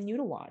something new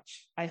to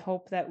watch. I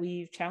hope that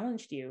we've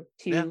challenged you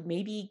to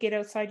maybe get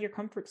outside your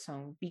comfort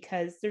zone,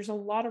 because there's a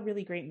lot of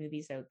really great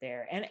movies out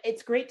there. And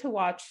it's great to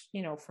watch,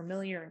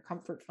 familiar and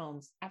comfort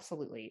films.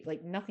 Absolutely.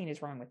 Like, nothing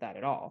is wrong with that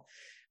at all.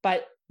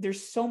 But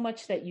there's so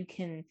much that you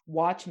can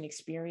watch and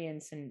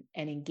experience and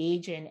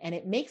engage in, and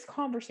it makes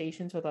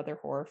conversations with other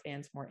horror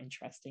fans more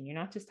interesting. You're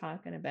not just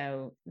talking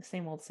about the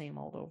same old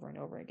over and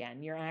over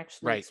again. You're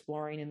actually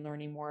exploring and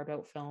learning more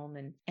about film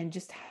and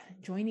just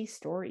enjoying these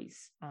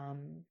stories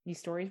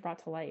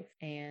brought to life.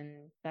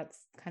 And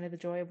that's kind of the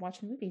joy of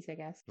watching movies, I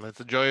guess. That's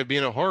the joy of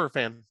being a horror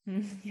fan.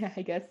 Yeah,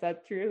 I guess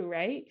that's true,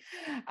 right?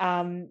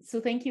 So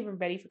thank you,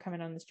 everybody, for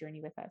coming on this journey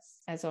with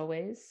us. As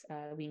always,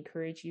 we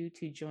encourage you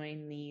to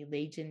join the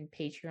Legion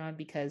Patreon,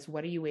 because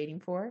what are you waiting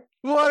for?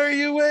 What are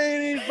you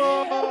waiting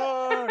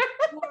for?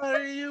 What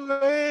are you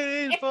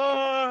waiting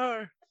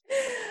for?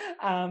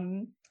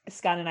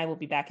 Scott and I will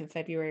be back in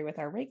February with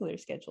our regular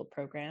scheduled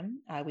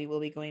program. We will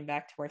be going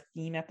back to our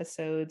theme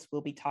episodes.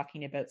 We'll be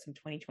talking about some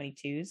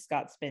 2022s.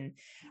 Scott's been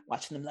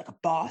watching them like a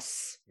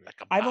boss.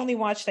 I've only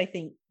watched, I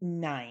think,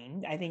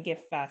 9. I think if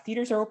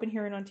theaters are open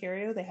here in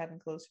Ontario, they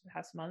haven't closed for the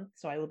past month.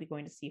 So I will be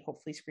going to see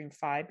hopefully Scream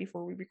 5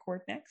 before we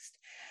record next.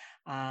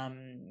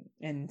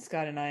 And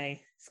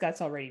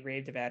Scott's already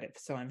raved about it.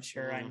 So I'm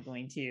sure I'm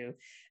going to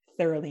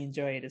thoroughly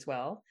enjoy it as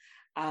well.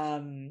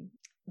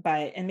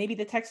 And maybe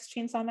the Texas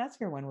Chainsaw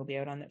Massacre one will be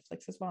out on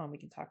Netflix as well, and we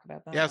can talk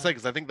about that. Yeah,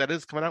 because I think that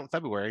is coming out in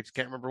February. I just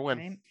can't remember when.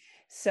 Right?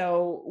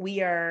 So we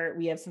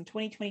have some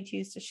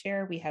 2022s to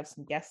share. We have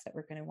some guests that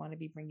we're going to want to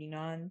be bringing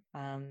on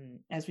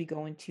as we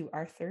go into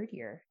our 3rd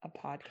year of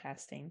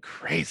podcasting.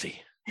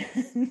 Crazy.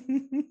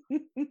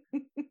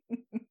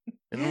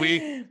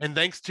 And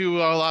thanks to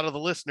a lot of the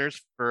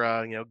listeners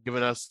for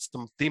giving us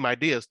some theme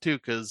ideas too,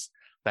 because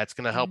that's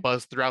going to help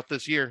us throughout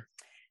this year.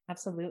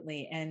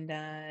 Absolutely. And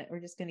we're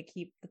just going to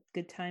keep the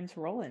good times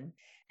rolling.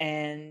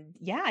 And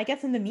yeah, I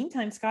guess in the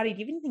meantime, Scotty, do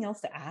you have anything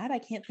else to add? I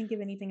can't think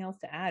of anything else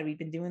to add. We've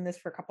been doing this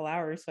for a couple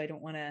hours, so I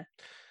don't want to.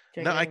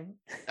 No,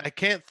 I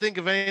can't think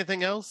of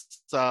anything else.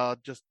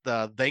 Just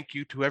thank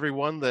you to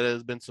everyone that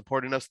has been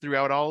supporting us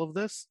throughout all of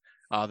this.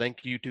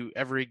 Thank you to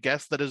every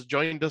guest that has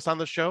joined us on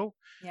the show.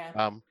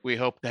 Yeah. We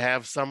hope to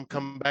have some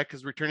come back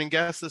as returning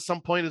guests at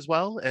some point as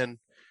well. And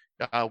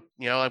I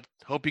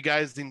hope you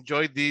guys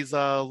enjoyed these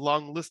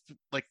long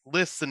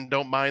lists and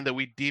don't mind that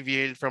we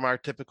deviated from our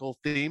typical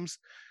themes.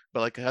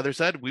 But like Heather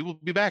said, we will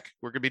be back.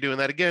 We're going to be doing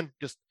that again.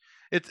 Just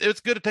it's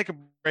good to take a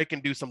break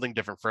and do something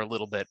different for a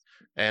little bit.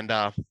 And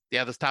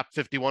this top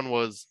 51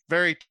 was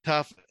very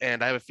tough.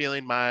 And I have a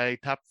feeling my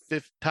top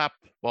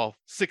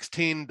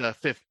 16 to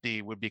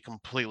 50 would be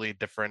completely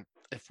different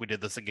if we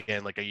did this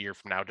again like a year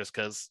from now, just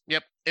because,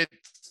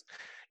 it's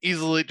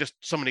easily just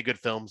so many good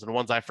films and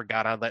ones I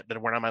forgot on that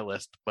weren't on my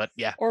list, but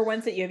yeah. Or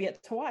ones that you have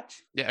yet to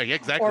watch. Yeah,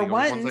 exactly. Or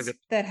ones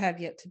that have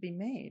yet to be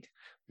made.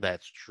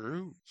 That's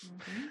true.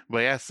 But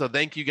yeah, so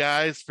thank you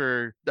guys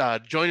for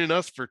joining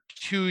us for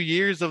 2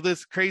 years of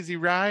this crazy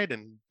ride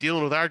and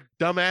dealing with our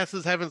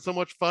dumbasses having so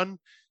much fun.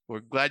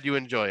 We're glad you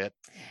enjoy it.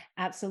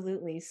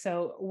 Absolutely.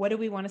 So what do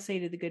we want to say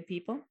to the good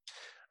people?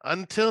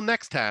 Until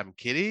next time,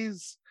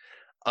 kiddies,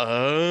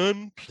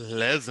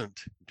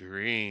 unpleasant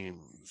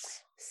dreams.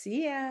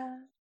 See ya.